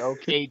halfway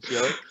okay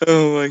joke.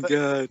 Oh my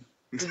god.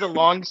 This is a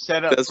long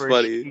setup. That's for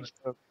funny. A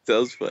joke. That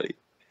was funny.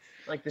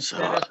 Like the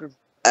setup.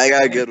 I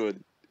got a good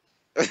one.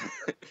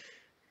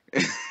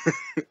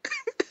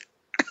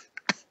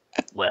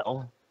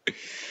 Well,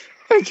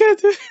 I can't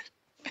do it.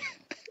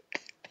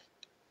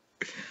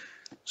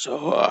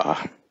 So,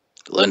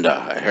 Linda,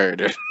 I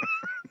heard it.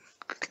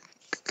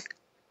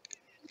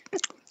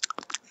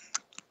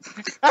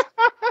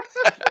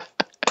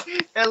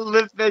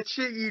 that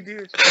shit you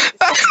do.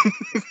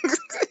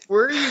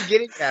 Where are you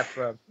getting that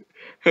from?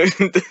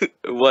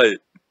 What?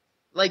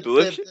 Like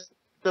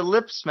the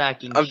lip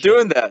smacking. I'm shit.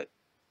 doing that.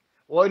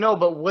 Well, no,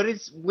 but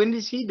when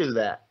does he do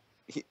that?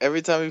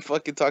 Every time he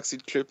fucking talks to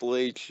Triple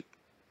H.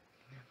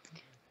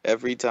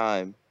 Every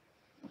time.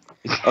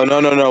 Oh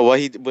no!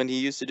 When he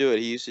used to do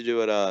it,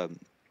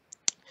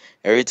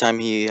 every time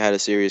he had a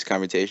serious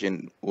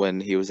conversation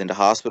when he was in the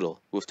hospital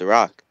with The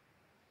Rock.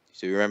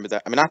 Do you remember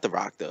that? I mean, not The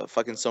Rock, the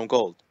fucking Stone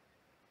Cold.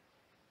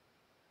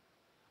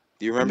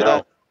 Do you remember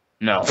that?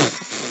 No.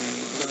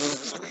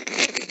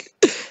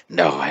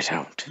 No, I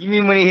don't. You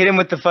mean when he hit him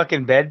with the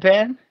fucking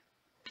bedpan?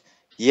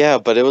 Yeah,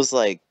 but it was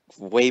like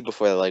way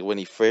before that. Like when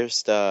he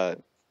first they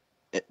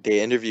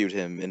interviewed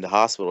him in the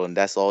hospital, and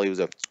that's all he was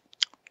up.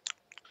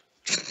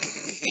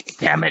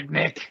 Damn it,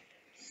 Mick.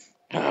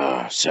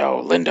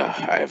 So Linda,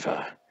 I've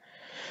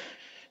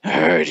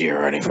heard you're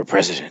running for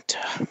president.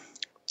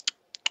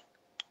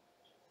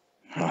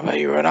 How about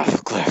you run off a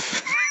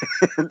cliff?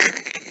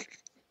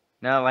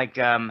 No, like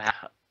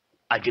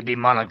I could be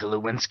Monica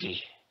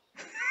Lewinsky.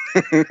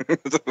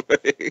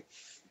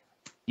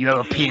 You have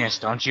a penis,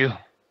 don't you?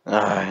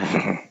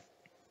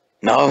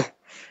 No.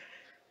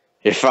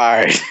 You're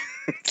fired.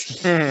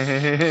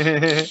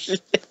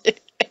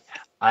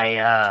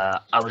 I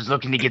was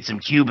looking to get some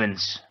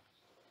Cubans.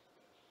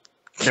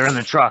 They're in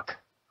the truck.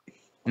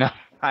 No,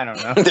 I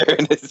don't know.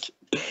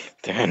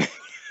 They're in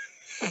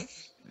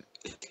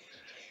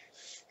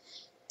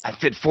I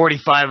fit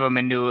 45 of them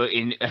into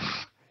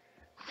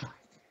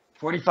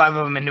 45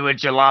 of them into a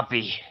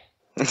jalopy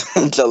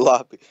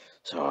jalopy.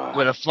 So,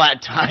 with a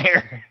flat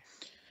tire.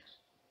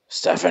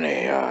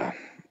 Stephanie,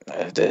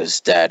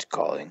 this dad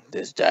calling.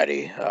 This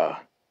daddy,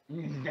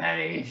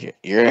 Daddy.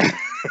 you're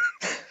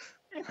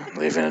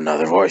leaving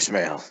another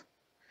voicemail.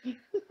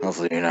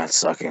 Hopefully you're not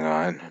sucking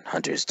on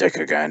Hunter's dick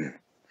again.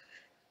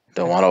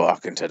 Don't want to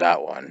walk into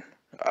that one.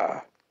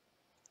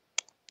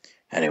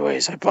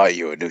 Anyways, I bought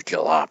you a new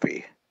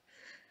jalopy.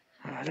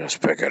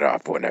 Just pick it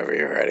up whenever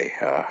you're ready.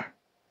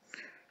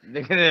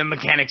 The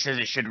mechanic says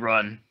it should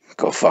run.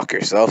 Go fuck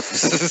yourself.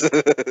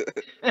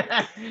 And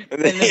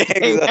then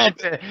say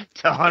that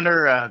to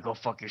Hunter, go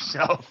fuck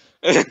yourself.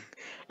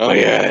 Oh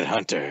yeah,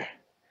 Hunter.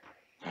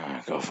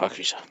 Go fuck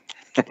yourself.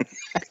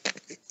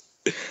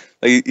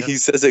 Like, he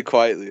says it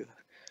quietly.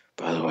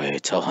 By the way,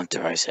 tell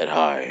Hunter I said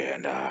hi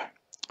and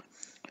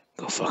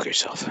go fuck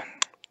yourself.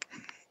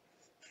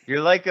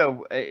 You're like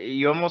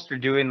you almost are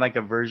doing like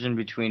a version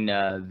between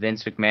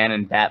Vince McMahon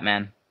and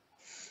Batman.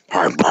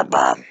 I'm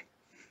Batman.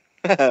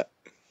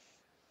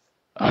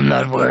 I'm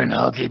not wearing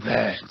hockey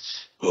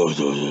pants.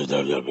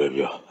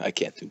 I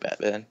can't do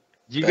Batman.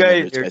 Did you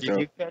Batman guys, hurts my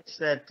did you catch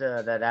that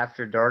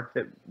After Dark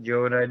that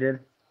Joe and I did?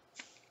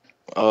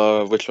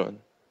 Which one?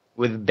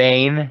 With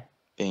Bane.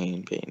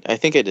 Bane. I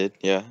think I did,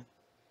 yeah.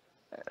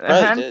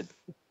 Probably did.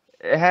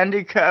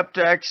 Handicapped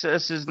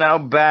access is now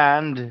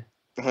banned.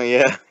 Oh,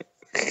 yeah.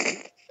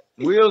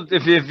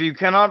 If you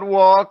cannot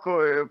walk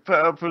or you're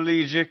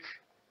paraplegic,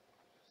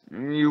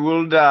 you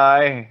will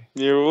die.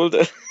 You ruled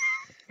it.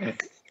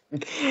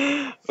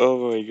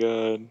 Oh my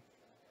god.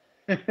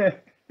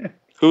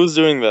 Who's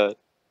doing that?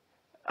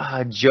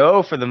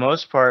 Joe for the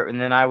most part, and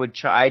then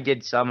I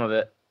did some of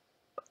it.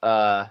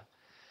 I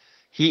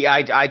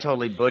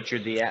totally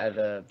butchered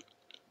the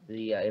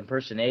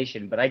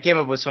impersonation, but I came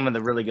up with some of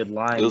the really good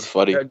lines. It was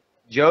funny.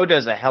 Joe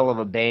does a hell of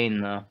a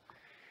Bane, though.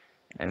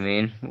 I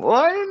mean,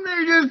 why didn't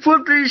they just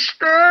put these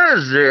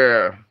stars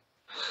there?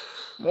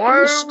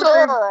 Why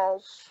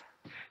stars?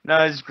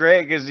 No, it's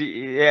great because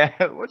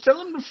well, tell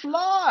him to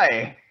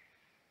fly.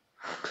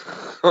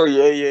 Oh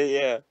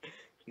yeah.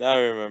 Now I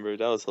remember.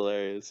 That was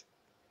hilarious.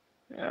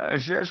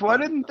 Yes. Why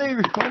did they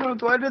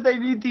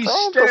need these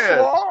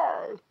stairs?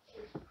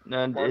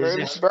 No, My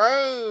name's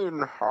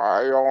Bane.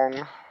 I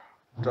own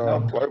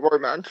the Playboy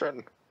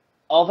Mansion.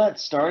 All that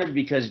started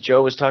because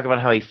Joe was talking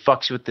about how he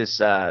fucks with this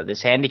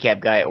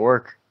handicapped guy at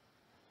work.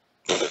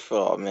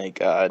 Oh my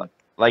god.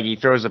 Like he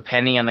throws a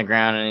penny on the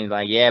ground and he's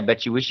like, "Yeah, I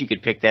bet you wish you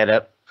could pick that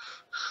up."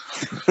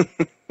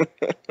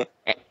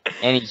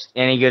 and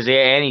he goes,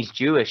 "Yeah, and he's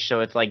Jewish,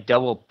 so it's like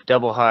double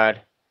hard."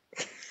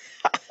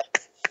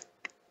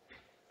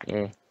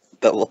 Yeah.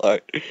 Double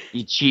hard.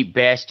 You cheap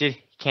bastard!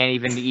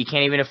 You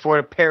can't even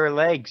afford a pair of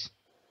legs.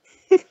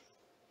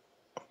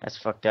 That's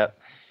fucked up.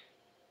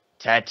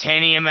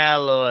 Titanium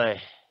alloy.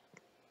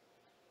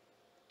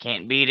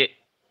 Can't beat it,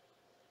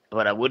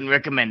 but I wouldn't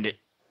recommend it.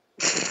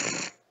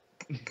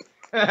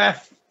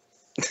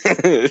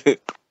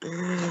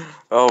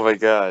 Oh my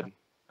god.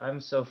 I'm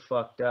so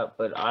fucked up,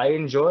 but I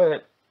enjoy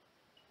it.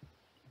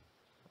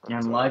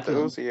 And life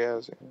has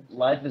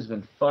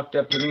been fucked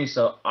up to me,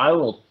 so I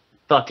will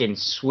fucking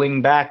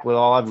swing back with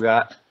all I've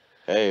got.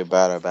 Hey,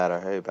 batter,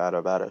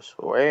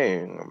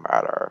 swing,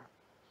 batter.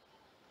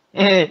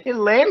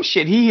 Lamb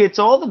shit, he hits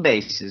all the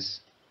bases.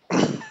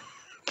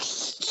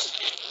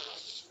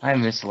 I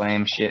miss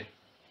Lamb shit.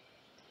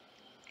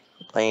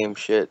 Lame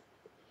shit.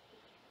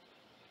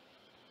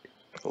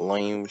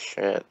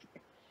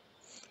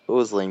 Who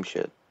was lame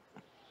shit?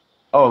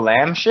 Oh,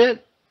 Lamb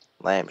shit?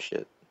 Lamb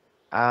shit.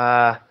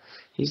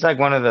 He's like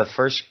one of the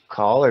first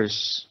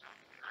callers.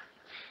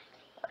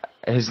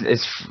 His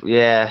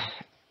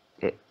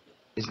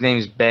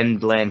name's Ben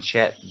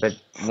Blanchett, but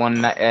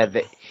one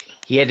night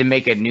he had to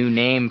make a new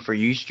name for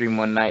Ustream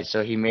one night,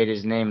 so he made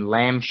his name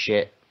Lamb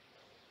Shit,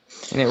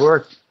 and it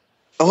worked.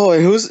 Oh,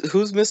 and who's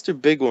Mr.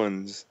 Big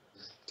Ones?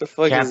 What the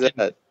fuck is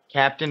that?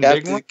 Captain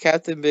Big Ones?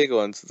 Captain Big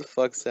Ones. What the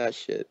fuck's that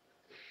shit?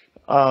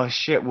 Oh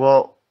shit!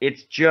 Well,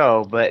 it's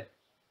Joe, but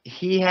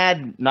he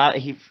had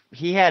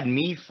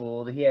me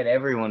fooled. He had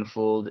everyone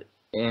fooled,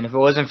 and if it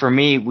wasn't for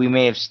me, we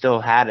may have still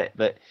had it.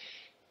 But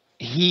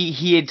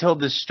he had told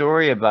this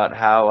story about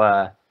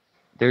how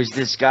there's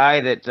this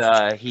guy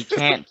that he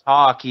can't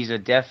talk. He's a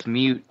deaf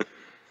mute,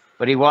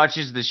 but he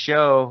watches the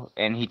show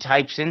and he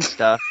types in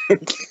stuff.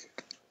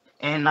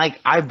 And like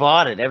I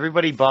bought it.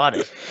 Everybody bought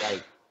it.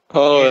 Like,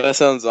 oh, that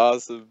sounds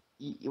awesome.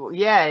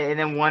 Yeah, and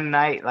then one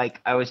night,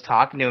 like I was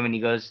talking to him, and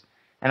he goes,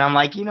 and I'm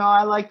like,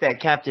 I like that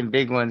Captain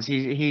Big Ones.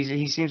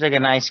 He seems like a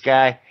nice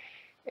guy.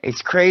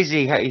 It's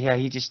crazy how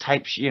he just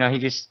types. He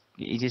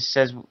just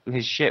says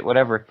his shit,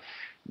 whatever.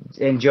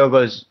 And Joe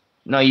goes,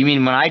 "No, you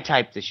mean when I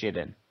type the shit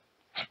in?"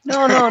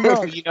 No. I'm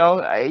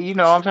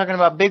talking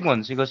about Big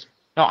Ones. He goes,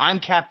 No, I'm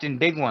Captain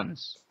Big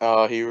Ones.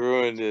 Oh, he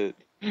ruined it.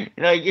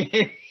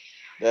 Like,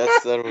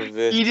 That son of a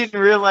bitch. he didn't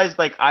realize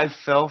like I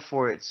fell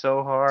for it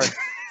so hard,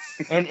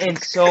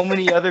 and so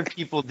many other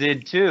people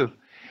did too.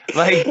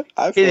 Like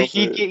I fell for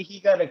it. he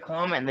got a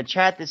comment in the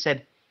chat that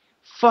said,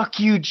 "Fuck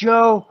you,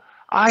 Joe.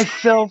 I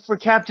fell for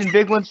Captain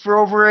Big Ones for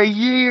over a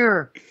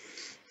year."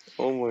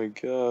 Oh my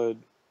god.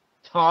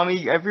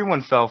 Tommy,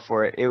 everyone fell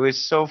for it. It was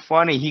so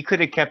funny. He could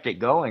have kept it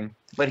going,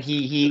 but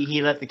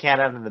he let the cat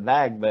out of the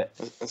bag. But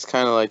It's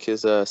kind of like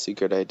his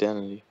secret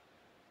identity.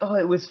 oh,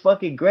 it was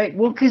fucking great.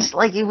 Well, cause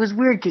like it was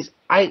weird, cause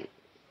I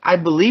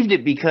believed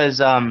it because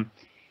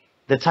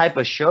the type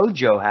of show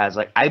Joe has.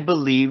 Like I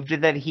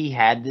believed that he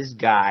had this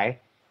guy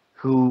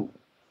who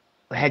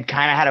had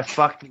kind of had a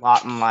fucked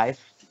lot in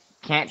life,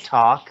 can't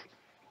talk,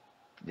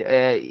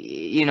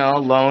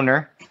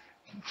 loner.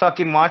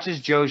 Fucking watches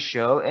Joe's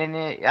show, and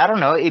I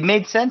don't know. It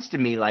made sense to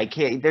me. Like,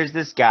 hey, there's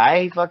this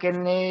guy.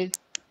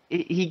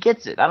 He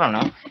gets it. I don't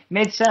know. It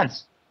made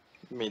sense.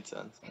 It made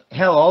sense.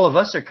 Hell, all of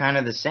us are kind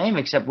of the same,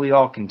 except we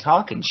all can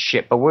talk and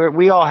shit. But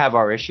we all have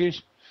our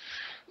issues.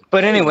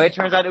 But anyway, it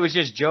turns out it was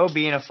just Joe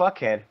being a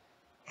fuckhead,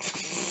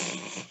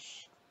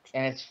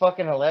 and it's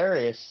fucking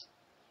hilarious.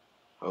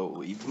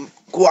 Holy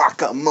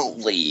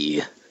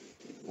guacamole!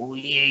 Oh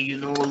yeah,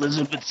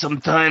 Elizabeth.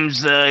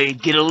 Sometimes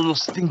get a little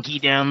stinky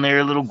down there,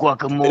 a little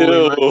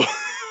guacamole. Ew.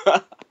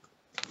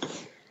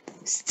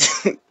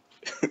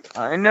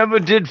 I never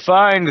did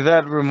find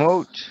that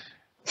remote.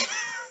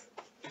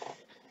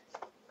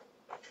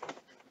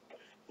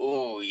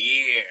 Oh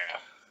yeah.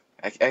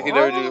 I could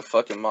never do a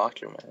fucking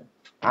Macho Man.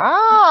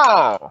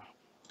 Oh!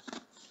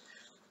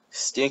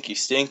 Stinky,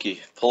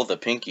 stinky. Pull the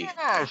pinky.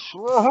 Yes,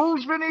 well,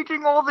 who's been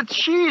eating all the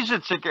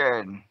Cheez-Its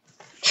again?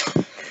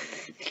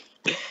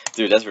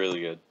 Dude, that's really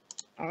good.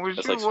 Was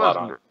That's like spot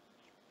on.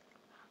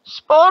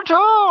 Spot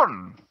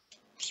on!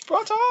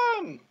 Spot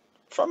on!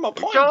 From a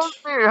point. Told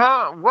me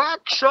how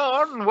wax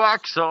on,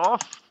 wax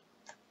off.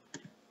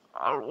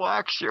 I'll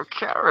wax your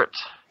carrot.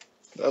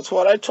 That's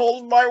what I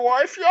told my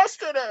wife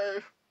yesterday.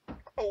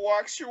 I'll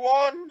wax you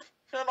on,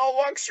 and I'll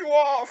wax you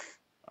off.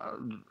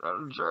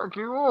 I'll jerk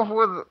you off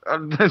with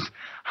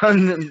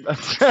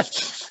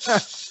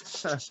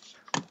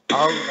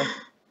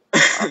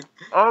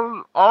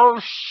I'll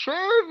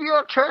shave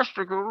your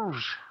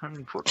testicles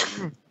and put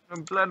them in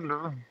a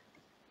blender.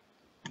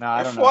 No,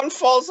 I don't know. If one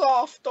falls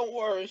off, don't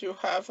worry, you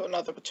have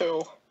another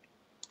 2.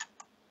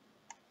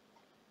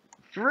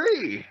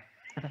 3.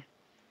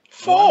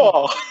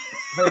 4.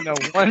 Wait, no,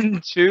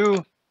 1,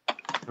 2,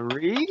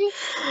 3?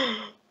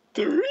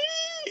 3.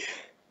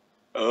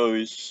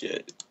 Oh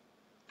shit.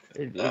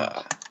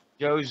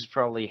 Joe's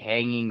probably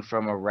hanging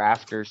from a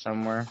rafter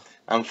somewhere.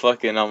 I'm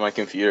fucking on my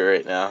computer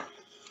right now.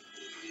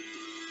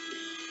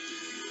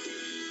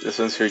 This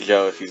one's for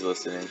Joe if he's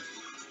listening.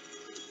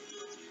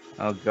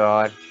 Oh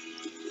god.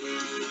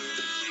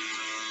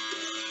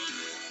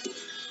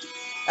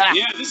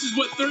 Yeah, this is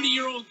what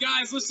 30-year-old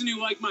guys listen to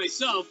like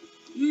myself.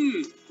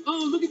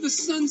 Oh, look at the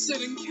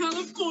sunset in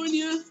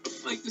California.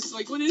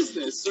 Like, what is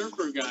this?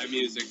 Surfer guy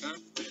music, huh?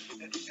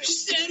 She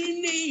said her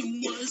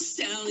name was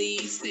Sally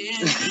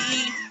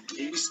Sandy. And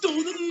you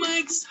stole the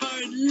Mike's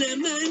Hard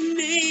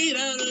Lemonade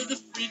out of the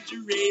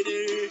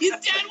refrigerator. Your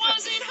dad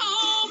wasn't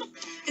home.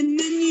 And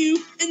then you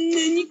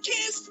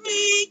kissed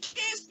me.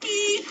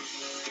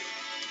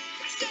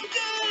 So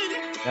good.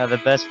 Yeah,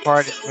 the best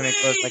part is when it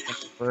goes like in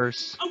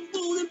verse. I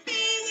wanna be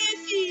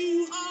with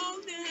you all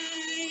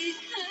night.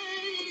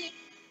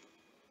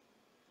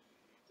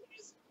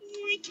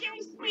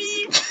 Kiss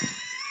me.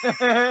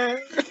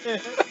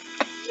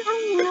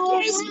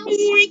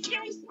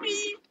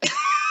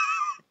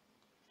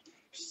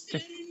 She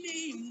said her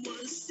name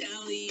was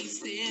Sally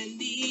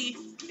Sandy.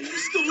 And you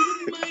stole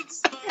the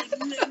Mike's Hard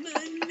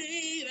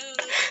Lemonade out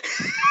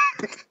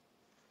of...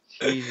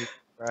 Jesus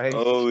Christ.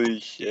 Holy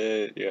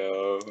shit,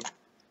 yo.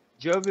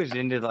 Joe goes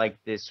into like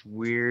this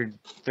weird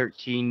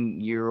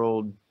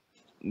 13-year-old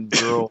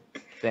girl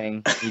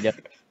thing. He does.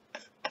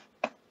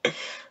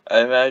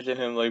 I imagine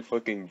him like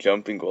fucking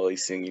jumping while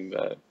he's singing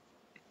that.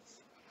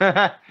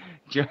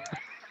 Joe.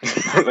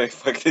 Like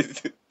fucking.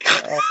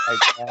 Oh my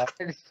god.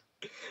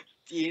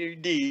 Dear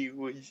D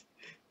was.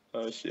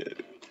 Oh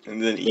shit.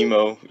 And then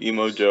emo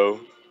Joe.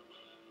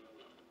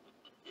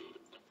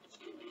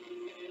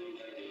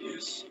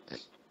 Yes.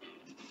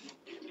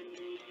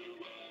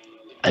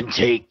 And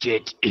take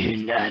it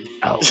in and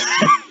out.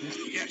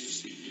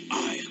 Yes,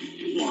 I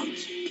want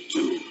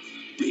to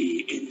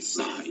be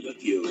inside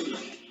of you.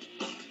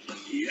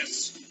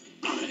 Yes,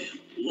 I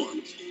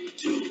want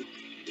to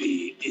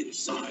be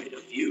inside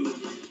of you.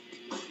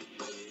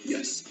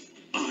 Yes,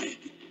 I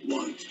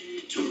want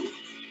to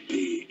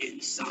be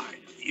inside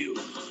of you.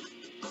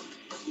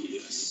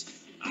 Yes,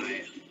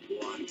 I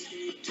want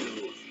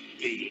to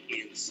be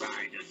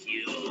inside of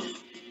you.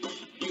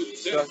 You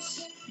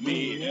sex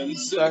me and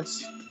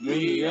sex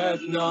me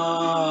at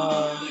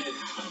night.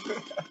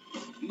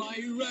 My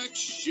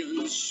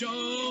erection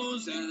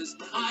shows as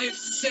I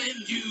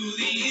send you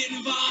the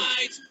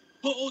invite.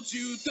 Hold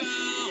you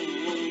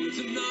down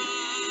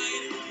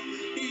tonight.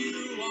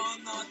 You are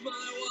not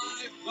my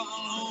I'll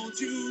hold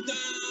you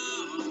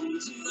down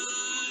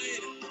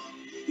tonight.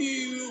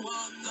 You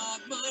are not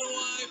my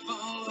wife,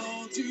 I'll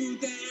hold you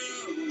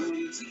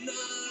down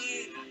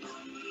tonight.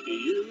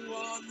 You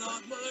are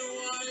not my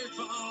wife,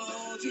 I'll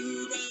hold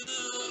you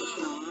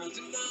down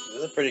tonight. This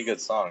is a pretty good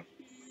song.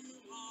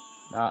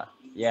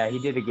 Yeah, he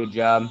did a good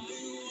job.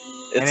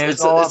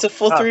 It's a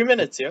full 3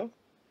 minutes, yo.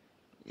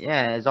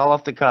 Yeah, it's all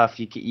off the cuff.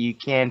 You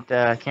can't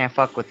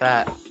fuck with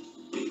that.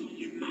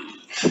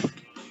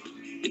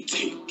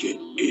 Take it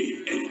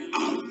in and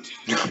out.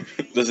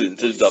 Listen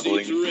to the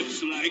doubling.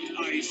 Drips like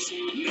ice.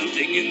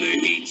 Nothing in the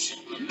heat.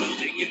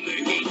 Nothing in the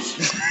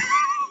heat.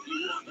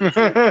 I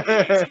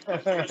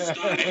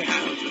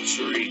have a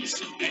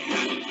treat. I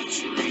have a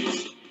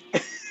treat.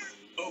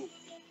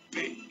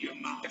 Open your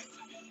mouth.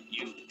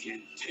 You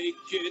can take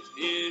it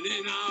in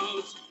and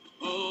out.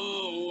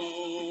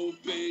 Oh,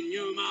 open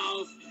your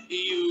mouth.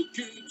 You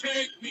can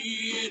take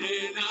me in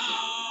and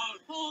out.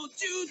 Hold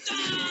you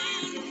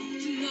down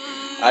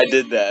tonight. I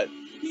did that.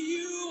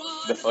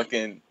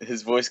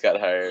 His voice got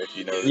higher, if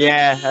you know.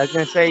 Yeah, I was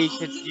gonna say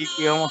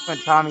you almost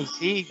went Tommy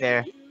C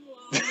there.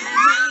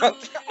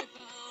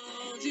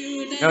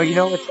 No, you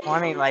know what's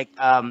funny? Like,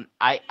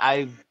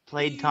 I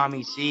played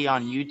Tommy C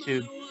on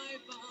YouTube,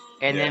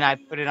 and then I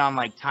put it on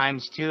like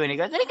 ×2, and he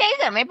goes, "Let me tell you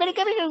something, man.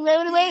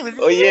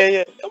 Oh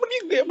yeah.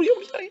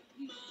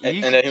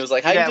 And then he was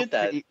like, "How you did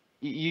that?"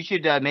 You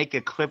should make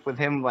a clip with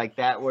him like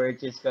that, where it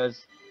just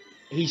goes.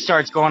 He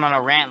starts going on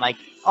a rant like,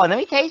 "Oh, let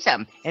me tell you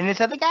something." And this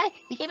other guy,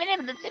 he came in,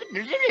 and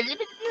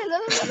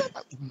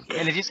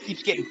it just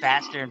keeps getting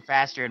faster and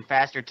faster and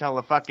faster till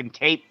the fucking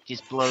tape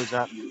just blows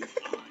up.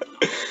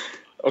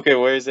 Okay,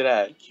 where is it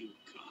at?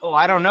 Oh,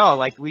 I don't know.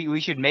 Like we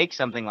should make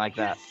something like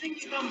that.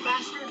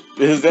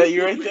 Is that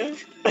you right there?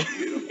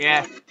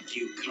 Yeah.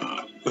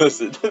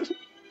 Listen.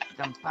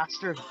 Dumb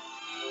bastard.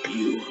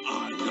 You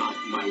are not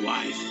my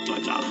wife,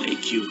 but I'll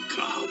make you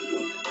come.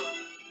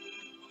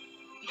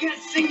 You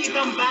can't sing, you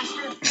dumb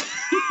bastard.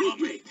 I'll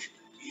make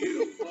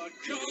you come.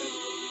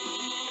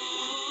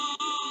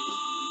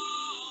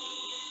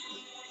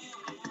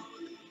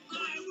 I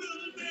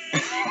will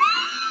make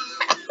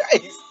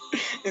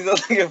He's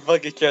not like a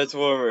fucking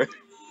transformer.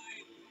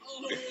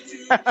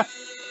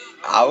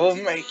 I will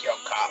make you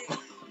come.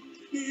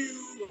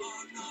 You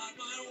are not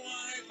my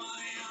wife,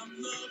 I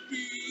am the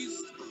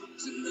beast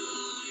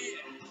tonight.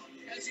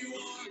 As you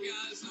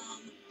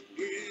orgasm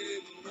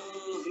in the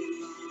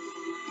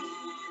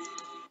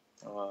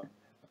light.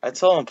 I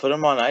told him put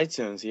him on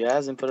iTunes. He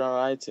hasn't put it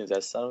on iTunes.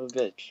 That son of a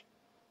bitch.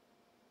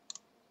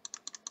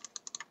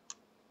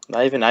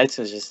 Not even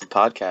iTunes, just a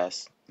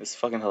podcast. It's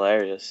fucking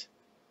hilarious.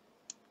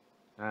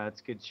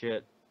 That's good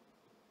shit.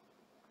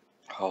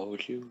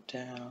 Hold you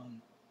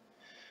down.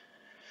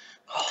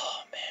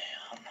 Oh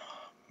man.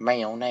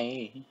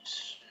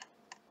 Mayonnaise.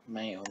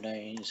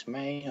 Mayonnaise.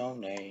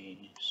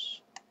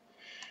 Mayonnaise.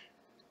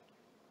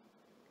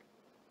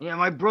 Yeah,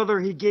 my brother,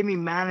 he gave me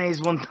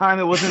mayonnaise one time.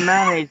 It wasn't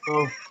mayonnaise,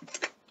 though.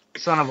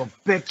 Son of a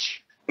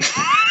bitch.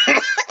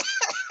 That's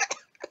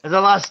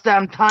the last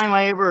damn time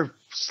I ever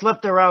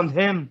slept around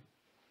him.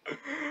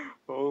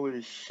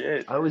 Holy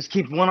shit. I always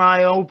keep one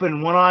eye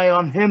open, one eye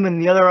on him,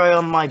 and the other eye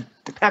on my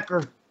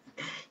pecker.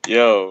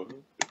 Yo,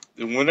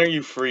 when are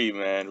you free,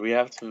 man?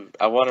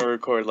 I want to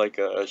record like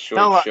a short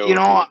No, show. you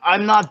know,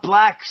 I'm not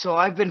black, so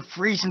I've been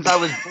free since I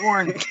was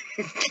born.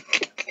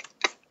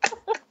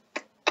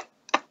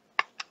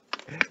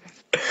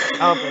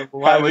 Okay,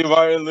 well, Happy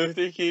Martin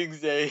Luther King's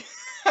Day.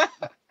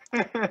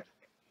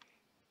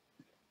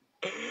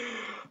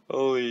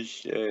 Holy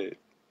shit.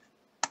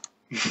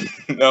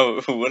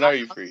 No, when are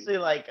you free? Honestly,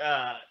 like,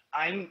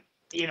 I'm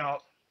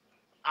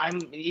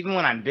even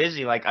when I'm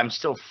busy, like, I'm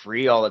still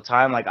free all the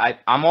time. Like,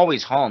 I'm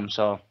always home,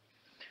 so.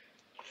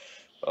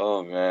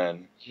 Oh,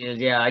 man.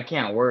 Yeah, I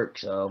can't work,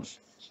 so.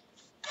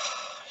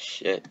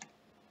 Shit.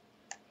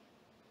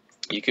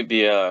 You could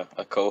be a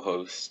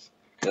co-host.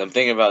 'Cause I'm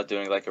thinking about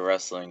doing like a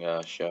wrestling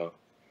show.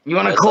 You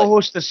want to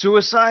co-host the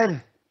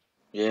suicide?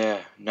 Yeah,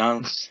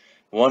 no.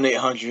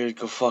 1-800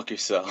 go fuck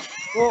yourself.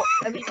 Well,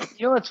 I mean,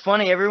 you know what's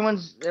funny?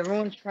 Everyone's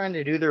trying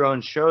to do their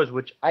own shows,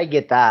 which I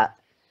get that.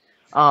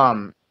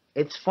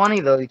 It's funny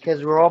though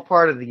because we're all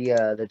part of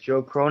the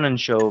Joe Cronin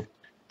show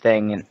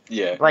thing, and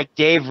yeah, like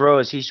Dave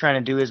Rose, he's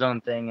trying to do his own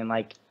thing, and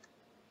like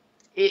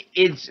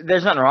it's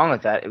there's nothing wrong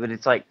with that, but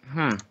it's like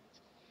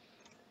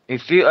I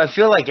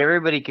feel like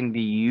everybody can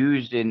be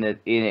used in the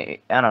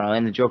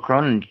Joe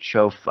Cronin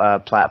show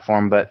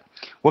platform, but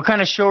what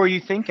kind of show are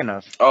you thinking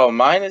of? Oh,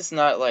 mine is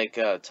not like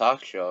a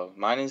talk show.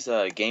 Mine is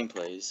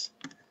gameplays,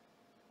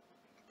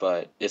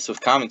 but it's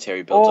with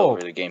commentary built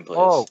over the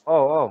gameplays.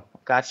 Oh,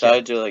 gotcha. So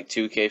I do like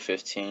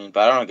 2K15,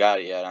 but I don't got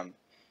it yet. I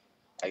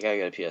gotta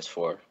get a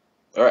PS4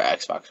 or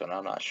Xbox One.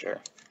 I'm not sure.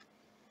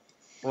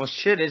 Well,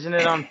 shit, isn't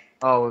it on?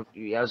 Oh,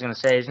 I was gonna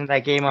say, isn't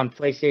that game on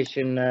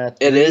PlayStation?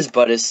 3? It is,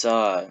 but it's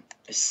so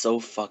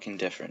fucking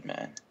different,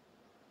 man.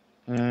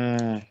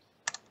 I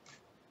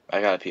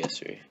got a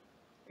PS3.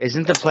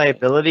 Isn't the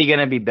playability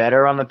gonna be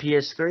better on the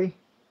PS3?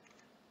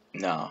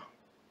 No,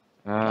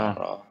 not at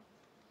all.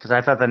 Because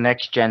I thought the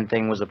next gen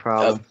thing was a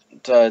problem.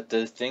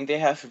 The thing they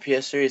have for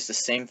PS3 is the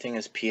same thing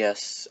as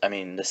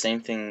the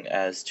same thing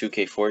as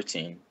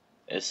 2K14.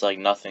 It's like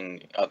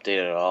nothing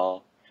updated at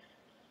all.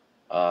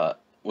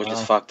 Which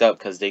is fucked up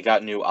because they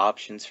got new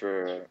options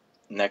for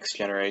next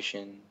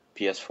generation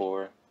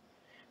PS4.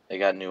 They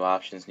got new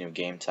options, new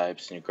game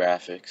types, new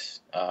graphics,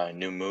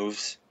 new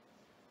moves.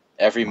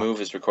 Every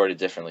move is recorded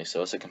differently,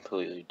 so it's a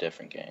completely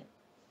different game.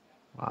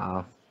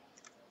 Wow.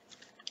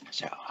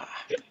 So,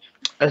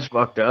 That's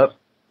fucked up.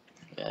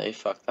 yeah, they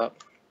fucked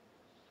up.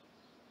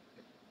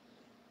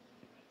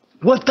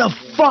 What the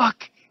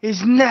fuck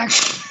is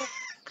next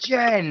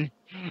gen?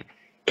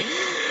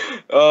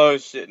 Oh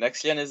shit!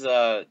 Next gen is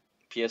PS4,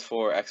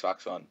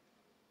 Xbox One.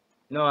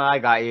 No, I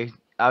got you.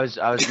 I was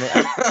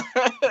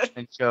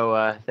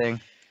show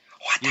thing.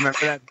 You remember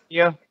that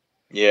video?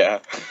 Yeah,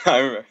 I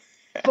remember.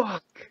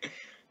 Fuck.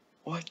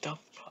 What the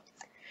fuck?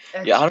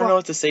 Yeah, I don't know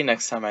what to say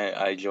next time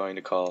I join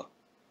the call.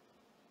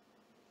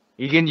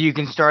 You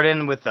can start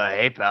in with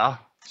hey pal.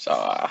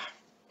 So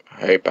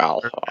hey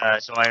pal.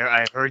 So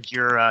I heard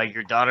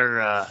your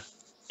daughter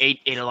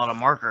ate a lot of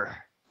marker.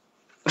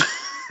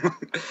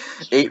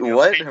 Ate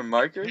what? Her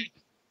marker?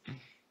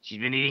 She's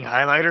been eating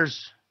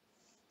highlighters.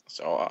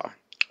 So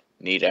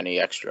need any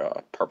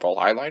extra purple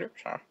highlighters?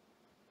 Huh?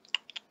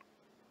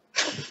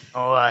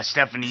 Oh,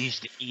 Stephanie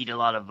used to eat a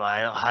lot of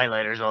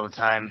highlighters all the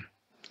time.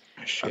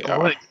 She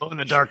Glow in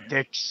the dark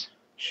dicks.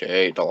 She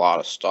ate a lot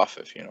of stuff,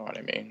 if you know what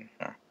I mean.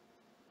 Yeah.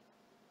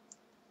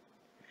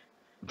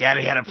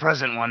 Daddy had a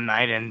present one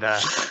night, and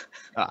that's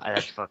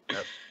fucked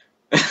up.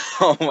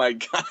 Oh my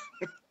god.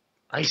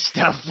 I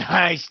stuffed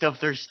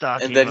her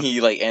stocking. And then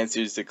he like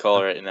answers the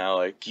call right now,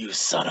 like, "You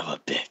son of a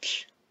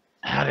bitch."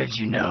 How did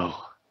you know?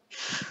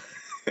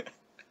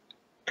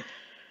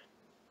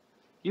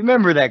 You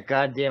remember that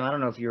goddamn? I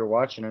don't know if you were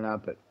watching or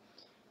not, but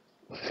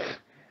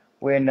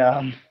when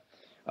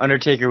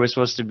Undertaker was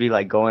supposed to be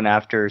like going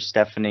after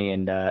Stephanie,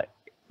 and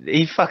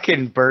he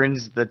fucking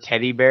burns the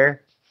teddy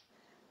bear.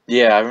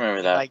 Yeah, I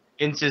remember that. Like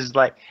Vince is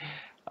like,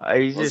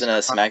 he's Wasn't it a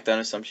SmackDown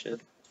or some shit?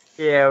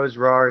 Yeah, it was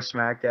Raw or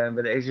SmackDown,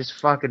 but it's just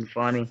fucking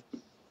funny.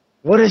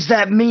 What does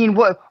that mean?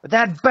 What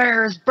that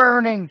bear is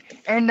burning,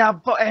 and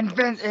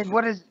Vince, and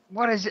what is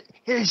it?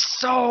 His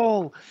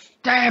soul.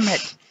 Damn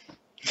it!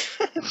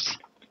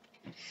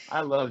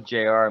 I love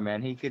JR,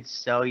 man. He could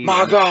sell you.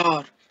 My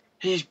God,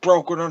 he's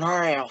broken in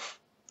half.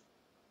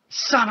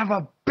 Son of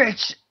a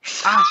bitch!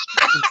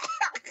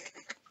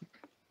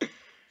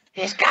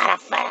 He's got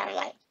a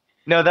family.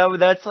 No,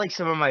 that's like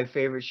some of my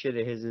favorite shit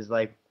of his is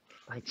like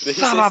Did he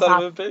say son of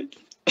a bitch?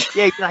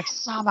 Yeah, he's like,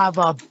 son of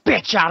a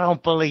bitch, I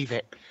don't believe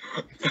it.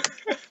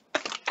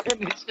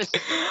 And it's just,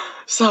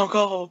 so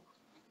cool.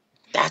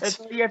 That's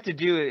all you have to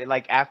do,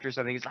 like, after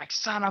something. It's like,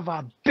 son of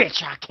a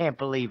bitch, I can't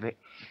believe it.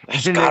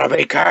 It's gotta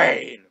be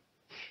Kane.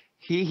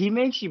 He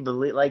makes you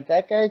believe, like,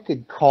 that guy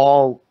could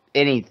call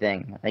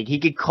anything. Like, he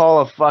could call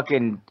a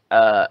fucking,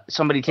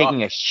 somebody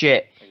taking a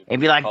shit and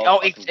be like,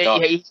 oh,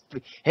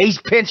 he's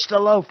pinched the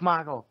loaf,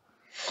 Michael.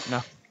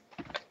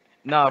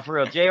 No, for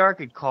real, JR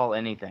could call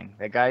anything.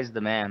 That guy's the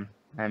man.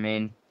 I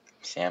mean,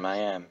 Sam, I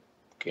am.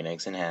 Green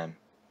eggs and ham.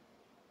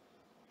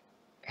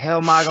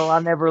 Hell, Michael, I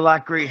never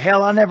liked green.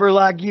 Hell, I never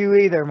liked you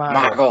either,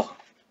 Michael.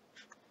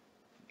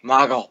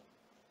 Michael.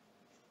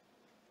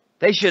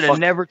 They should have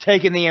never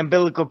taken the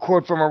umbilical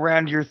cord from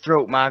around your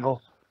throat, Michael.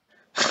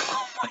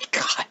 Oh my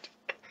God.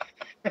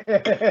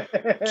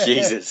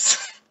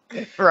 Jesus.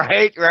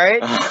 Right?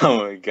 Oh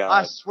my God.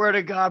 I swear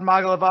to God,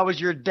 Michael, if I was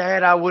your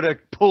dad, I would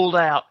have pulled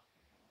out.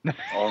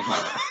 Oh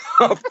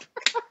my.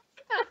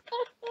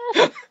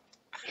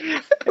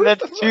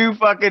 That's two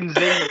fucking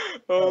zingers.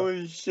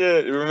 Holy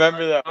shit.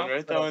 Remember that one.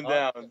 Write that one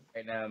down.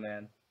 Right now,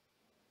 man.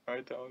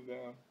 Write that one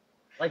down.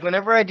 Like,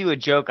 whenever I do a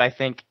joke, I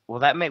think,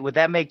 would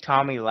that make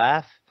Tommy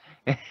laugh?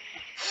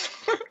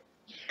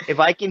 If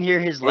I can hear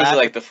his laugh. Was it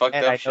like the fucked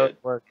up shit?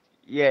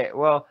 Yeah,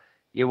 well,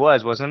 it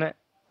was, wasn't it?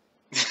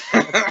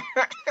 I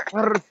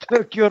would have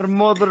took your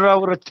mother, I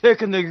would have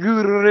taken the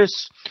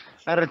uterus.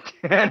 I'll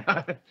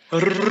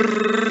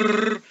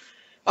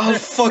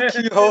fuck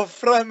your whole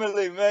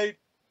family, mate.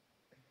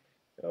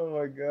 Oh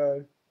my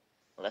God.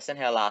 Listen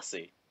here,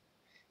 lassie.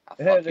 I'll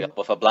fuck you up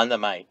with a blender,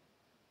 mate.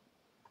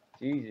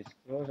 Jesus.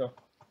 I'll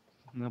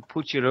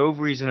put your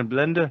ovaries in a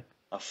blender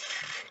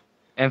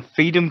and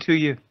feed them to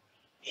you.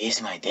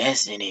 It's my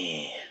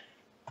destiny.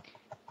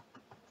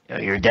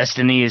 Your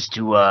destiny is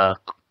to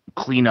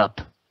clean up.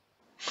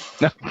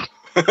 Your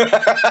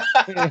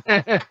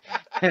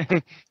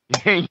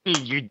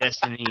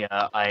destiny,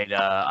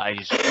 I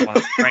just want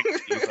to prank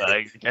you.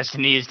 Your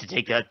destiny is to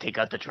take out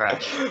the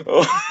trash.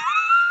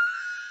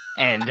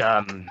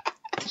 And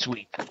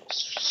sweep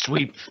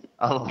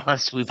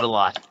a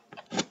lot.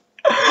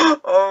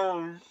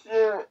 Oh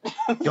shit!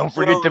 Don't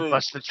forget to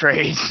bust the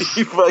trays.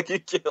 You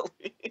fucking kill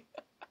me.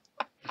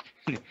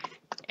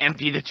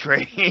 Empty the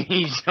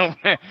trays.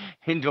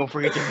 And don't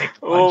forget to make the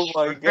Oh lunch.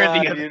 my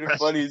God! You're the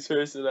funniest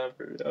person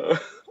ever. No.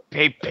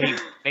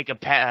 Make a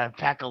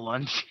pack of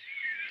lunch.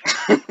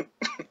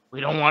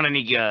 We don't want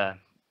any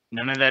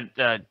none of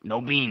that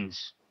no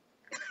beans.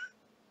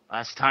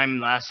 Last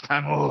time.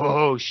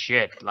 Oh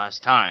shit!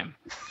 Last time.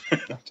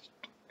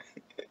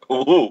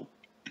 Ooh.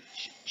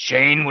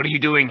 Shane, what are you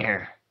doing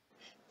here?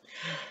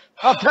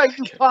 I'll tell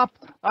you, Pop.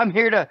 I'm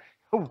here to.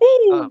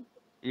 Woo!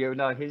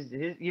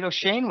 His.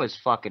 Shane was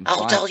fucking I'll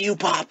fun. tell you,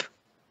 Pop.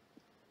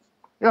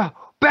 Yeah,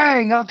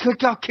 bang! I'll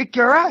kick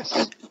your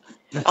ass.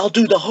 I'll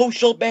do the whole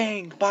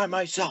shebang by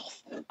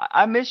myself.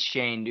 I miss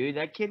Shane, dude.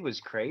 That kid was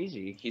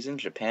crazy. He's in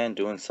Japan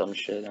doing some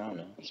shit. I don't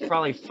know. He's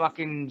probably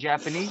fucking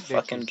Japanese bitches.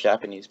 Fucking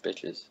Japanese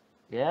bitches.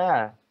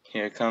 Yeah.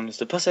 Here comes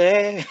the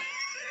pussy.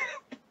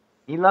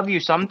 He love you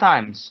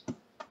sometimes.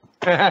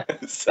 Give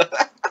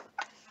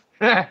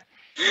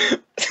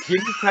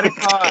me credit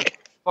card.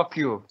 Fuck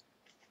you.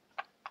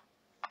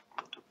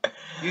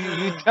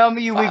 You tell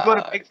me we go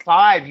to Big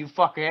 5, you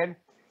fuckhead.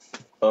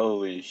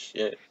 Holy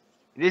shit.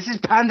 This is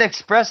Panda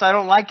Express. I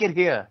don't like it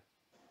here.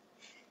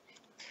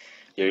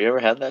 Yo, you ever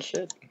had that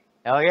shit?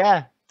 Hell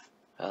yeah.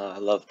 I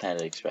love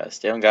Panda Express.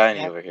 They don't got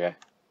any over here.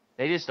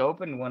 They just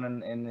opened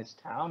one in this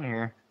town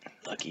here.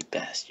 Lucky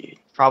bastard.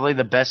 Probably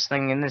the best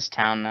thing in this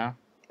town now.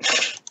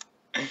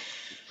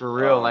 For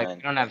real, Oh, like man.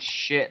 we don't have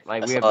shit.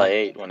 Like That's we have. all I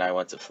ate when I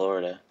went to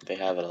Florida. They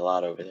have it a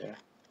lot over there.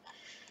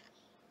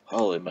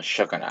 Holy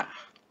mashugana.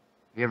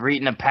 You ever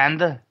eaten a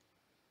panda?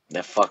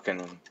 They're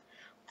fucking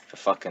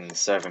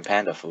serving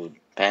panda food,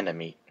 panda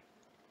meat.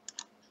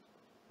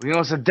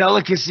 It's a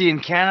delicacy in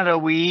Canada.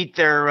 We eat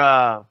their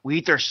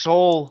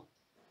soul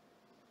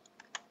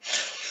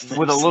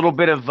with a little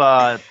bit of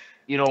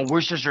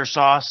Worcestershire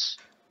sauce.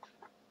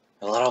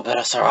 A little bit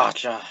of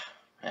sriracha,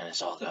 and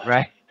it's all good.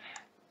 Right?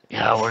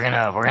 Yeah, we're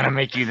gonna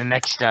make you the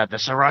next the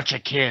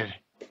sriracha kid.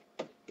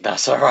 The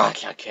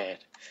sriracha kid.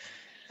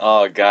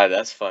 Oh god,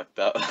 that's fucked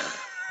up.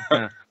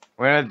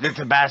 We're the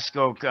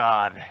Tabasco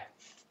god.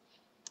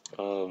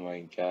 Oh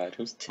my god,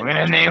 who's Tim?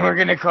 We're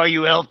gonna call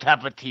you El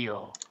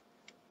Tapatio.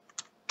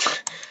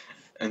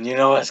 And you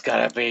know what's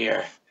gotta be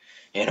your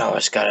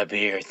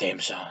theme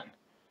song.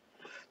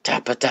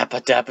 Tappa tappa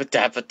tappa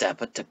tappa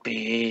tappa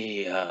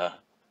tapia.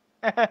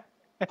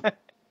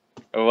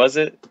 Or was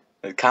it?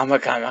 Comma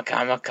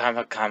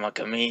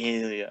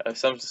camellia.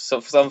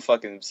 Some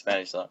fucking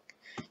Spanish song.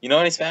 You know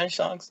any Spanish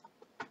songs?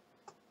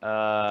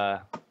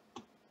 No.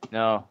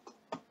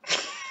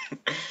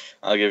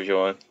 I'll give you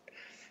one.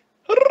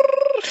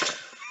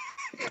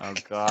 Oh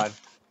god.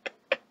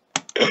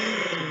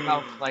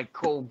 Smells like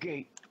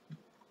Colgate.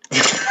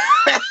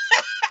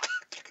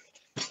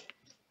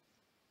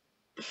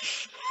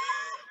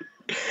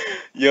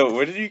 Yo,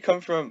 where did you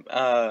come from?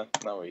 Not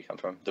where you come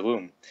from. The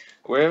womb.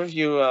 Where have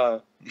you,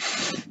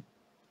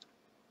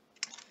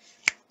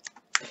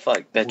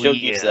 Fuck, that joke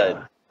you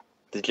said.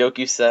 The joke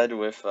you said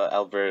with,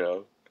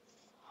 Alberto.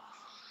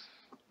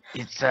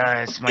 It's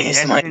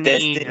my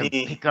destiny to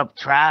pick up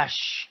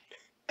trash.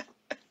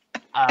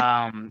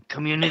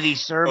 Community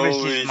service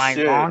Holy is my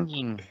shit.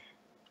 longing.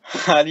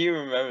 How do you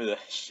remember that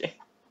shit?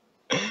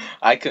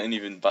 I couldn't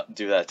even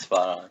do that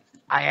spot on.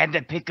 I had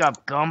to pick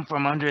up gum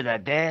from under the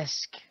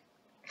desk.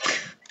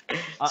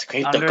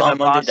 Scrape under the the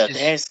gum under the boss's-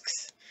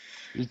 desks.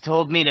 He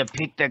told me to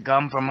pick the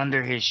gum from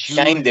under his shoes.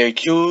 Shine their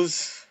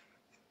shoes.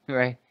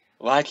 Right.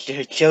 Watch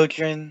their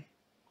children.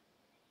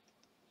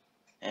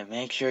 And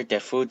make sure their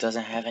food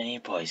doesn't have any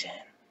poison.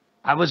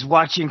 I was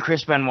watching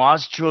Chris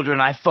Benoit's children.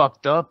 I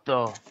fucked up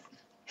though.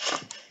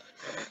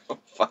 Oh,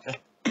 fuck.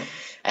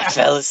 I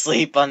fell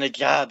asleep on the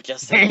job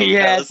just like you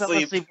Yeah, I fell fell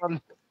asleep. asleep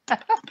on.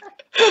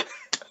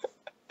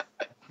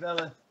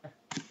 Fella.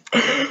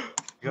 Oh,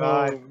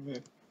 God.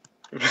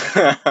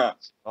 man.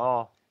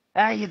 Oh.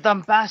 Hey, you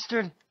dumb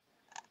bastard.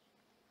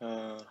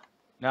 uh,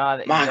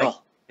 No,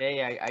 Michael.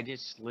 Hey, I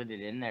just slid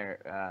it in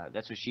there.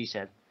 That's what she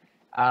said.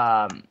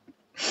 And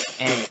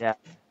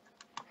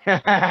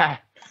what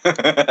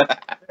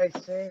did I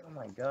say? Oh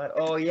my god.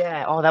 Oh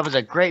yeah. Oh, that was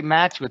a great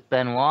match with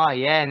Benoit.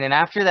 Yeah, and then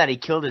after that, he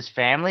killed his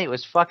family. It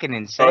was fucking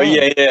insane. Oh,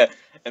 yeah, yeah.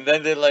 And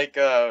then they're like,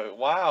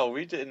 wow,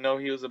 we didn't know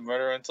he was a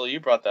murderer until you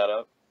brought that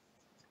up.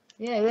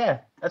 Yeah.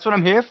 That's what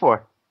I'm here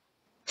for.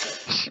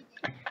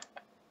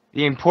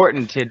 The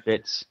important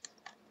tidbits.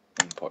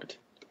 Important.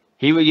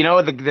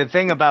 The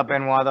thing about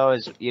Benoit though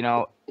is,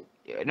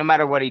 no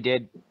matter what he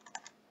did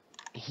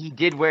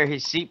wear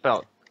his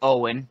seatbelt.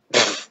 Owen.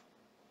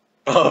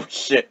 Oh,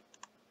 shit.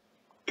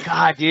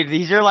 God, dude,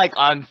 these are like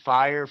on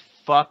fire,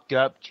 fucked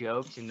up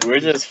jokes. And We're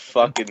just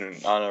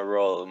fucking on a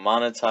roll.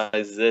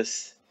 Monetize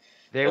this.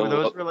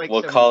 Those were like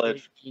we'll some call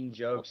it- mean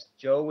jokes.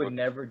 Joe would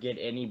never get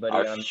anybody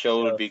Our on the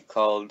show would be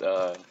called,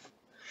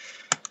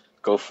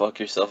 Go Fuck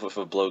Yourself with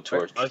a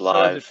Blowtorch Our show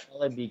live. would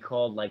probably be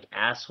called like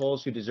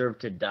assholes who deserve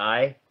to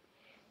die.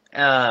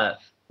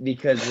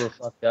 Because we're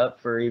fucked up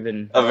for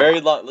even A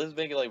very long, let's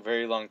make it like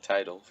very long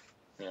title.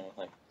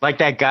 like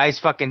that guy's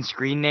fucking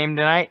screen name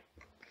tonight.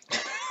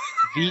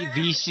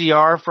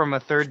 VCR from a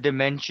third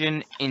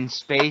dimension in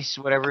space,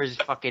 whatever his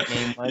fucking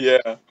name was. Yeah.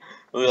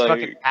 His Like,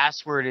 fucking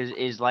password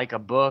is like a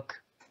book.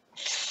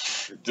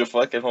 the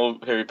fucking whole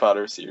Harry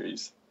Potter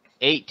series.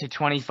 8 to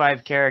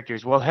 25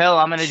 characters. Well, hell,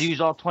 I'm gonna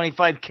use all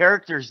 25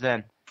 characters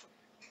then.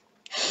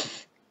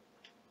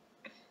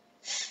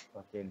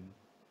 Fucking.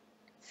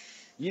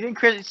 You think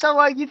Chris?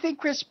 So you think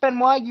Chris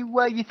Benoit?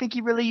 You think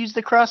he really used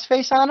the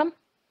crossface on him?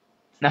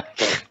 No.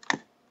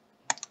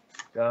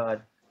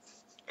 God,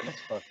 that's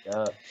fucked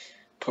up.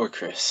 Poor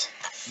Chris.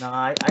 No,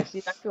 I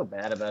see. I feel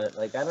bad about it.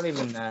 Like I don't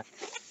even.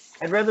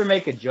 I'd rather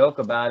make a joke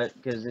about it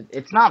because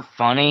it's not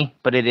funny,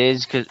 but it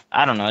is because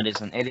I don't know. It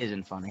isn't. It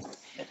isn't funny.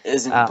 It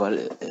isn't, but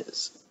it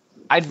is.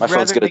 I'd My phone's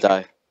rather gonna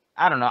die.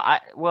 I don't know.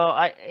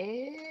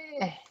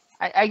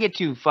 I get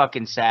too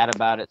fucking sad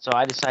about it, so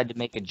I decided to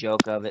make a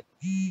joke of it.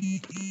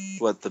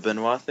 What, the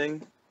Benoit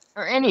thing?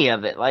 Or any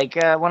of it. Like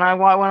when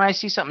I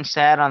see something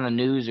sad on the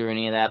news or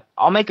any of that,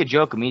 I'll make a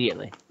joke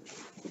immediately.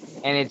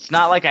 And it's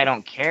not like I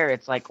don't care.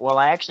 It's like, well,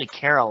 I actually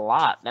care a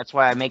lot. That's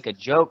why I make a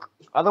joke.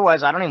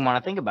 Otherwise, I don't even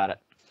want to think about it.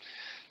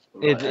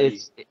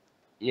 It's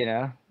you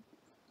know,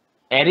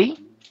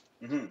 Eddie.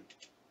 Mm-hmm.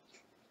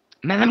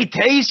 Man, let me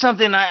tell you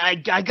something. I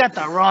got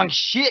the wrong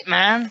shit,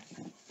 man.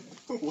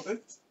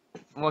 What?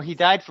 Well, he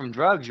died from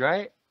drugs,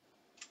 right?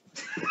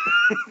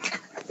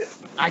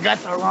 I got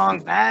the wrong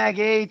bag,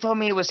 eh? He told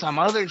me it was some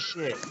other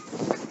shit.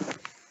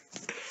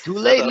 Too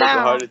late That was a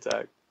now. heart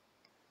attack.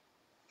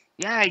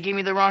 Yeah, he gave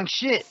me the wrong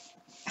shit.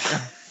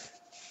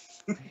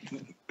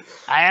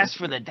 I asked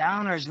for the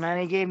downers, man.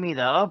 He gave me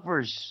the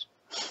uppers.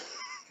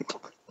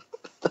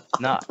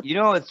 No, you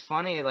know what's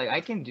funny? Like,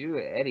 I can do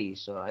Eddie,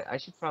 so I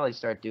should probably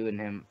start doing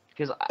him.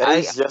 Because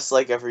Eddie's just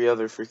like every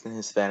other freaking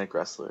Hispanic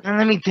wrestler. And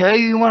let me tell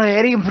you, you want an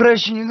Eddie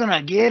impression, you're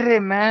gonna get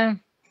it, man.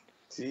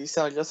 See, you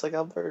sound just like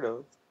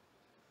Alberto.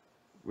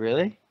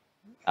 Really?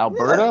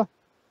 Alberto?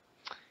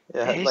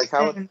 Yeah, like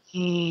how...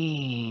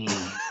 Destiny.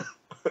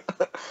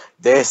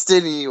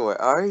 Destiny, where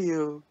are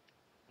you?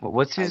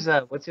 What's his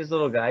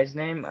little guy's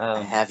name?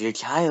 I have your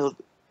child.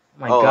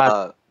 My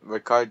God.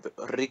 Ricardo.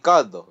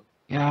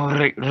 You know,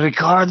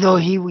 Ricardo,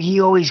 he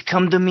always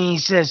come to me, he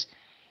says,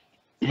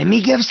 let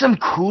me get some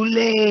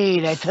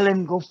Kool-Aid. I tell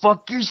him, go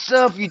fuck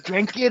yourself. You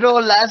drank it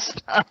all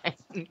last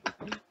time.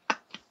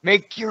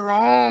 Make your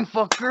own,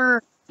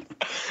 fucker.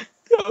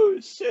 Oh,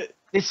 shit.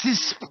 This is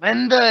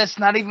Splenda. It's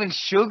not even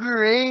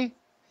sugar, eh?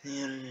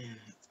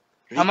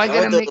 How am I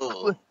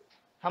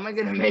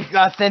gonna make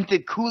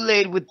authentic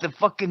Kool-Aid with the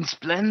fucking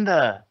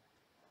Splenda?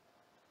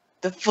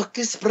 The fuck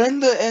is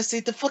Splenda, Essie?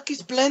 The fuck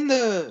is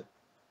Splenda?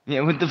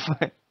 Yeah, with the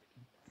fuck.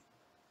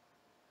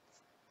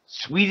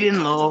 Sweet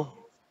and low.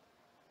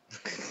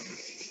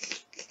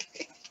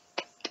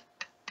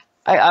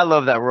 I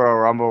love that Royal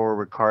Rumble where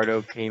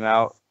Ricardo came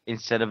out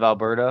instead of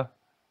Alberto.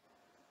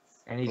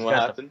 And he's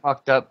got the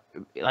fucked up,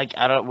 like,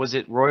 was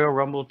it Royal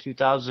Rumble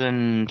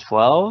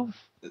 2012?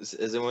 Is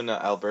it when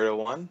Alberto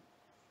won?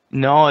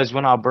 No, it's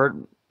when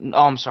Alberto,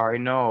 oh, I'm sorry,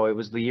 no, it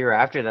was the year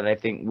after that, I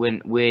think,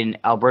 when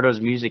Alberto's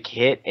music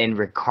hit and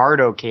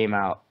Ricardo came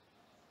out.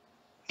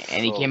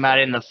 And he came out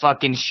in the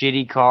fucking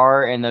shitty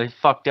car and the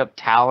fucked up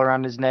towel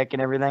around his neck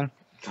and everything.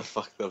 The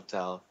fucked up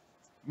towel.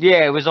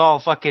 Yeah, it was all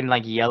fucking,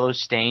 like, yellow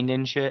stained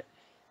and shit.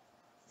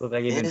 Looked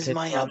like it is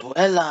my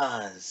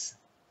abuela's.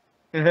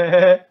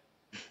 You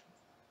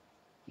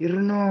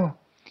don't know.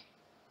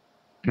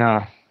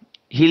 No.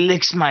 He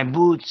licks my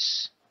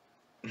boots.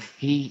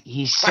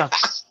 He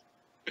sucks.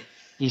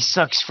 He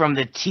sucks from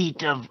the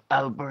teat of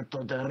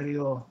Alberto Del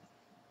Rio.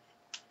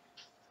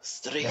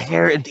 Straight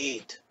from the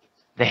teat.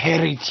 The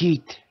hairy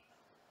teat.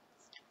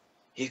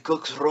 He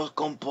cooks arroz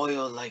con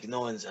pollo like no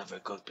one's ever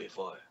cooked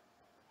before.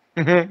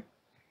 And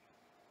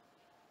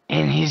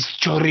his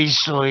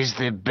chorizo is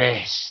the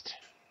best.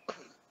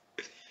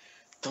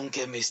 Don't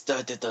get me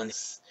started on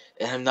this.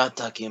 And I'm not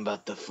talking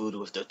about the food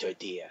with the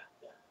tortilla.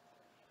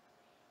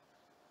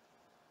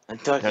 I'm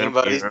talking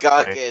about his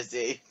cock,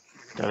 eh?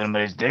 Talking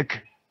about his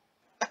dick?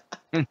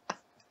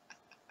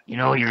 You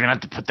know, you're gonna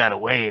have to put that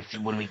away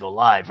when we go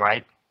live,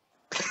 right?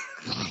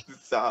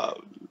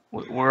 Stop.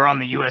 We're on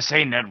the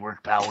USA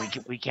Network, pal.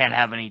 We can't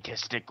have any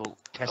testicles.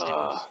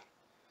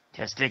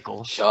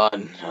 Testicles.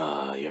 Sean,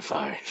 you're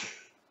fired.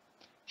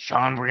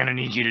 Sean, we're gonna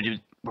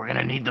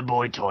need the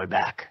boy toy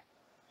back.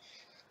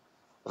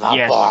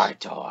 The boy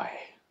toy.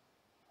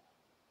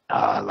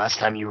 Last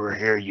time you were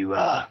here, you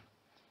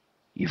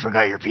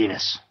forgot your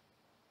penis.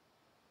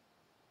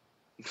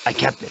 I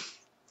kept it.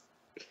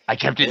 I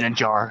kept it in a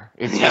jar.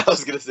 I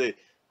was gonna say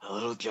a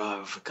little jar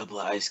with a couple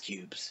of ice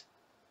cubes.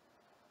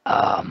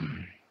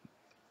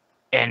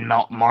 And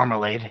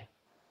marmalade.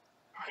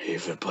 I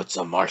even put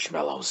some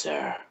marshmallows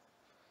there,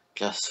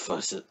 just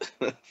for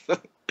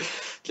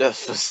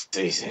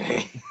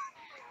seasoning.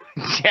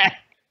 Yeah.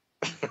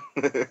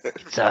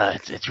 It's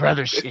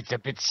a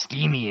bit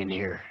steamy in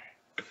here.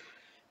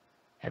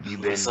 Have you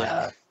been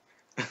have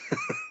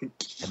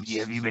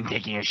you been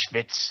taking a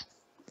schwitz?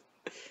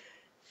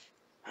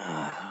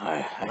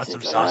 I Want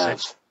think some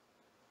sausage?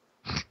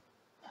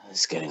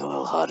 It's getting a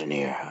little hot in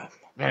here.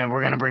 Man,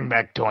 we're gonna bring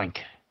back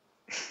Doink.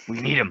 We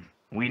need him.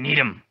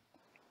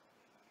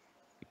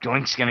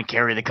 Doink's gonna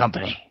carry the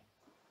company.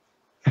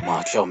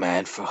 Macho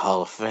Man for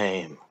Hall of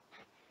Fame.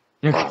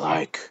 Or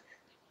like,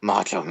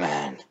 Macho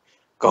Man,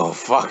 go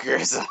fuck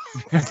yourself.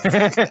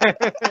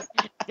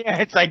 Yeah,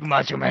 it's like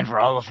Macho Man for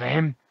Hall of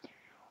Fame.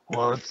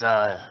 Well, it's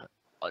to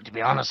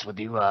be honest with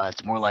you,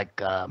 it's more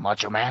like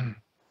Macho Man.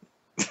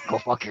 Go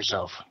fuck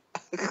yourself.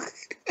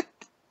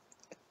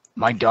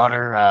 My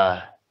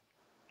daughter,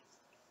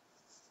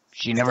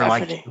 she never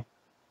liked Stephanie. you.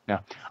 No.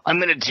 I'm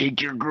gonna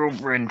take your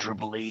girlfriend,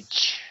 Triple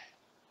H.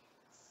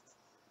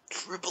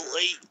 Triple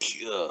H.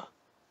 Yeah.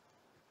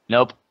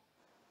 Nope.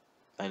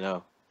 I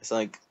know. It's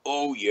like,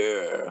 oh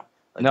yeah.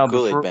 Like No, but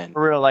Kool-Aid Man.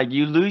 for real, like,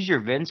 you lose your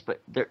Vince,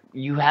 but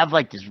you have,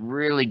 like, this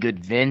really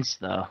good Vince,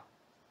 though.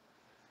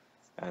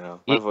 I know.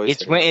 My voice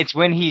hurts. It's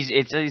when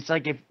it's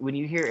like when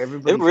you hear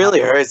everybody. It really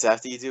talk about- hurts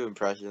after you do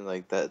impression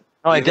like that.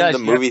 Oh, it Even does. the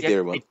You have- movie you have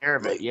theater to one. take care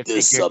of it. Like You have to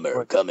this take care of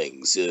summer it.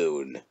 coming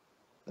soon.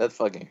 That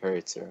fucking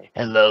hurts, right?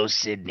 Hello,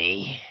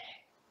 Sydney.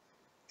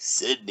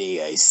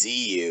 Sydney, I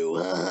see you.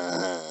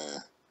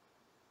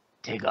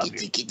 Take off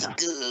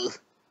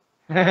your.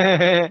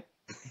 I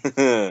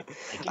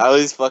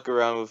always fuck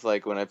around with,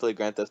 like, when I play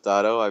Grand Theft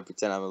Auto, I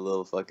pretend I'm a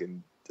little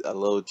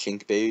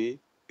chink baby.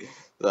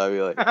 So I'll be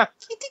like, where's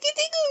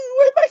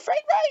my fried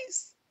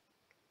rice?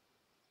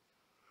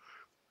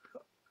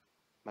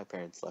 My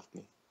parents left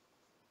me.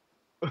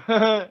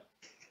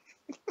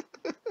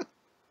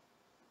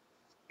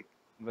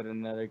 But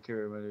another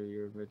cure, whether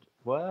you're a bitch.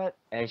 What?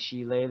 As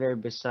she lay there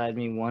beside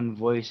me, one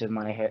voice in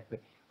my head.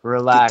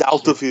 Relax. Get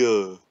out of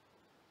here.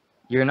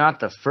 You're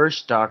not the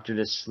first doctor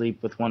to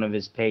sleep with one of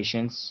his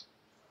patients.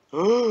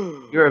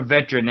 You're You're a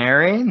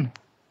veterinarian?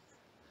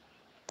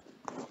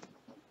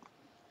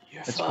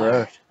 That's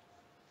fired.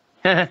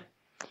 We're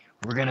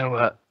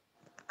gonna,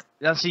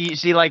 now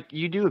see, like,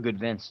 you do a good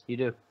Vince. You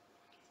do.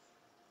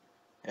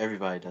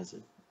 Everybody does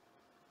it.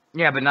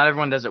 Yeah, but not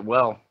everyone does it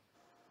well.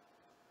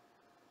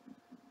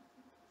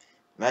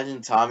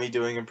 Imagine Tommy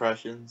doing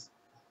impressions.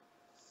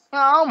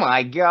 Oh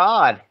my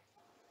god.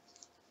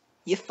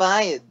 You're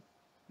fired.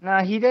 No,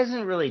 he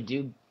doesn't really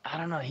do. I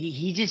don't know.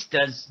 He just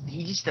does.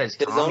 He just does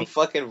His Tommy. own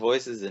fucking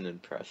voice is an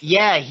impression.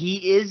 Yeah,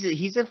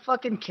 he's a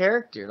fucking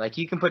character. Like,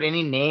 you can put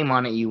any name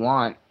on it you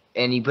want,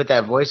 and you put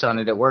that voice on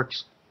it, it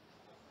works.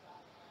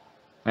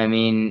 I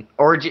mean,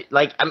 or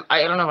like,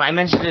 I don't know. I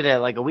mentioned it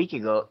like a week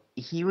ago.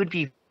 He would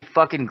be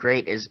fucking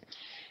great as.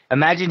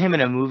 Imagine him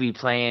in a movie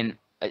playing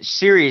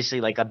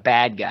seriously like a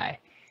bad guy,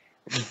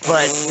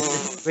 but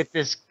with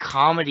this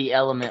comedy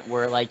element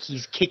where, like,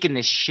 he's kicking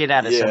the shit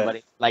out of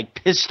somebody, like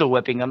pistol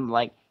whipping them,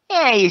 like,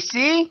 yeah, you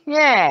see,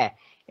 yeah,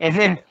 and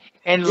then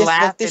Just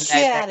laughing fuck the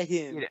shit out of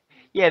him. you know,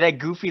 yeah, that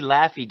goofy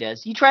laugh he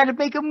does. You trying to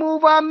make a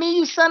move on me,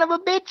 you son of a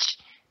bitch?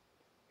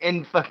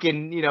 And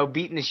fucking,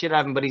 beating the shit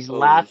out of him, but he's Holy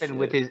laughing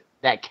with shit.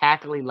 that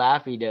cackly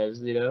laugh he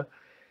does,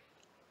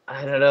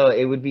 I don't know.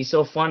 It would be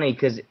so funny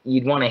because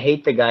you'd want to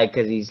hate the guy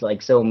because he's,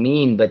 like, so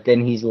mean, but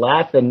then he's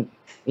laughing.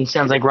 He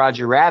sounds like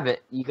Roger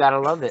Rabbit. You gotta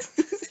love it.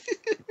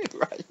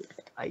 Right.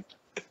 Like,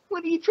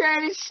 what are you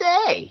trying to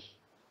say?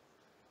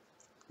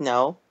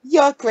 No,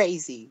 you're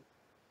crazy.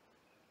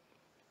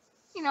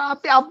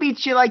 I'll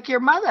beat you like your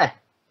mother.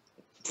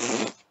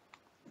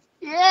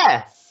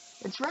 Yeah,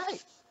 that's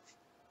right.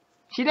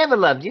 She never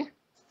loved you.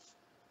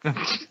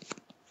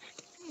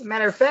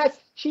 Matter of fact,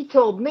 she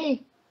told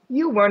me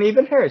you weren't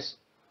even hers.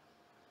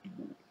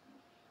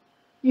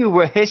 You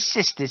were his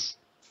sisters.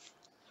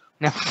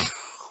 No.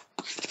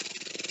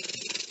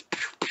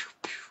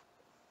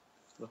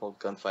 The whole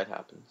gunfight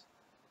happens.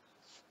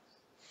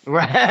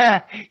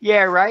 Right?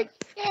 Yeah, right?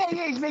 Yeah,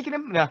 he's making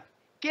him. No.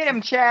 Get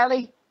him,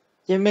 Charlie.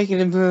 You're making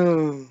him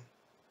boom.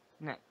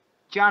 No.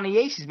 Johnny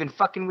Ace has been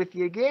fucking with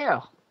your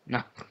girl.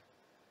 No.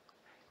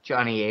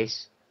 Johnny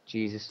Ace.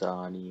 Jesus.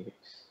 Donnie.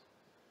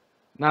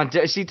 Now,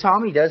 see,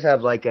 Tommy does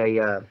have, like,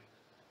 a,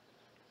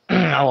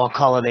 I'll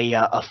call it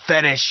a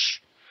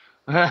fetish.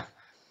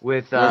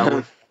 with,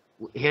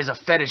 he has a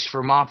fetish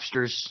for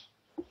mobsters.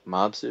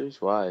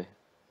 Mobsters? Why?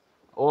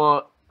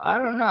 Or, I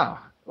don't know.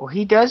 Well,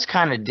 he does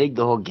kind of dig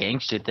the whole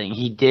gangster thing.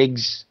 He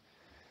digs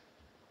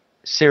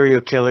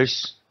serial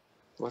killers.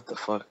 What the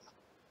fuck?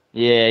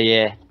 Yeah,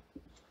 yeah.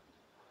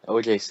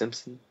 O.J.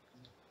 Simpson?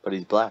 But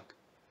he's black.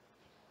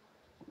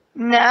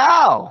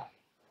 No!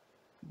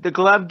 The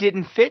glove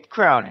didn't fit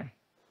Cronin.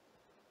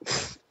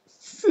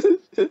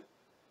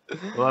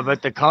 Well, I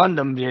bet the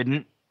condom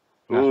didn't.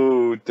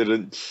 Ooh,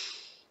 didn't.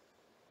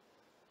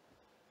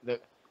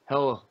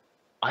 Hell,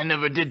 I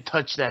never did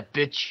touch that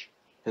bitch.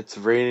 It's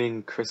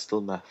raining crystal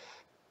meth.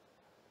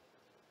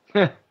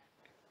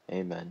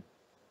 Amen.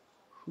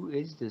 Who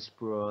is this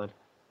broad?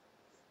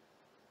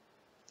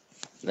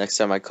 Next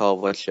time I call,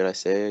 what should I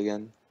say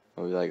again?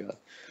 I'll be like,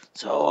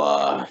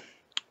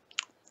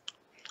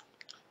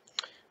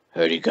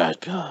 heard you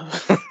got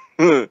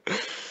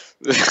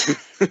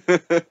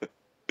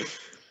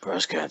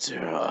breast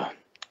cancer.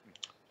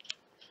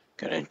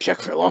 Gotta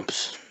check for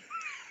lumps.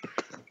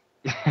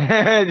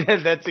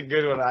 That's a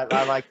good one.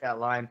 I like that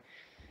line.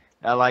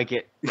 I like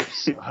it.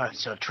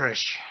 So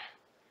Trish,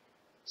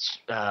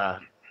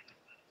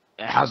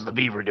 how's the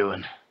beaver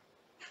doing?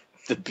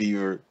 The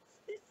beaver.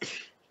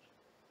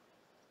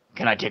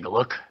 Can I take a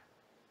look?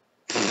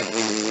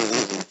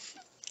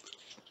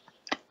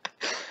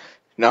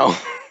 No.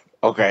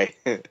 Okay.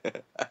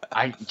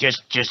 I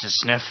just a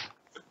sniff.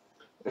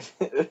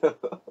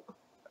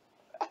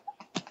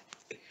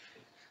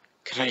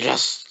 Can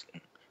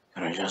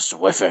I just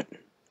whiff it?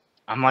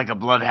 I'm like a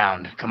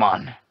bloodhound. Come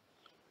on.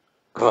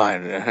 Come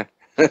on.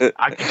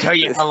 I can tell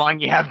you how long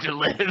you have to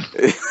live.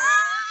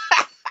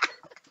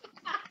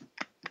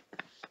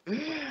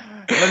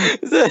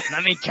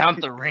 Let me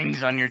count the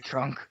rings on your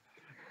trunk.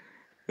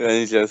 And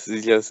he just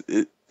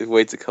it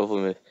waits a couple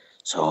of minutes.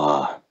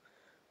 So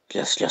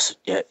just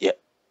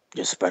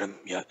spread them,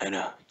 yeah, and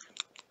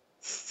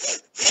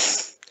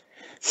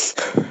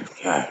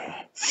yeah.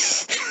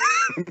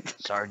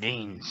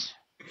 Sardines.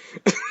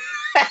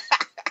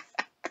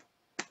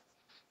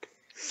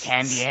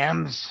 Candy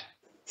yams.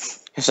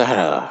 Is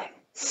that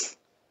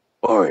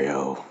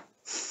Oreo?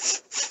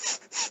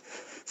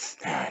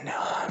 And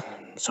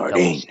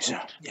sardines.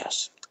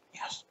 Yes.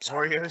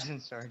 Oreos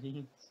and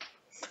sardines.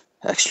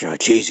 Extra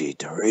cheesy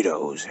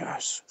Doritos.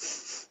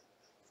 Yes.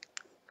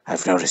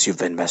 I've noticed you've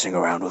been messing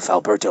around with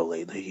Alberto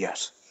lately.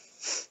 Yes.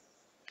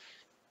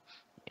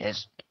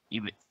 Yes.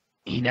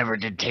 He never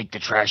did take the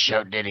trash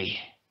out, did he?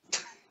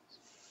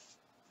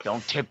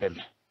 Don't tip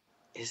him.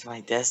 It's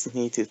my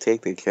destiny to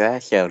take the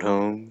trash out,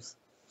 Holmes.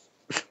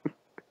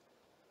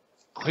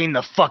 Clean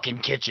the fucking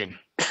kitchen.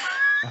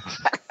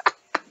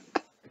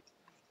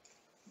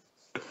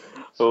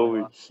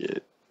 Holy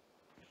shit.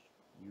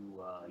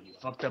 You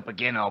fucked up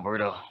again,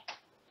 Alberto.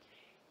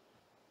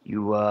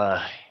 You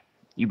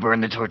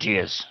burned the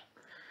tortillas.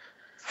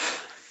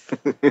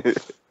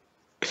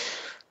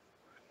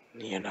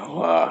 You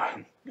know,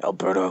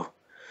 Alberto,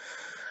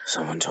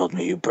 someone told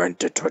me you burnt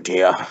the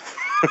tortilla.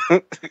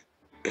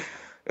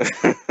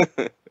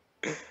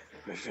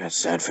 That's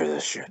sad for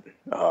this shit.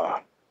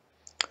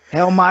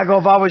 Hell, Michael,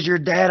 if I was your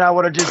dad, I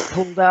would have just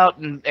pulled out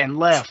and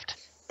left.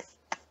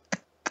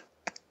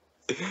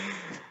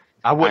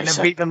 I wouldn't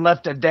have even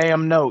left a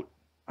damn note.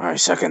 I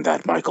second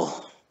that,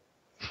 Michael.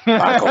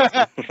 Michael.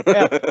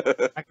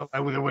 Michael, I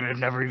would have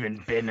never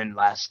even been in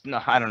last.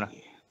 No, I don't know.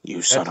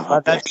 You son of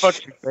a bitch. That's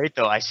fucking great,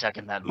 though. I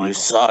second that, Michael. You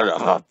son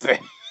of a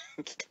bitch.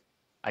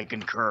 I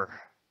concur.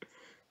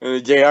 And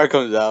the JR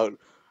comes out.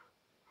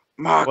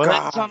 My Well, God.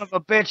 that son of a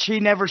bitch, he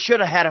never should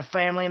have had a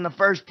family in the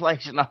first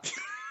place. No.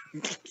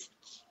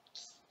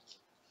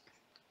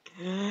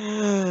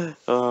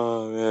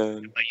 Oh,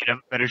 man. But you'd have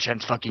a better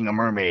chance fucking a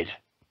mermaid.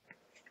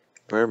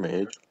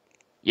 Mermaid?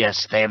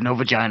 Yes, they have no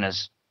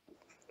vaginas.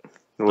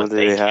 What do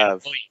they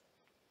have?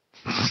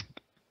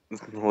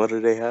 What do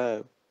they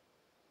have?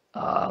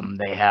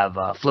 They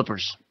have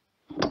flippers.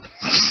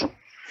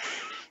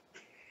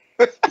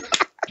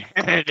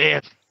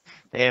 they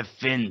have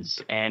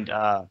fins and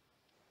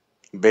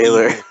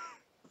Baylor.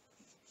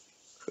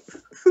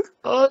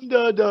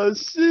 Under the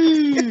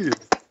sea.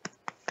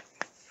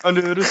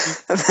 Under the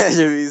sea. That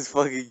should be his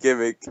fucking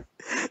gimmick.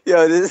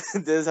 Yo, this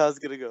is how it's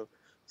gonna go.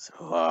 So,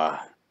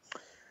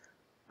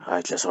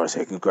 I just want to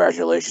say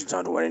congratulations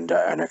on winning the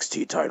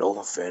NXT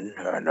title, Finn,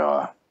 and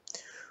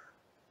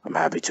I'm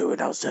happy to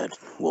announce that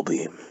we'll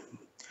be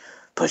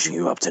pushing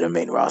you up to the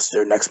main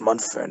roster next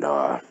month, and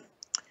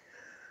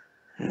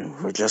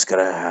we're just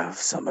gonna have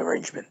some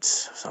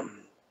arrangements,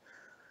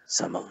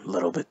 some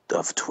little bit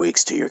of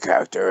tweaks to your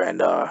character,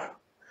 and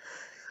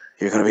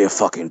you're gonna be a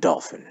fucking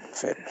dolphin,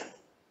 Finn.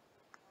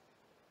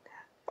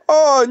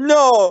 Oh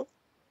no!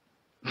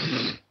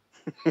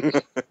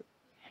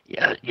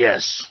 Yeah,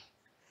 yes.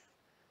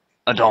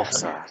 A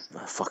dolphin. Yes,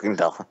 a fucking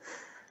dolphin.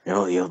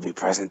 You'll be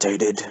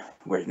presented.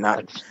 We're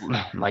not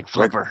like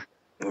Flipper.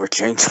 We're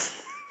changing.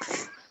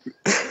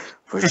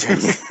 We're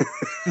changing.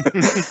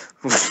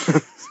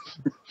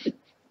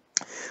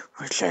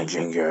 We're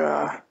changing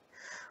your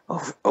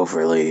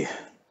overly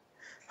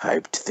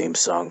hyped theme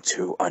song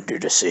to "Under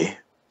the Sea."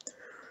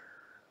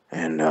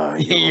 And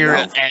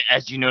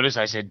as you notice,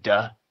 I said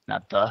 "duh,"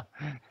 not "the."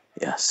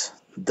 Yes,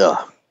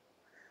 duh.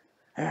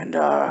 And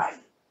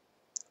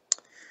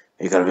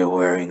you're gonna be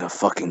wearing a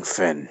fucking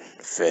fin.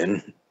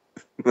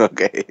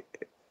 Okay.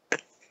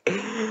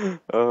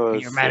 Oh,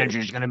 your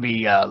manager's gonna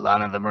be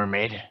Lana the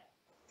Mermaid.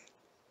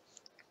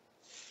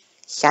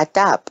 Shut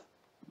up.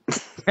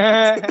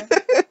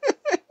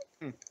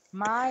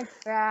 My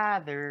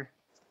father.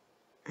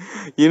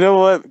 You know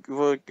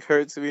what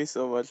hurts me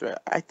so much, man?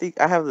 I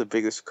think I have the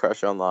biggest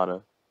crush on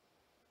Lana.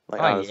 Like,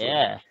 honestly.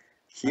 Yeah.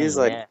 She is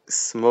like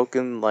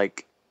smoking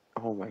like,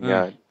 oh my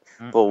god.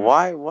 But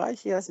why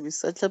she has to be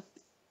such a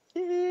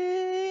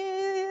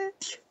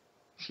bitch?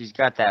 She's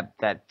got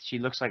that she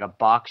looks like a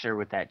boxer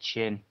with that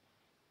chin.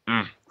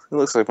 He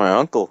looks like my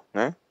uncle,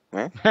 man.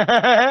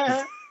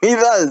 He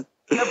does.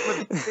 Except for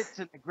the tits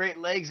and the great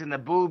legs and the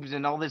boobs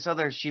and all this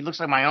other, she looks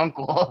like my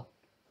uncle.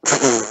 I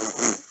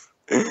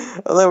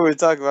thought we were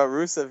talking about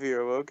Rusev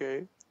here,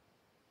 okay.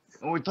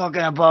 We're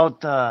talking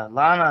about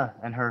Lana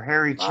and her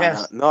hairy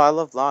chest. No, I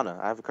love Lana.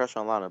 I have a crush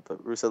on Lana,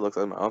 but Rusev looks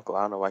like my uncle.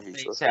 I don't know why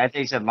he's so... I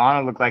think he said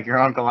Lana looked like your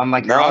uncle. I'm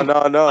like, your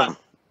uncle? No.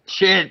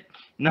 Shit.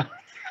 No.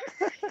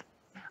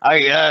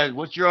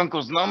 What's your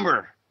uncle's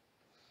number?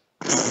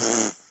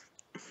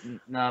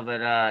 No,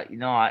 but,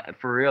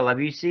 for real, have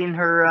you seen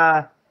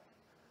her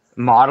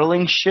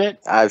modeling shit?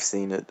 I've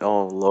seen it.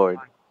 Oh, Lord.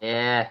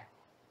 Yeah.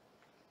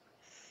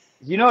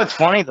 You know what's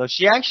funny, though?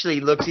 She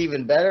actually looks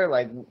even better,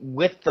 like,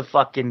 with the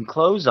fucking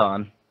clothes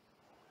on.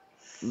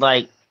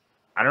 Like,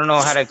 I don't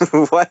know how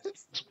to. What?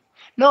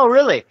 No,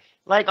 really.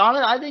 Like,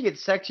 honestly, I think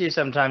it's sexier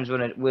sometimes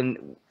when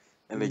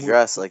In a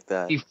dress like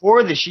that.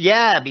 before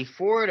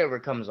before it ever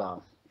comes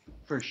off,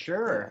 for Yeah,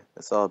 sure.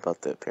 it's all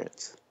about the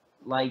appearance.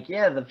 Like,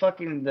 yeah, the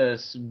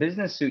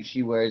business suit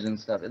she wears and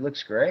stuff. It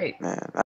looks great. Man,